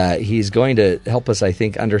 and he's going to help us, I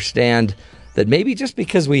think, understand that maybe just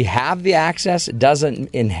because we have the access doesn't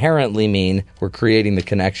inherently mean we're creating the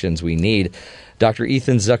connections we need. Dr.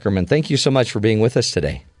 Ethan Zuckerman, thank you so much for being with us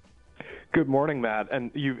today. Good morning, Matt.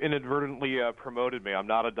 And you've inadvertently promoted me. I'm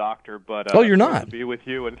not a doctor, but you're not. To be with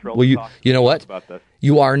you and thrilled to talk you know what? about this.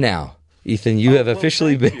 You are now. Ethan, you have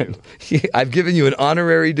officially been. I've given you an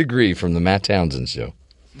honorary degree from the Matt Townsend Show.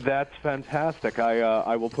 That's fantastic.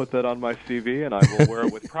 I will put that on my CV, and I will wear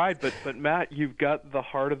it with pride. But Matt, you've got the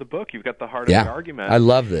heart of the book. You've got the heart of the argument. I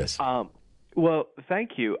love this. Well,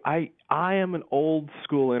 thank you. I am an old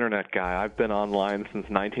school internet guy. I've been online since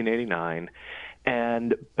 1989.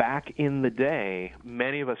 And back in the day,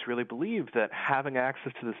 many of us really believed that having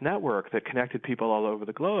access to this network that connected people all over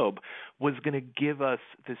the globe was going to give us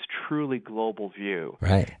this truly global view.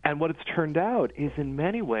 Right. And what it's turned out is, in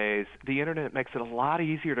many ways, the internet makes it a lot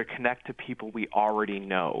easier to connect to people we already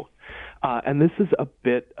know. And this is a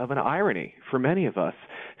bit of an irony for many of us.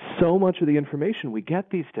 So much of the information we get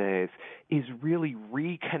these days is really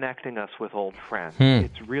reconnecting us with old friends.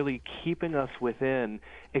 It's really keeping us within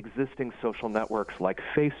existing social networks like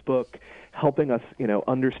Facebook, helping us,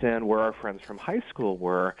 understand where our friends from high school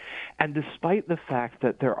were. And despite the fact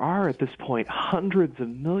that there are, at this point, hundreds of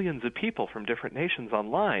millions of people from different nations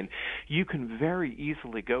online, you can very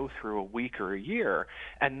easily go through a week or a year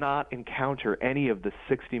and not encounter any of the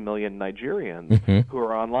 60 million Nigerians who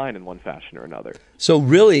are online in one fashion or another. So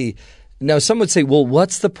really, now some would say, well,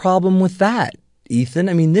 what's the problem with that, Ethan?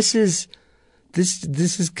 I mean, this is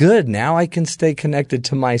good. Now I can stay connected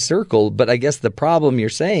to my circle. But I guess the problem you're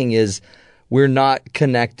saying is we're not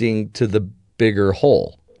connecting to the bigger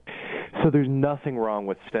whole. So there's nothing wrong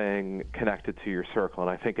with staying connected to your circle. And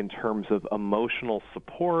I think in terms of emotional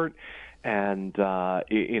support and,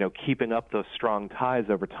 keeping up those strong ties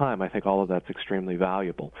over time, I think all of that's extremely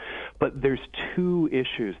valuable. But there's two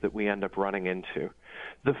issues that we end up running into.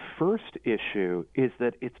 The first issue is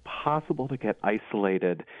that it's possible to get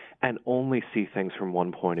isolated and only see things from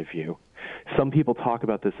one point of view. Some people talk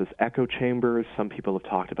about this as echo chambers. Some people have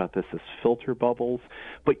talked about this as filter bubbles.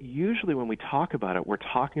 But usually when we talk about it, we're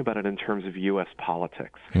talking about it in terms of U.S.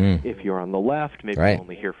 politics. If you're on the left, maybe you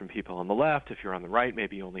only hear from people on the left. If you're on the right,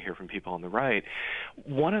 maybe you only hear from people on the right.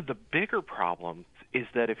 One of the bigger problems is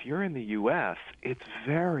that if you're in the U.S., it's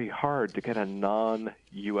very hard to get a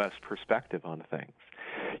non-U.S. perspective on things.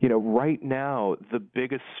 Right now, the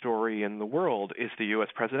biggest story in the world is the U.S.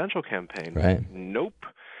 presidential campaign. Right. Nope.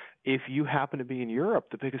 If you happen to be in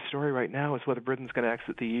Europe, the biggest story right now is whether Britain's going to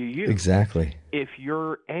exit the EU. Exactly. If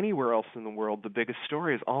you're anywhere else in the world, the biggest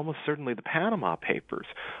story is almost certainly the Panama Papers,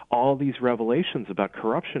 all these revelations about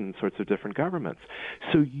corruption in sorts of different governments.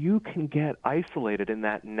 So you can get isolated in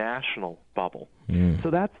that national bubble.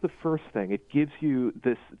 So that's the first thing. It gives you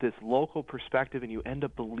this local perspective, and you end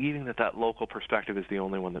up believing that local perspective is the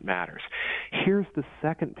only one that matters. Here's the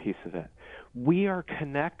second piece of it. We are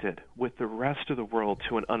connected with the rest of the world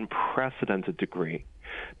to an unprecedented degree.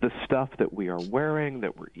 The stuff that we are wearing,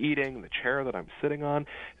 that we're eating, the chair that I'm sitting on,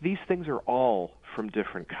 these things are all from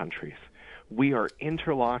different countries. We are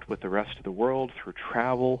interlocked with the rest of the world through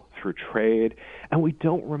travel, through trade, and we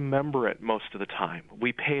don't remember it most of the time.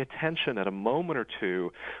 We pay attention at a moment or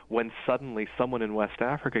two when suddenly someone in West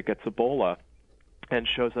Africa gets Ebola and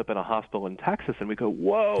shows up in a hospital in Texas, and we go,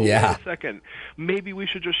 whoa, wait a second, maybe we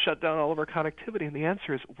should just shut down all of our connectivity. And the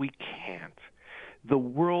answer is we can't. The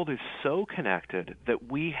world is so connected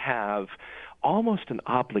that we have almost an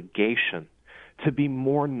obligation to be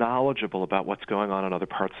more knowledgeable about what's going on in other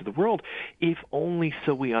parts of the world, if only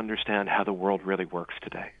so we understand how the world really works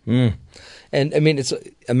today. And I mean,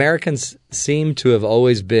 Americans seem to have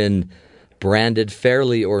always been branded,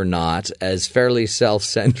 fairly or not, as fairly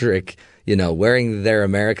self-centric, wearing their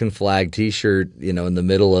American flag T-shirt, in the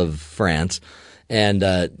middle of France, and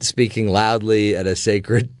speaking loudly at a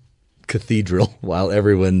sacred cathedral while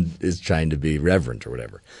everyone is trying to be reverent or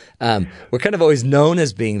whatever. We're kind of always known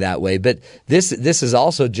as being that way, but this is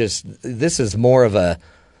also just this is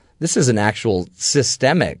an actual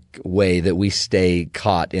systemic way that we stay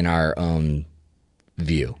caught in our own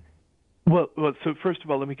view. Well, so first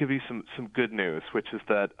of all, let me give you some good news, which is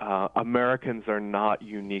that Americans are not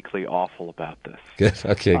uniquely awful about this. Good.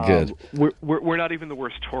 Okay. Good. We're not even the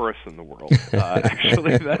worst tourists in the world.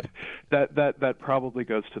 Actually, that probably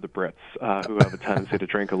goes to the Brits, who have a tendency to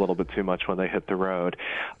drink a little bit too much when they hit the road.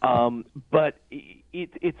 But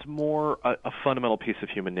it's more a fundamental piece of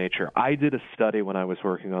human nature. I did a study when I was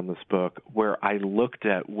working on this book where I looked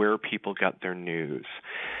at where people got their news.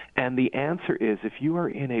 And the answer is, if you are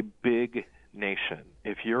in a big nation,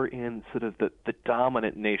 if you're in sort of the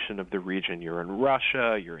dominant nation of the region, you're in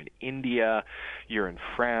Russia, you're in India, you're in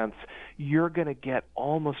France, you're going to get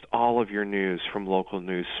almost all of your news from local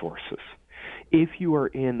news sources. If you are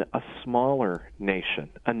in a smaller nation,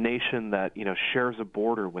 a nation that, shares a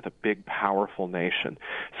border with a big, powerful nation,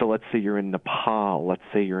 so let's say you're in Nepal, let's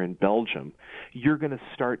say you're in Belgium, you're going to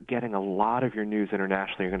start getting a lot of your news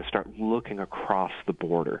internationally. You're going to start looking across the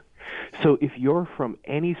border. So if you're from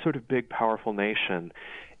any sort of big, powerful nation,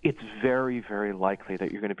 it's very, very likely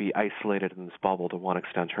that you're going to be isolated in this bubble to one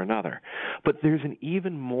extent or another. But there's an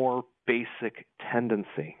even more basic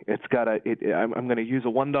tendency. I'm going to use a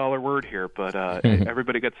 $1 word here, but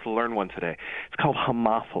everybody gets to learn one today. It's called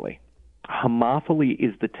homophily. Homophily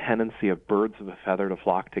is the tendency of birds of a feather to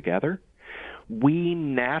flock together. We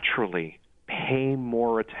naturally pay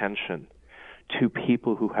more attention to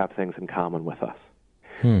people who have things in common with us.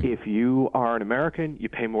 If you are an American, you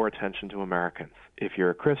pay more attention to Americans. If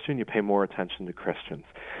you're a Christian, you pay more attention to Christians.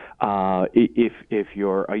 If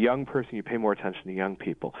you're a young person, you pay more attention to young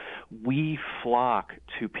people. We flock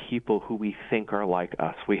to people who we think are like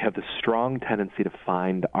us. We have the strong tendency to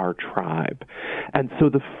find our tribe. And so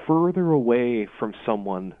the further away from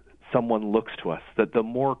someone looks to us, that the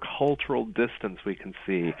more cultural distance we can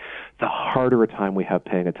see, the harder a time we have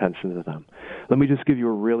paying attention to them. Let me just give you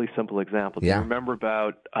a really simple example. Yeah. Do you remember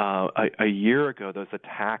about a year ago, those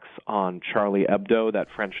attacks on Charlie Hebdo, that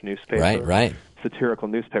French newspaper? Right. Satirical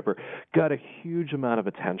newspaper, got a huge amount of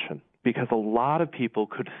attention because a lot of people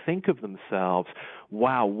could think of themselves,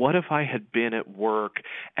 wow, what if I had been at work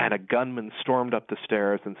and a gunman stormed up the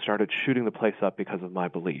stairs and started shooting the place up because of my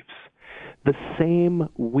beliefs? The same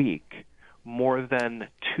week, more than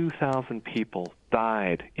 2,000 people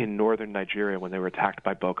died in northern Nigeria when they were attacked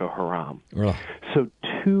by Boko Haram. Ugh. So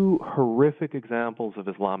two horrific examples of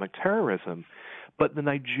Islamic terrorism, but the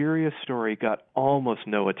Nigeria story got almost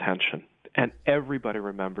no attention. And everybody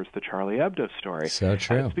remembers the Charlie Hebdo story. So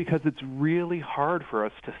true. And it's because it's really hard for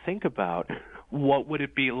us to think about what would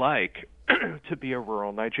it be like to be a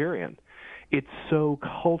rural Nigerian. It's so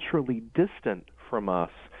culturally distant from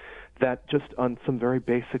us that just on some very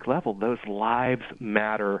basic level, those lives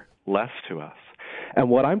matter less to us. And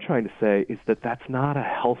what I'm trying to say is that that's not a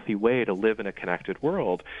healthy way to live in a connected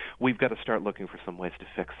world. We've got to start looking for some ways to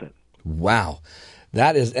fix it. Wow.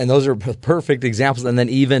 That is, and those are perfect examples. And then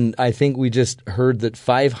even, I think we just heard that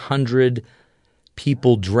 500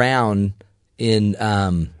 people drown in,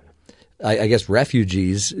 I guess,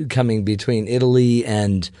 refugees coming between Italy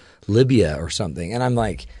and Libya or something. And I'm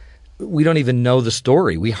like, we don't even know the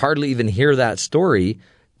story. We hardly even hear that story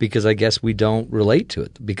because I guess we don't relate to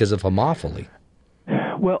it because of homophily.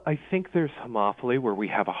 Well, I think there's homophily where we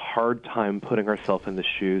have a hard time putting ourselves in the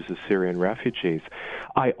shoes of Syrian refugees.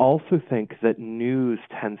 I also think that news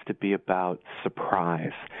tends to be about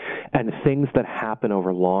surprise and things that happen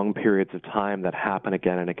over long periods of time that happen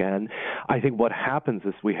again and again. I think what happens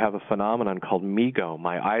is we have a phenomenon called migo,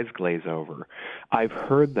 my eyes glaze over. I've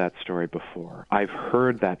heard that story before. I've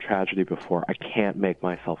heard that tragedy before. I can't make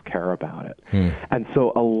myself care about it. And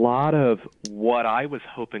so a lot of what I was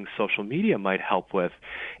hoping social media might help with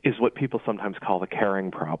is what people sometimes call the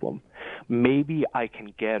caring problem. Maybe I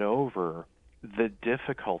can get over the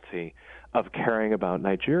difficulty of caring about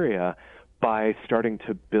Nigeria by starting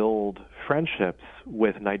to build friendships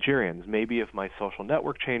with Nigerians. Maybe if my social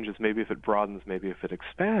network changes, maybe if it broadens, maybe if it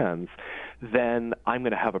expands, then I'm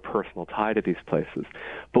going to have a personal tie to these places.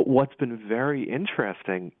 But what's been very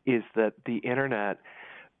interesting is that the Internet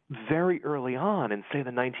very early on in, say,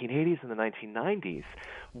 the 1980s and the 1990s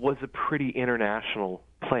was a pretty international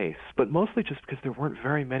place, but mostly just because there weren't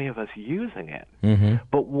very many of us using it. Mm-hmm.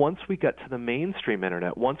 But once we got to the mainstream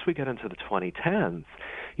Internet, once we get into the 2010s,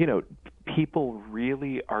 people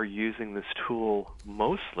really are using this tool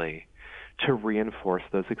mostly to reinforce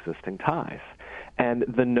those existing ties. And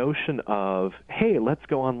the notion of, hey, let's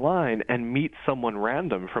go online and meet someone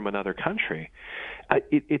random from another country,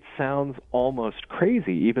 it sounds almost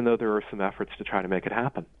crazy, even though there are some efforts to try to make it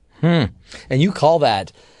happen. And you call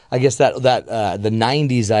that, I guess the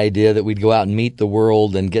 90s idea that we'd go out and meet the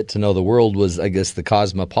world and get to know the world was, I guess, the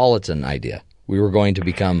cosmopolitan idea. We were going to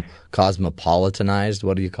become cosmopolitanized.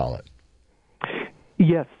 What do you call it?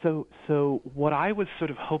 Yes. So what I was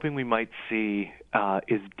sort of hoping we might see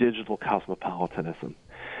is digital cosmopolitanism.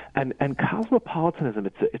 And cosmopolitanism,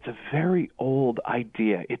 it's a very old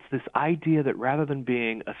idea. It's this idea that rather than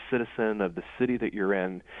being a citizen of the city that you're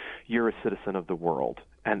in, you're a citizen of the world,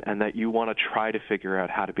 and that you want to try to figure out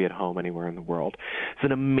how to be at home anywhere in the world. It's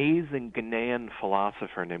an amazing Ghanaian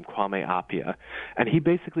philosopher named Kwame Appiah, and he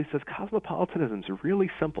basically says cosmopolitanism is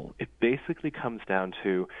really simple. It basically comes down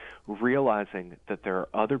to realizing that there are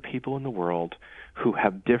other people in the world who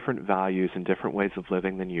have different values and different ways of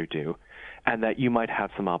living than you do, and that you might have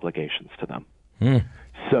some obligations to them.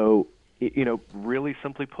 So, really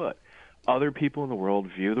simply put, other people in the world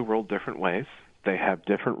view the world different ways. They have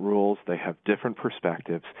different rules. They have different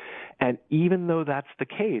perspectives. And even though that's the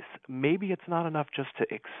case, maybe it's not enough just to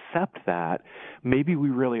accept that. Maybe we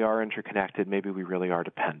really are interconnected. Maybe we really are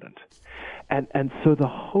dependent. And so the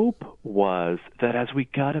hope was that as we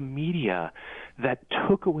got a media that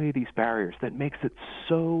took away these barriers, that makes it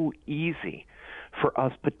so easy for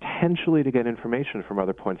us potentially to get information from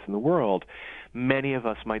other points in the world, many of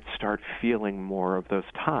us might start feeling more of those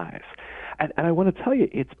ties. And I want to tell you,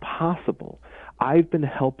 it's possible. I've been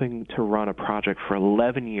helping to run a project for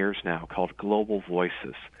 11 years now called Global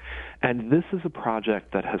Voices. And this is a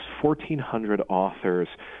project that has 1,400 authors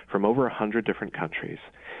from over 100 different countries.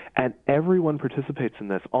 And everyone participates in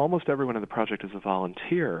this. Almost everyone in the project is a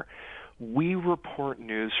volunteer. We report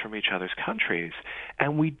news from each other's countries,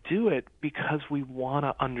 and we do it because we want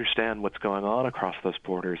to understand what's going on across those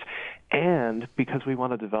borders and because we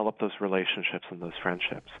want to develop those relationships and those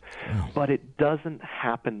friendships. But it doesn't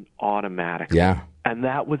happen automatically. Yeah. And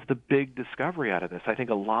that was the big discovery out of this. I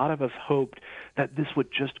think a lot of us hoped that this would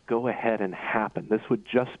just go ahead and happen. This would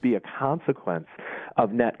just be a consequence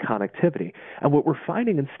of net connectivity. And what we're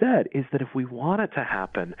finding instead is that if we want it to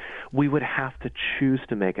happen, we would have to choose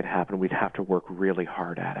to make it happen. We'd have to work really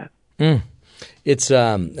hard at it. It's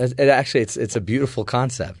it's a beautiful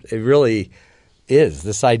concept. It really is.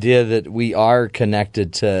 This idea that we are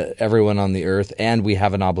connected to everyone on the earth and we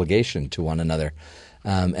have an obligation to one another.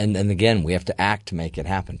 And again, we have to act to make it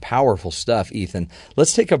happen. Powerful stuff, Ethan.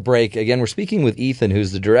 Let's take a break. Again, we're speaking with Ethan,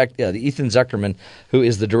 who's Ethan Zuckerman, who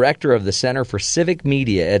is the director of the Center for Civic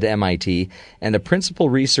Media at MIT and a principal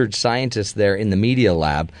research scientist there in the Media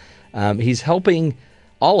Lab. He's helping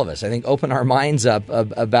all of us, I think, open our minds up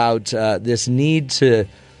about this need to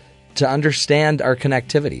understand our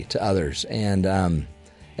connectivity to others and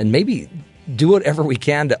maybe do whatever we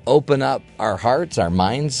can to open up our hearts, our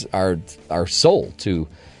minds, our soul to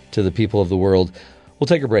the people of the world. We'll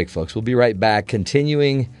take a break, folks. We'll be right back,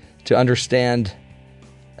 continuing to understand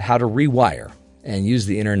how to rewire and use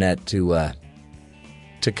the internet to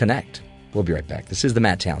connect. We'll be right back. This is the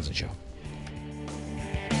Matt Townsend Show.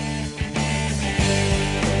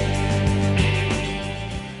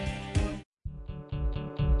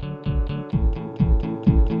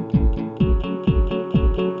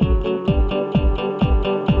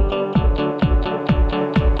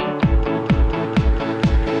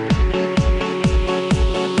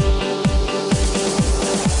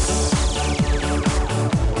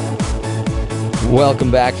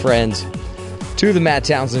 Welcome back, friends, to the Matt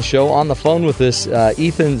Townsend Show. On the phone with us,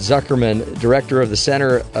 Ethan Zuckerman, director of the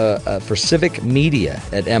Center for Civic Media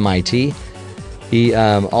at MIT. He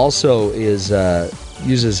also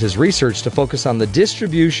uses his research to focus on the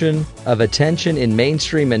distribution of attention in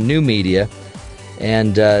mainstream and new media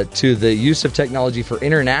and to the use of technology for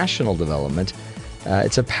international development.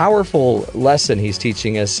 It's a powerful lesson he's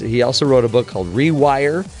teaching us. He also wrote a book called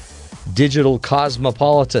Rewire: Digital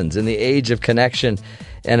Cosmopolitans in the Age of Connection.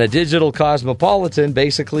 And a digital cosmopolitan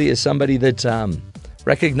basically is somebody that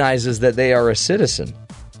recognizes that they are a citizen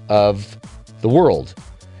of the world.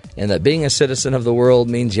 And that being a citizen of the world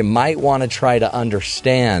means you might want to try to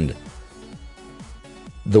understand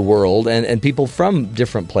the world and people from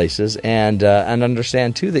different places and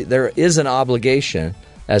understand, too, that there is an obligation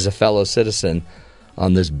as a fellow citizen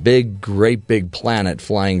on this great big planet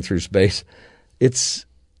flying through space.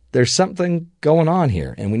 There's something going on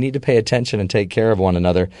here, and we need to pay attention and take care of one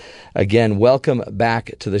another. Again, welcome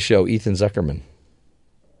back to the show, Ethan Zuckerman.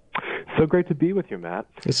 So great to be with you, Matt.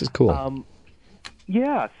 This is cool.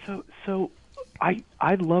 So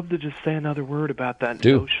I'd love to just say another word about that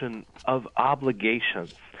notion of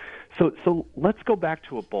obligations. So let's go back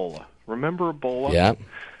to Ebola. Remember Ebola? Yeah.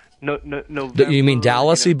 November, You mean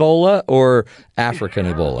Dallas Ebola or African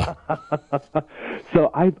Ebola?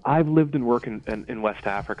 So I've lived and worked in West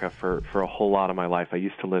Africa for a whole lot of my life. I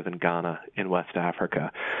used to live in Ghana in West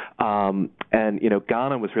Africa, and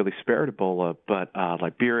Ghana was really spared Ebola, but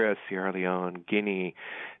Liberia, Sierra Leone, Guinea,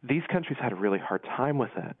 these countries had a really hard time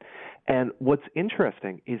with it. And what's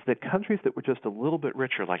interesting is that countries that were just a little bit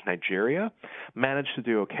richer, like Nigeria, managed to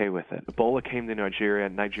do okay with it. Ebola came to Nigeria,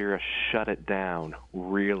 and Nigeria shut it down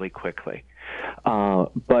really quickly.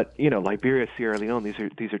 But Liberia, Sierra Leone, these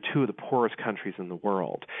are two of the poorest countries in the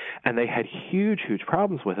world, and they had huge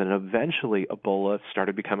problems with it. And eventually, Ebola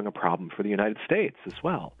started becoming a problem for the United States as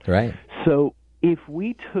well. Right. So, if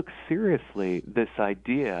we took seriously this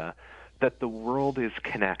idea that the world is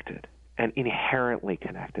connected and inherently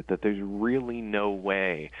connected, that there's really no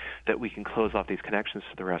way that we can close off these connections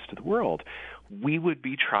to the rest of the world, we would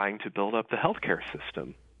be trying to build up the healthcare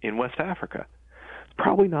system in West Africa.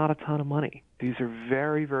 Probably not a ton of money. These are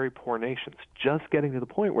very, very poor nations. Just getting to the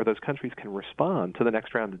point where those countries can respond to the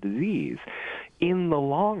next round of disease in the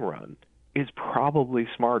long run is probably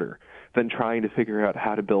smarter than trying to figure out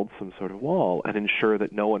how to build some sort of wall and ensure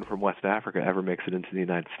that no one from West Africa ever makes it into the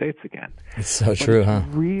United States again. It's so true, huh?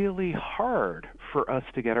 It's really hard for us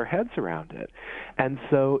to get our heads around it. And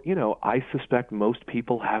so, I suspect most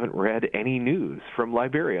people haven't read any news from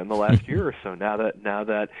Liberia in the last year or so now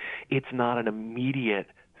that it's not an immediate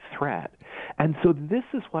threat. And so this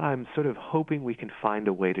is what I'm sort of hoping we can find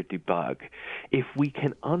a way to debug. If we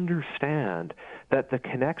can understand that the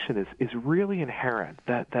connection is really inherent,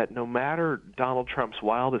 that no matter Donald Trump's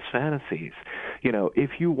wildest fantasies, if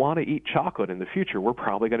you want to eat chocolate in the future, we're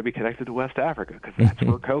probably going to be connected to West Africa because that's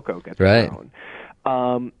where cocoa gets grown.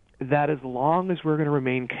 That as long as we're going to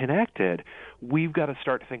remain connected, we've got to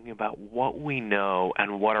start thinking about what we know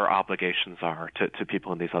and what our obligations are to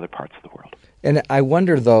people in these other parts of the world. And I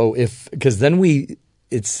wonder, though, because then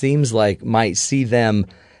it seems like, might see them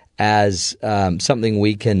as something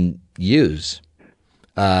we can use,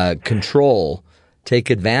 control,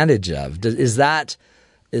 take advantage of. Is that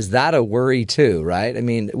a worry too? Right? I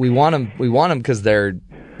mean, we want them because they're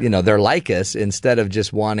like us instead of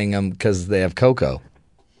just wanting them because they have cocoa.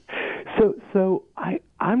 So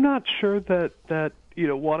I'm not sure that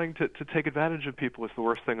wanting to take advantage of people is the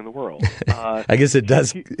worst thing in the world. I guess it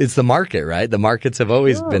does. It's the market, right? The markets have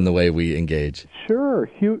always been the way we engage. Sure.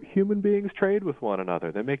 Human beings trade with one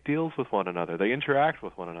another. They make deals with one another. They interact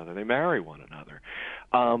with one another. They marry one another.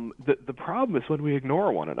 The problem is when we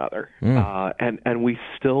ignore one another, and we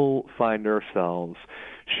still find ourselves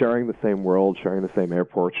sharing the same world, sharing the same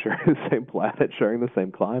airport, sharing the same planet, sharing the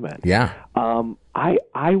same climate. Yeah.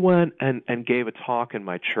 I went and gave a talk in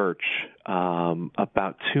my church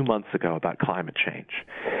about 2 months ago about climate change.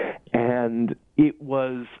 And it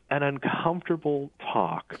was an uncomfortable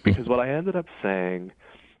talk because what I ended up saying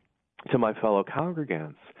to my fellow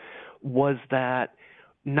congregants was that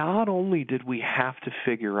not only did we have to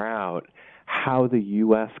figure out how the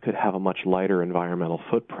U.S. could have a much lighter environmental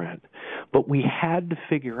footprint, but we had to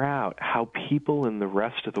figure out how people in the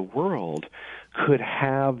rest of the world could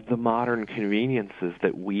have the modern conveniences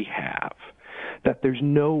that we have. That there's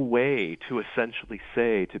no way to essentially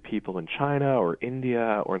say to people in China or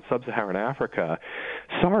India or in sub-Saharan Africa,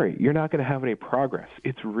 sorry, you're not going to have any progress.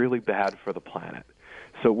 It's really bad for the planet.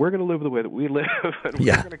 So we're going to live the way that we live, and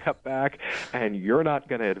we're going to cut back, and you're not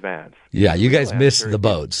going to advance. Yeah, you guys missed the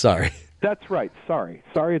boat. Sorry. That's right. Sorry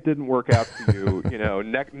it didn't work out for you.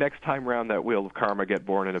 Next time around, that wheel of karma, get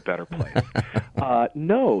born in a better place.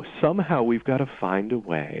 No, somehow we've got to find a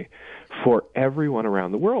way for everyone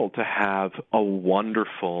around the world to have a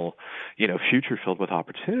wonderful, future filled with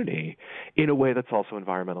opportunity in a way that's also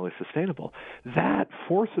environmentally sustainable. That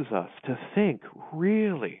forces us to think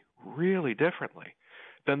really, really differently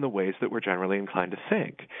than the ways that we're generally inclined to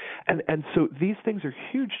think. And so these things are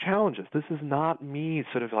huge challenges. This is not me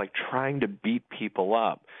sort of like trying to beat people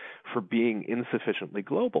up for being insufficiently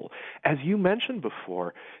global. As you mentioned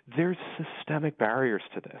before, there's systemic barriers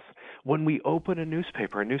to this. When we open a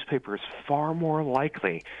newspaper is far more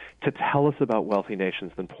likely to tell us about wealthy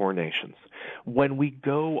nations than poor nations. When we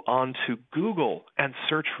go onto Google and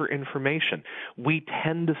search for information, we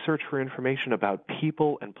tend to search for information about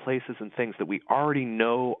people and places and things that we already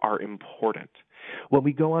know are important. When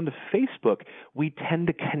we go onto Facebook, we tend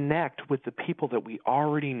to connect with the people that we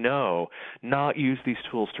already know, not use these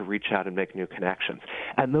tools to reach out and make new connections.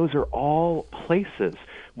 And those are all places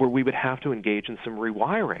where we would have to engage in some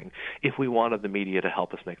rewiring if we wanted the media to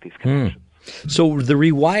help us make these connections. So the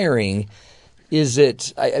rewiring, is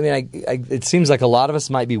it, it seems like a lot of us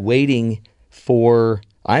might be waiting for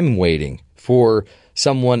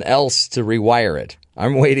someone else to rewire it.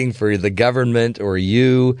 I'm waiting for the government or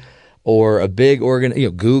you or a big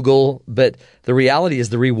Google. But the reality is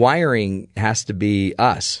the rewiring has to be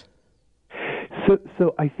us.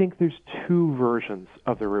 So I think there's two versions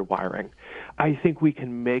of the rewiring. I think we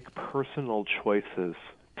can make personal choices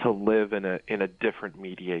to live in a different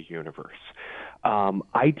media universe.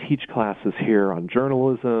 I teach classes here on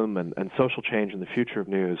journalism and social change and the future of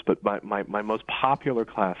news, but my most popular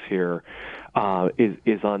class here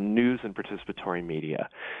is on news and participatory media.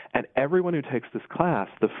 And everyone who takes this class,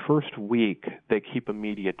 the first week, they keep a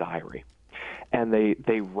media diary. And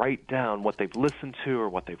they write down what they've listened to or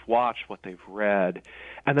what they've watched, what they've read.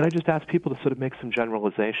 And then I just ask people to sort of make some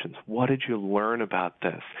generalizations. What did you learn about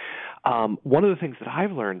this? One of the things that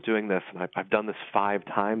I've learned doing this, and I've done this 5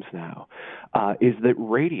 times now, is that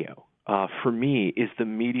radio, for me, is the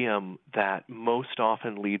medium that most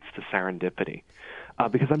often leads to serendipity.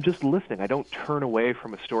 Because I'm just listening. I don't turn away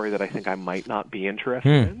from a story that I think I might not be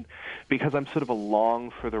interested in, because I'm sort of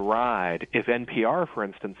along for the ride. If NPR, for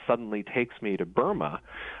instance, suddenly takes me to Burma,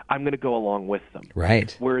 I'm going to go along with them.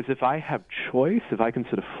 Right. Whereas if I have choice, if I can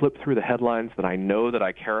sort of flip through the headlines that I know that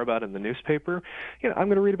I care about in the newspaper, I'm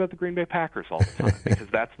going to read about the Green Bay Packers all the time because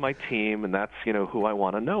that's my team and that's, who I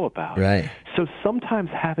want to know about. Right. So sometimes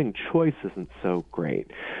having choice isn't so great.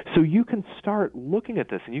 So you can start looking at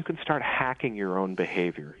this and you can start hacking your own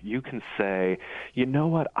behavior. You can say, you know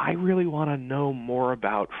what, I really want to know more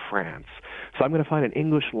about France. So I'm going to find an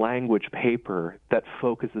English language paper that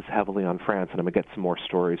focuses heavily on France, and I'm going to get some more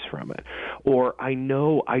stories from it. Or I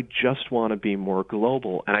know I just want to be more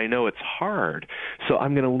global, and I know it's hard, so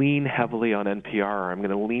I'm going to lean heavily on NPR, or I'm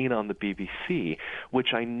going to lean on the BBC,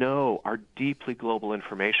 which I know are deeply global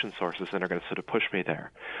information sources and are going to sort of push me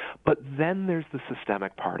there. But then there's the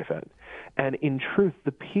systemic part of it. And in truth,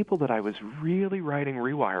 the people that I was really writing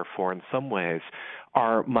Rewire for in some ways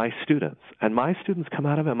are my students. And my students come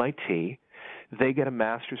out of MIT. They get a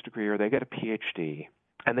master's degree or they get a PhD,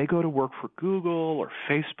 and they go to work for Google or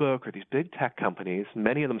Facebook or these big tech companies.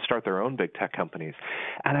 Many of them start their own big tech companies.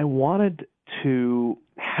 And I wanted to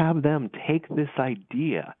have them take this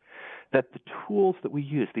idea that the tools that we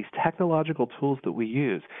use, these technological tools that we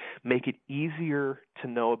use, make it easier to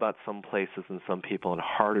know about some places and some people and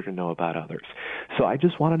harder to know about others. So I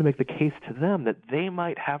just wanted to make the case to them that they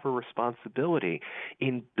might have a responsibility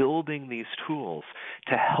in building these tools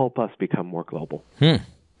to help us become more global.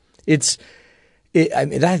 That's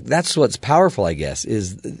what's powerful, I guess,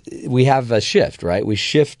 is we have a shift, right?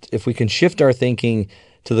 If we can shift our thinking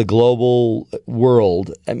to the global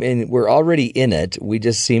world. I mean, we're already in it. We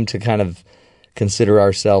just seem to kind of consider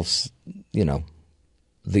ourselves,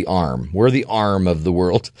 the arm. We're the arm of the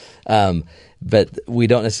world. But we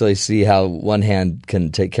don't necessarily see how one hand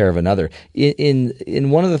can take care of another.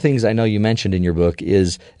 In one of the things I know you mentioned in your book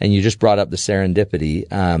is, and you just brought up the serendipity,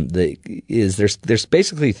 there's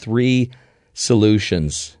basically 3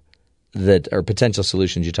 solutions that are potential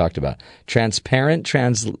solutions you talked about. Transparent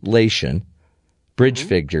translation, bridge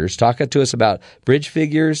figures. Talk to us about bridge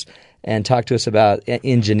figures and talk to us about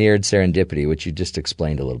engineered serendipity, which you just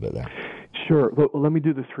explained a little bit there. Sure. Well, let me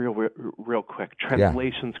do this real quick.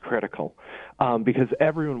 Translation's critical because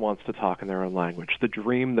everyone wants to talk in their own language. The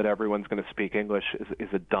dream that everyone's going to speak English is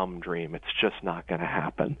a dumb dream. It's just not going to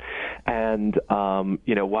happen. And,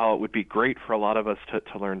 while it would be great for a lot of us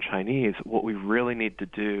to learn Chinese, what we really need to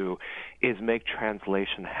do is make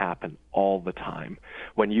translation happen all the time.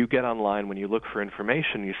 When you get online, when you look for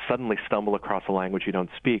information, you suddenly stumble across a language you don't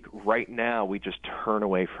speak. Right now, we just turn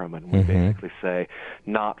away from it. And we basically say,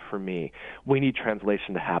 not for me. We need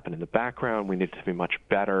translation to happen in the background. We need it to be much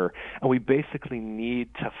better. And we basically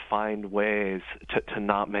need to find ways to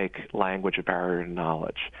not make language a barrier to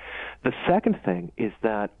knowledge. The second thing is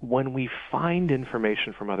that when we find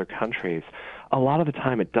information from other countries, a lot of the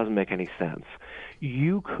time it doesn't make any sense.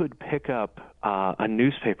 You could pick up a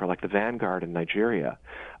newspaper like the Vanguard in Nigeria.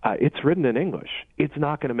 It's written in English. It's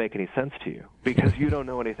not going to make any sense to you because you don't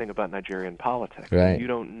know anything about Nigerian politics. Right. You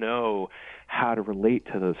don't know how to relate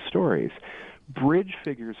to those stories. Bridge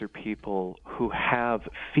figures are people who have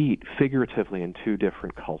feet figuratively in 2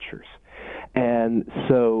 different cultures. And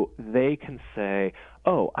so they can say,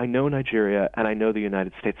 oh, I know Nigeria and I know the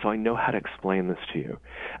United States, so I know how to explain this to you.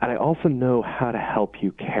 And I also know how to help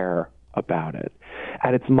you care about it.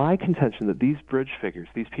 And it's my contention that these bridge figures,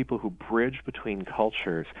 these people who bridge between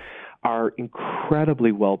cultures, are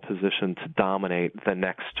incredibly well positioned to dominate the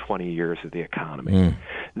next 20 years of the economy.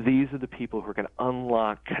 These are the people who are going to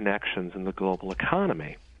unlock connections in the global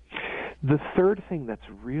economy. The third thing that's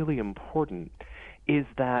really important is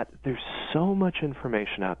that there's so much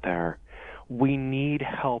information out there. We need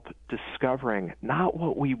help discovering not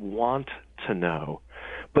what we want to know,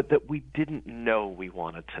 but that we didn't know we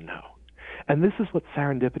wanted to know. And this is what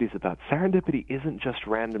serendipity is about. Serendipity isn't just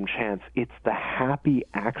random chance. It's the happy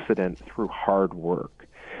accident through hard work.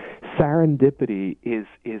 Serendipity is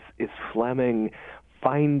Fleming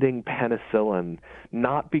finding penicillin,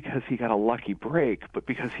 not because he got a lucky break, but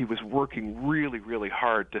because he was working really, really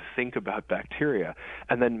hard to think about bacteria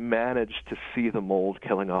and then managed to see the mold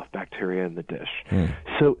killing off bacteria in the dish.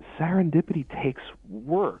 So serendipity takes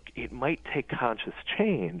work. It might take conscious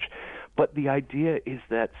change, but the idea is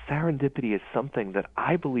that serendipity is something that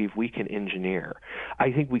I believe we can engineer.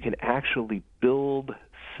 I think we can actually build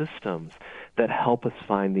systems that help us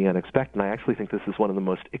find the unexpected. And I actually think this is one of the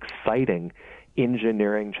most exciting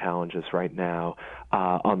engineering challenges right now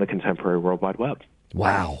on the contemporary World Wide Web.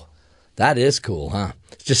 Wow. That is cool, huh?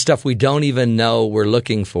 It's just stuff we don't even know we're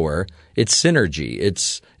looking for. It's synergy.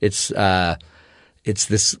 It's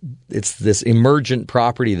this emergent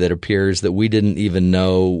property that appears that we didn't even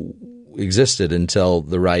know existed until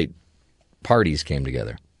the right parties came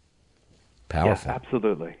together. Powerful.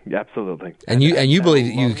 Yeah, absolutely. And you believe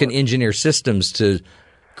that you can engineer systems to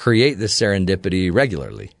create this serendipity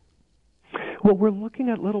regularly. Well, we're looking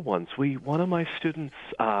at little ones. One of my students,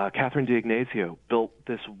 Catherine D'Ignazio, built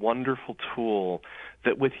this wonderful tool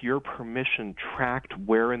that, with your permission, tracked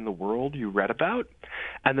where in the world you read about,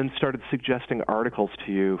 and then started suggesting articles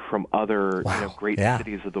to you from other great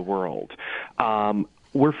cities of the world.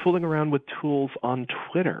 We're fooling around with tools on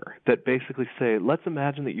Twitter that basically say, let's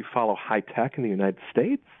imagine that you follow high tech in the United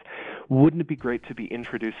States. Wouldn't it be great to be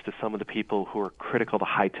introduced to some of the people who are critical to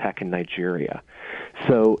high tech in Nigeria?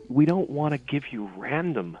 So we don't want to give you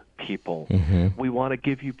random people. We want to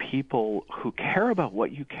give you people who care about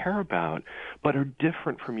what you care about, but are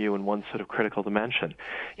different from you in one sort of critical dimension.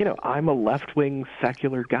 I'm a left-wing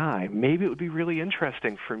secular guy. Maybe it would be really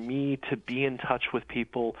interesting for me to be in touch with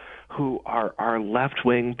people who are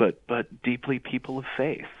left-wing but deeply people of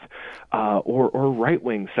faith, or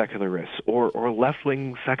right-wing secularists, or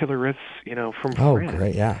left-wing secularists, from France. Oh,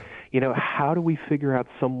 great, yeah. How do we figure out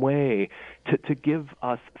some way to give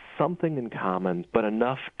us something in common, but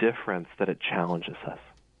enough difference that it challenges us?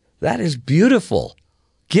 That is beautiful.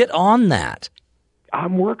 Get on that.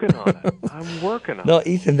 I'm working on it. No,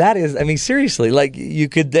 Ethan, that is, seriously, like you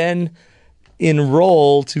could then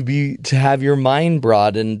enroll to have your mind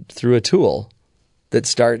broadened through a tool that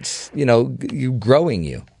starts, growing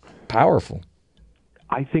you. Powerful.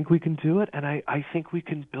 I think we can do it, and I think we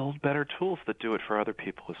can build better tools that do it for other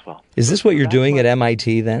people as well. Is this what you're doing at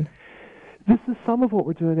MIT then? This is some of what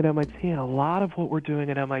we're doing at MIT, and a lot of what we're doing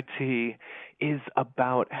at MIT is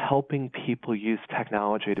about helping people use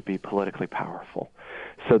technology to be politically powerful.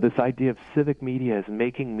 So this idea of civic media is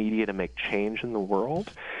making media to make change in the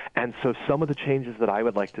world. And so some of the changes that I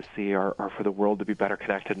would like to see are for the world to be better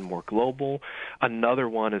connected and more global. Another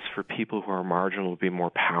one is for people who are marginal to be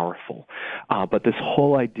more powerful. But this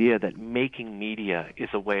whole idea that making media is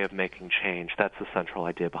a way of making change, that's the central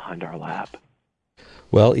idea behind our lab.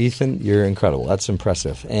 Well, Ethan, you're incredible. That's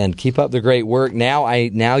impressive. And keep up the great work. Now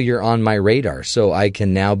you're on my radar, so I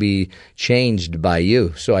can now be changed by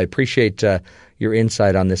you. So I appreciate your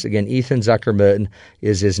insight on this. Again, Ethan Zuckerman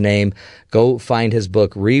is his name. Go find his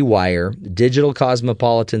book, Rewire, Digital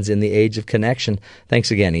Cosmopolitans in the Age of Connection.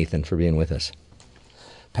 Thanks again, Ethan, for being with us.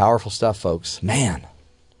 Powerful stuff, folks. Man.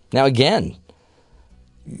 Now, again,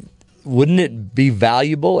 wouldn't it be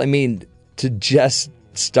valuable, to just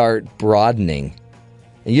start broadening?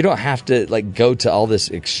 And you don't have to go to all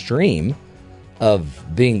this extreme of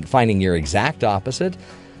finding your exact opposite,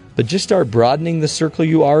 but just start broadening the circle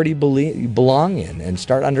you already belong in and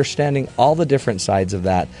start understanding all the different sides of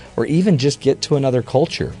that, or even just get to another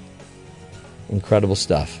culture. Incredible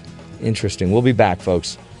stuff. Interesting. We'll be back,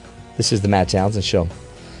 folks. This is the Matt Townsend Show.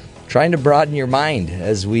 Trying to broaden your mind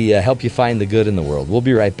as we help you find the good in the world. We'll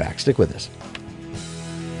be right back. Stick with us.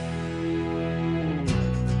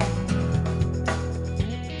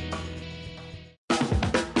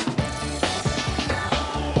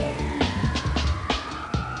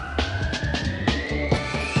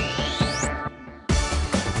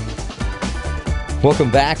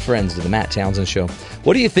 Welcome back, friends, to the Matt Townsend Show.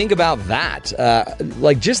 What do you think about that?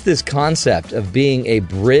 Just this concept of being a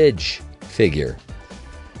bridge figure.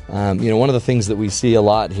 One of the things that we see a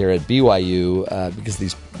lot here at BYU,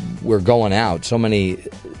 because we're going out, so many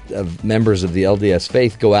of members of the LDS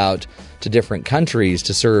faith go out to different countries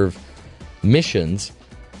to serve missions.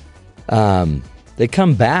 They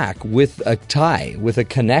come back with a tie, with a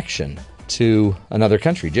connection to another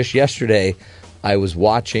country. Just yesterday, I was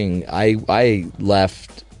watching, I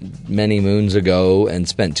left many moons ago and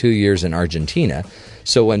spent 2 years in Argentina.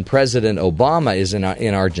 So when President Obama is in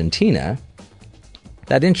Argentina,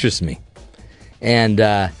 That interests me. And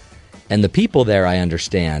the people there I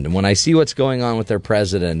understand. And when I see what's going on with their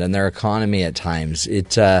president and their economy at times,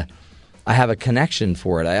 I have a connection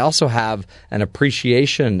for it. I also have an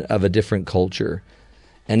appreciation of a different culture.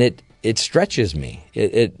 And it stretches me.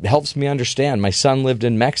 It helps me understand. My son lived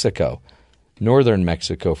in Mexico, northern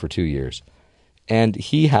Mexico, for 2 years. And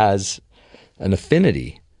he has an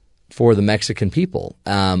affinity for the Mexican people,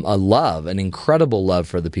 an incredible love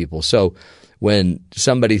for the people. So when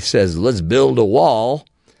somebody says, let's build a wall,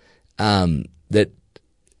 that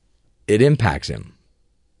it impacts him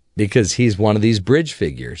because he's one of these bridge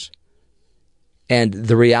figures. And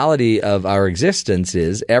the reality of our existence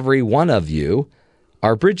is every one of you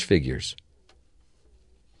are bridge figures.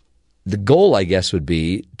 The goal, I guess, would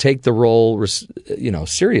be take the role,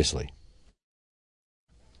 seriously.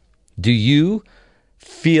 Do you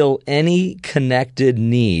feel any connected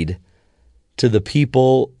need to the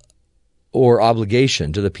people or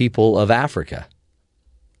obligation to the people of Africa,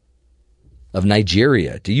 of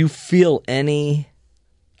Nigeria? Do you feel any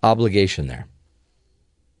obligation there?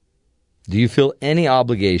 Do you feel any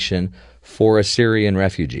obligation for a Syrian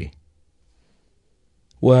refugee?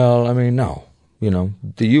 Well, no.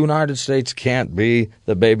 The United States can't be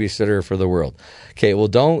the babysitter for the world. Okay, well,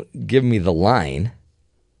 don't give me the line.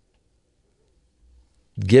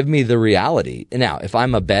 Give me the reality. Now, if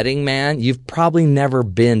I'm a betting man, you've probably never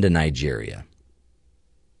been to Nigeria.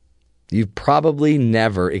 You've probably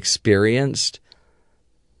never experienced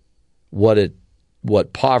what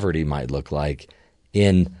poverty might look like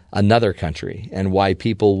in another country and why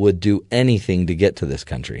people would do anything to get to this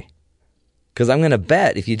country. Because I'm going to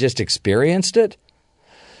bet if you just experienced it,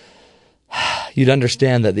 you'd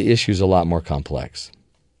understand that the issue is a lot more complex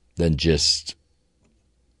than just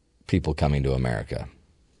people coming to America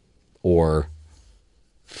or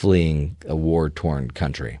fleeing a war-torn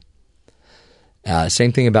country.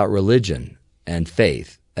 Same thing about religion and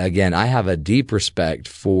faith. Again, I have a deep respect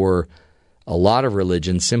for a lot of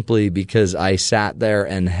religion simply because I sat there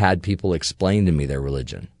and had people explain to me their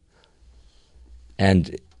religion.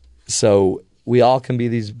 And so we all can be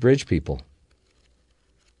these bridge people.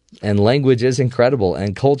 And language is incredible.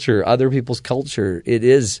 And culture, other people's culture,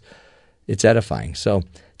 it's edifying. So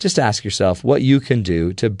just ask yourself what you can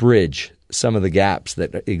do to bridge some of the gaps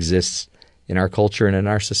that exist in our culture and in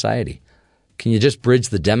our society. Can you just bridge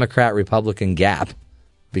the Democrat-Republican gap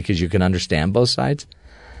because you can understand both sides?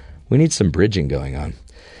 We need some bridging going on.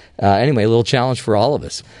 Anyway, a little challenge for all of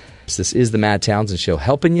us. This is the Matt Townsend Show,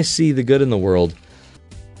 helping you see the good in the world